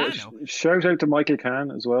 Shout out to Michael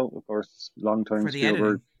Kahn as well, of course, long-time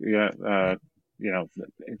Spielberg.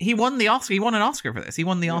 He won the Oscar. He won an Oscar for this. He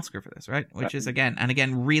won the Oscar for this, right? Which is again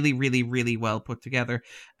really, really, really well put together.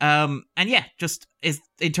 Just is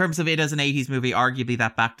in terms of it as an 80s movie, arguably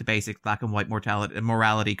that back to basics, black and white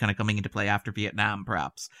morality kind of coming into play after Vietnam,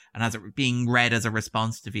 perhaps, and as it being read as a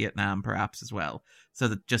response to Vietnam, perhaps as well. So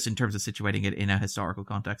that just in terms of situating it in a historical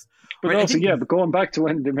context. But also, but going back to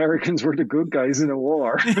when the Americans were the good guys in a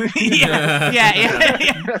war.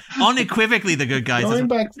 yeah. Unequivocally the good guys. Going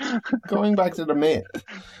back to the myth.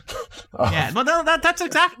 That's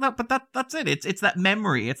exactly. But that's it. It's that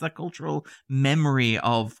memory. It's that cultural memory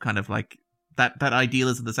of kind of like that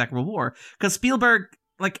idealism of the Second World War. Because Spielberg,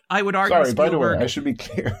 like, I would argue. Sorry, by the way, I should be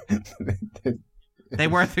clear. They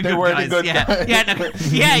were the good guys.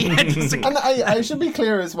 And I should be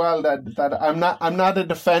clear as well that I'm not a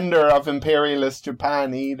defender of imperialist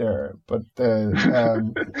Japan either, but they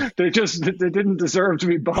didn't deserve to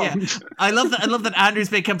be bombed. Yeah. I love that Andrew's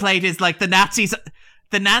big complaint is like the Nazis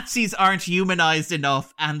aren't humanized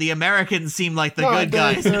enough, and the Americans seem like the good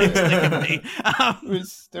guys.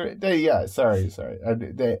 Sorry.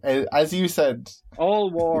 As you said, all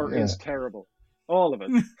war is terrible. All of it.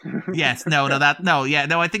 Yes,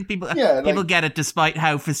 I think people get it despite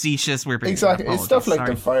how facetious we're being. Exactly. It's stuff like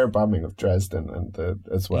the firebombing of Dresden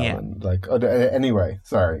as well. Yeah. And like, anyway,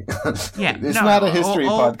 sorry. Yeah, it's not a history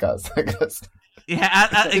podcast, I guess. Yeah,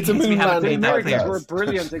 it's a moon landing. The Americans were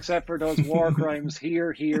brilliant, except for those war crimes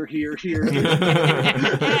here.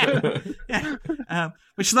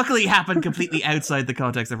 Which luckily happened completely outside the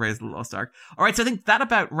context of Raiders of the Lost Ark. All right, so I think that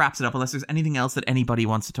about wraps it up, unless there's anything else that anybody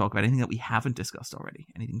wants to talk about, anything that we haven't discussed already,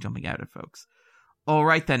 anything jumping out at folks. All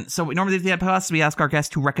right, then. So we normally do the podcast. We ask our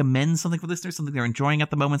guests to recommend something for listeners, something they're enjoying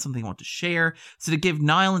at the moment, something they want to share. So to give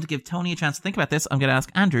Niall and to give Tony a chance to think about this, I'm going to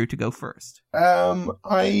ask Andrew to go first.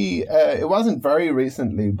 It wasn't very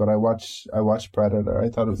recently, but I watched Predator. I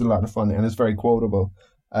thought it was a lot of fun, and it's very quotable.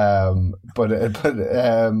 I believe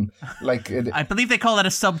they call it a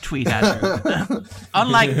subtweet, Andrew.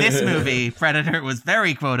 Unlike this movie, Predator was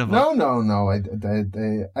very quotable. No. I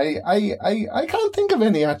can't think of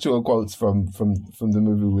any actual quotes from the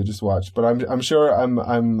movie we just watched, but I'm sure I'm.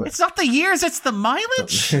 It's not the years; it's the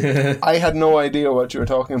mileage. I had no idea what you were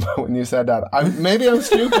talking about when you said that. Maybe I'm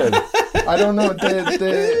stupid. I don't know.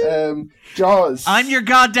 The Jaws. I'm your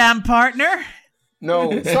goddamn partner.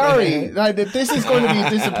 No, sorry. This is going to be a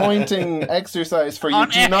disappointing exercise for you.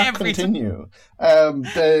 Do not continue.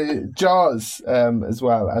 The Jaws, as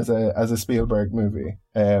well as a Spielberg movie.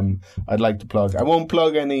 I'd like to plug. I won't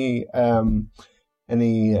plug any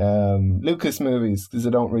Lucas movies because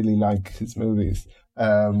I don't really like his movies.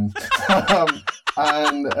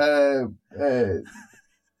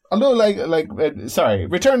 Although, sorry,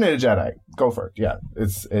 Return of the Jedi. Go for it. Yeah,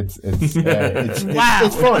 it's wow.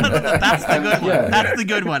 It's fun. That's the good one. Yeah. That's the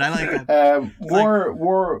good one. I like it.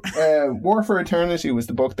 War for Eternity was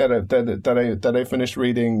the book that I finished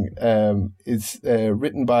reading. It's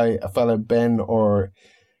written by a fella Ben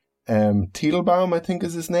Teitelbaum, I think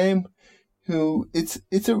is his name. Who it's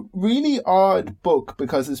a really odd book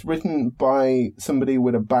because it's written by somebody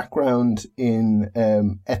with a background in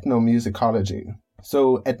ethnomusicology.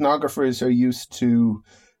 So ethnographers are used to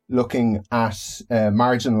looking at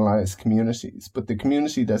marginalized communities, but the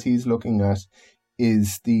community that he's looking at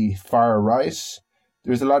is the far right.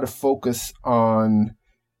 There's a lot of focus on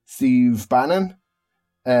Steve Bannon,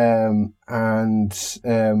 but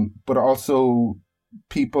also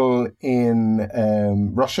people in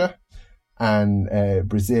Russia and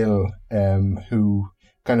Brazil who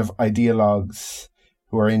kind of ideologues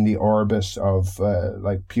who are in the orbit of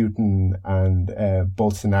like Putin and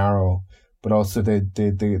Bolsonaro, but also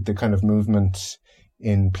the kind of movement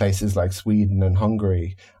in places like Sweden and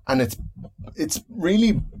Hungary, and it's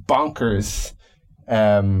really bonkers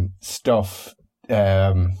stuff,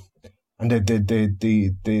 and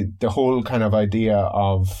the whole kind of idea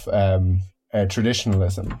of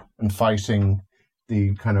traditionalism and fighting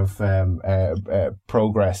the kind of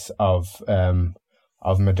progress of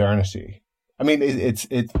modernity. I mean, it's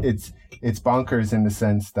bonkers in the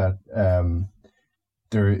sense that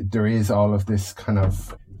there is all of this kind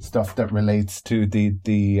of stuff that relates to the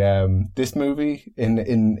this movie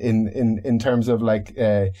in terms of like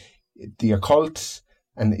the occult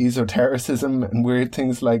and esotericism and weird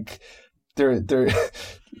things like they're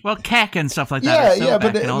well, Keck and stuff like that.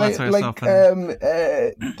 But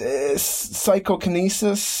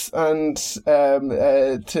psychokinesis and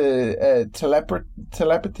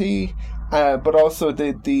telepathy. But also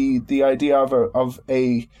the idea of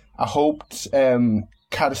a hoped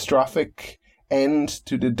catastrophic end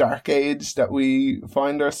to the dark age that we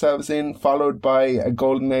find ourselves in, followed by a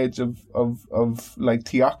golden age of like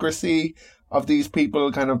theocracy of these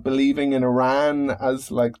people kind of believing in Iran as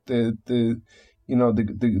like the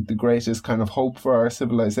greatest kind of hope for our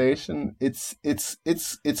civilization. It's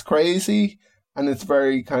crazy, and it's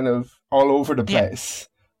very kind of all over the place.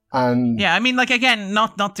 And yeah, I mean, like, again,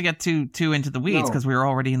 not to get too into the weeds because we're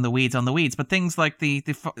already in the weeds on the weeds, but things like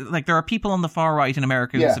like there are people on the far right in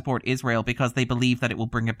America who support Israel because they believe that it will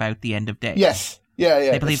bring about the end of days. Yes.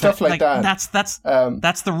 Yeah. They believe stuff that, like that.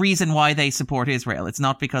 That's the reason why they support Israel. It's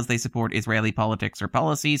not because they support Israeli politics or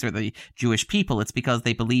policies or the Jewish people. It's because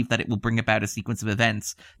they believe that it will bring about a sequence of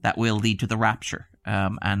events that will lead to the rapture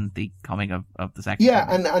and the coming of the second.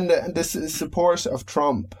 Yeah, and this support of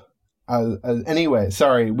Trump. Anyway,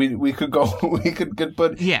 sorry, we could go,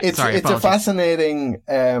 but it's a fascinating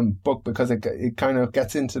book because it kind of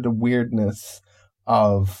gets into the weirdness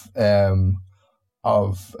of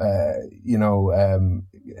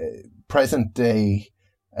present day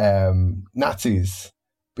Nazis,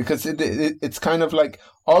 because it's kind of like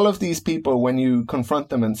all of these people, when you confront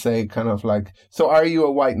them and say kind of like, so are you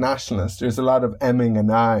a white nationalist? There's a lot of emming and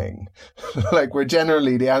ahhing. Like, where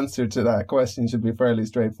generally the answer to that question should be fairly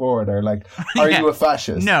straightforward. Or like, are you a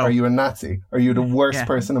fascist? No. Are you a Nazi? Are you the worst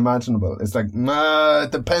person imaginable? It's like,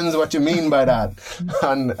 it depends what you mean by that.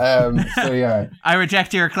 And so yeah. I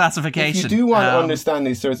reject your classification. If you do want to understand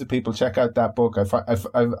these sorts of people, check out that book.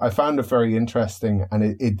 I found it very interesting,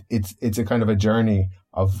 and it's a kind of a journey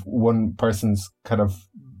of one person's kind of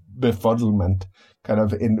befuddlement, kind of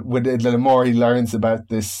the more he learns about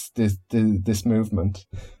this movement.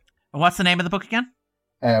 What's the name of the book again?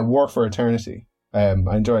 War for Eternity. I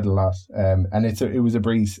enjoyed it a lot, and it was a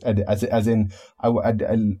breeze. As in, I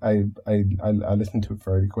listened to it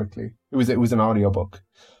fairly quickly. It was an audiobook.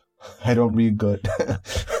 I don't read good.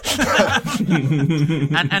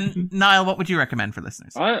 and Niall, what would you recommend for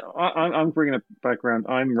listeners? I'm bringing it back around.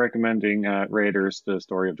 I'm recommending Raiders, the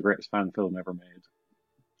story of the greatest fan film ever made.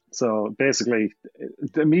 So basically,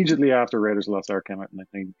 immediately after Raiders of the Lost Ark came out in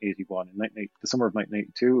 1981, the summer of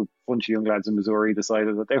 1982, a bunch of young lads in Missouri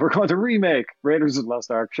decided that they were going to remake Raiders of the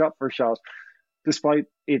Lost Ark shot for shot, despite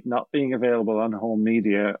it not being available on home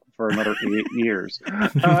media for another 8 years.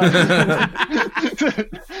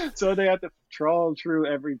 So they had to trawl through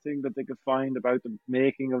everything that they could find about the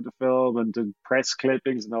making of the film and the press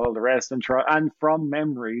clippings and all the rest, and from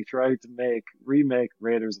memory try to remake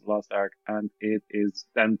Raiders of the Lost Ark. And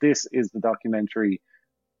this is the documentary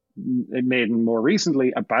made more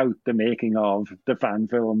recently about the making of the fan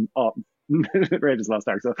film of Raiders of the Lost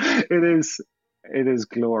Ark. So it is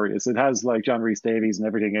glorious. It has like John Rhys Davies and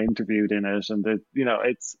everything interviewed in it, and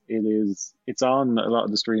it's on a lot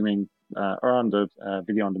of the streaming or on the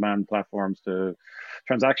video on demand platforms, the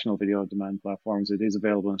transactional video on demand platforms. It is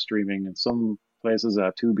available in streaming in some places,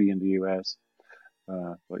 Tubi in the US.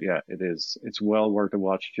 But yeah, it's well worth a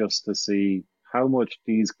watch just to see how much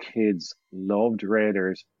these kids loved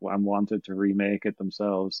Raiders and wanted to remake it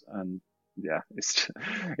themselves. And yeah, it's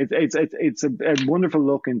a wonderful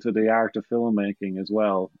look into the art of filmmaking as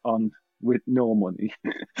well, with no money.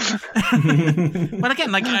 But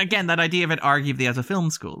again, that idea of it arguably as a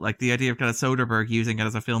film school, like the idea of kind of Soderbergh using it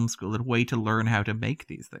as a film school, a way to learn how to make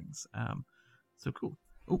these things. So cool.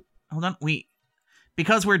 Oh, hold on,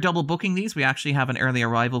 because we're double booking these, we actually have an early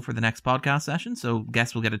arrival for the next podcast session. So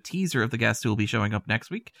guests will get a teaser of the guest who will be showing up next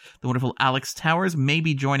week. The wonderful Alex Towers may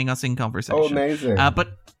be joining us in conversation. Oh, amazing!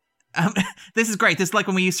 This is great. This is like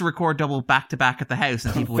when we used to record double back-to-back at the house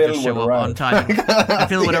and people would just show up on time. And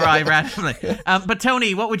Phil would arrive randomly. But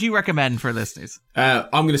Tony, what would you recommend for listeners? I'm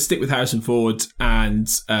going to stick with Harrison Ford and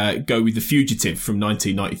go with The Fugitive from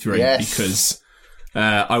 1993. Yes. Because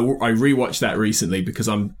I rewatched that recently because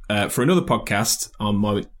I'm for another podcast on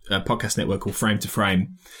my podcast network called Frame to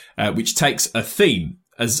Frame, which takes a theme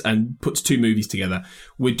and puts two movies together.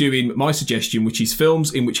 We're doing my suggestion, which is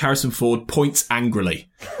films in which Harrison Ford points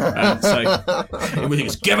angrily. So everything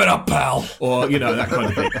is, give it up, pal, or that kind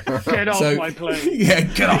of thing. Get off my plane. Yeah,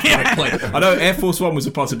 get off my plane. I know Air Force One was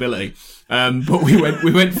a possibility, but we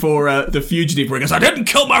went for The Fugitive, where he goes, I didn't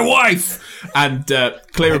kill my wife, and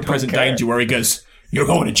Clear and Present Danger, where he goes, you're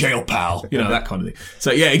going to jail, pal. That kind of thing.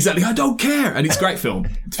 So, yeah, exactly. I don't care. And it's a great film,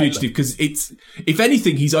 Fugitive, because if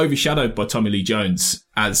anything, he's overshadowed by Tommy Lee Jones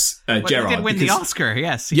as Gerard. He did win the Oscar,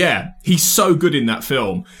 yes. Yeah, he's so good in that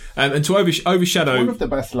film. And to overshadow... One of the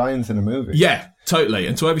best lines in a movie. Yeah, totally.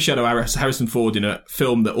 And to overshadow Harrison Ford in a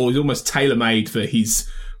film that is almost tailor-made for his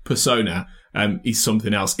persona is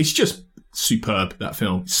something else. It's just superb, that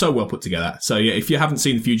film. So well put together. So, yeah, if you haven't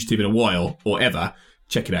seen The Fugitive in a while, or ever,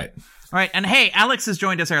 check it out. All right, and hey, Alex has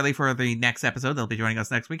joined us early for the next episode. They'll be joining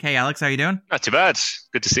us next week. Hey, Alex, how you doing? Not too bad.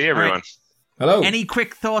 Good to see everyone. Right. Hello. Any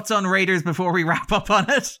quick thoughts on Raiders before we wrap up on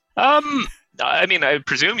it? I mean, I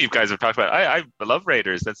presume you guys have talked about it. I love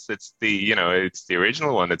Raiders. It's the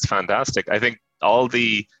original one. It's fantastic. I think all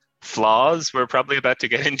the flaws we're probably about to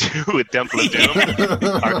get into with Temple of Doom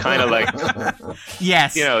are kind of like,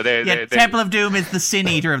 yes, Temple of Doom is the sin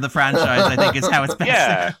eater of the franchise. I think is how it's best.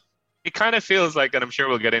 Yeah. It kind of feels like, and I'm sure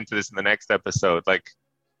we'll get into this in the next episode, like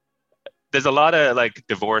there's a lot of like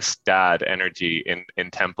divorced dad energy in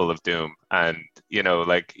Temple of Doom. And,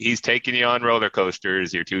 like he's taking you on roller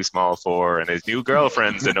coasters you're too small for, and his new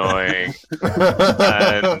girlfriend's annoying.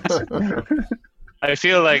 And I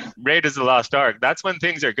feel like Raiders of the Lost Ark, that's when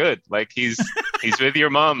things are good. Like he's with your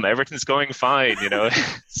mom, everything's going fine,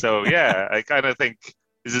 So yeah, I kind of think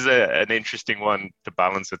this is an interesting one to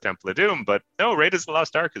balance with Temple of Doom, but no, Raiders of the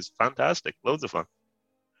Lost Ark is fantastic. Loads of fun.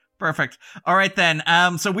 Perfect. All right, then.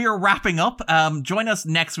 So we are wrapping up. Join us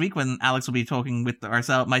next week when Alex will be talking with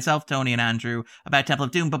myself, Tony, and Andrew about Temple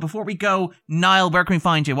of Doom. But before we go, Niall, where can we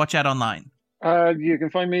find you? Watch out online. You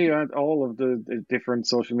can find me at all of the different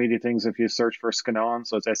social media things if you search for Scannain.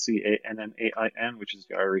 So it's SCANNAIN, which is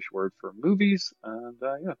the Irish word for movies. And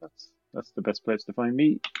that's the best place to find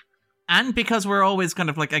me. And because we're always kind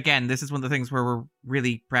of like, again, this is one of the things where we're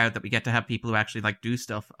really proud that we get to have people who actually like do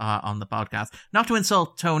stuff on the podcast. Not to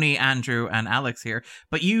insult Tony, Andrew, and Alex here,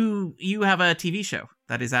 but you have a TV show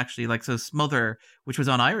that is actually like, so Smother, which was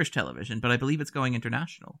on Irish television, but I believe it's going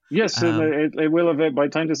international. Yes, it will have, by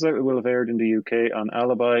the time this is out, it will have aired in the UK on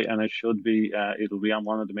Alibi, and it should be, it'll be on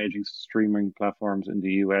one of the major streaming platforms in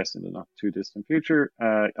the US in the not too distant future.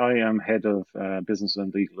 I am head of business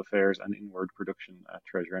and legal affairs and inward production at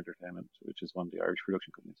Treasure Entertainment, which is one of the Irish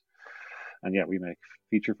production companies. And yeah, we make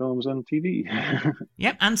feature films and TV.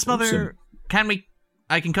 Yep, and Smother,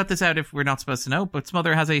 I can cut this out if we're not supposed to know, but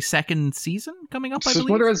Smother has a second season coming up, I believe?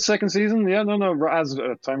 Smother has a second season, yeah, no. As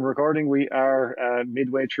time of recording, we are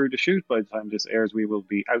midway through the shoot. By the time this airs, we will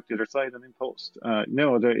be out the other side and in post.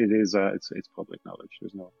 It's public knowledge.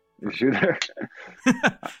 There's no issue there.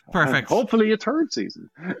 Perfect. And hopefully a third season.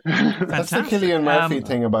 That's the Cillian Murphy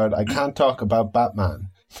thing about, I can't talk about Batman.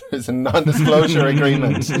 There's a non-disclosure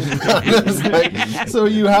agreement. So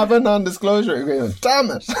you have a non-disclosure agreement. Damn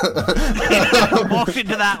it! Walked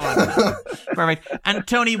into that one. Perfect. And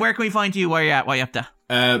Tony, where can we find you? Where you at? What you up to?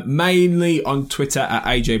 Mainly on Twitter at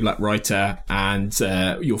AJ Black Writer, and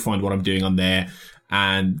you'll find what I'm doing on there.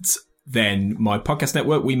 And then my podcast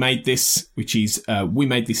network, We Made This, which is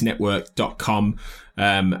wemadethisnetwork.com,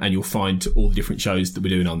 and you'll find all the different shows that we're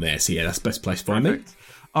doing on there. So yeah, that's the best place to find me.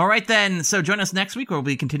 All right, then. So join us next week where we'll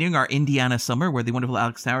be continuing our Indiana summer, where the wonderful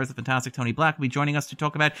Alex Towers, the fantastic Tony Black will be joining us to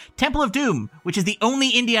talk about Temple of Doom, which is the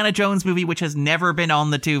only Indiana Jones movie which has never been on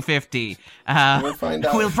the 250. We'll find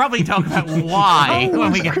out. We'll probably talk about why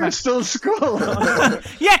when we get Crystal Skull.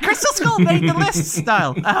 Yeah, Crystal Skull made the list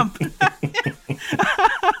style.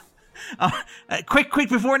 Quick,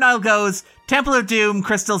 before Niall goes, Temple of Doom,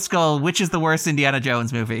 Crystal Skull, which is the worst Indiana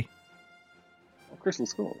Jones movie? Crystal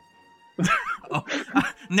Skull.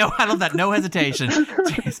 No, I love that. No hesitation.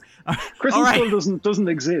 Jeez. Crystal Skull doesn't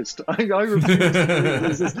exist. I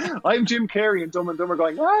refuse. I'm Jim Carrey and Dumb and Dumber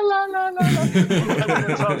going la la la la la.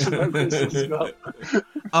 Everyone talks about Crystal Skull.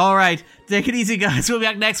 All right, take it easy, guys. We'll be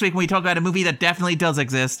back next week when we talk about a movie that definitely does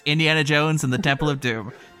exist: Indiana Jones and the Temple of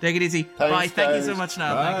Doom. Take it easy. Thanks, bye. Thank you guys. so much,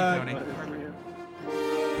 Niall. Thank you, Tony.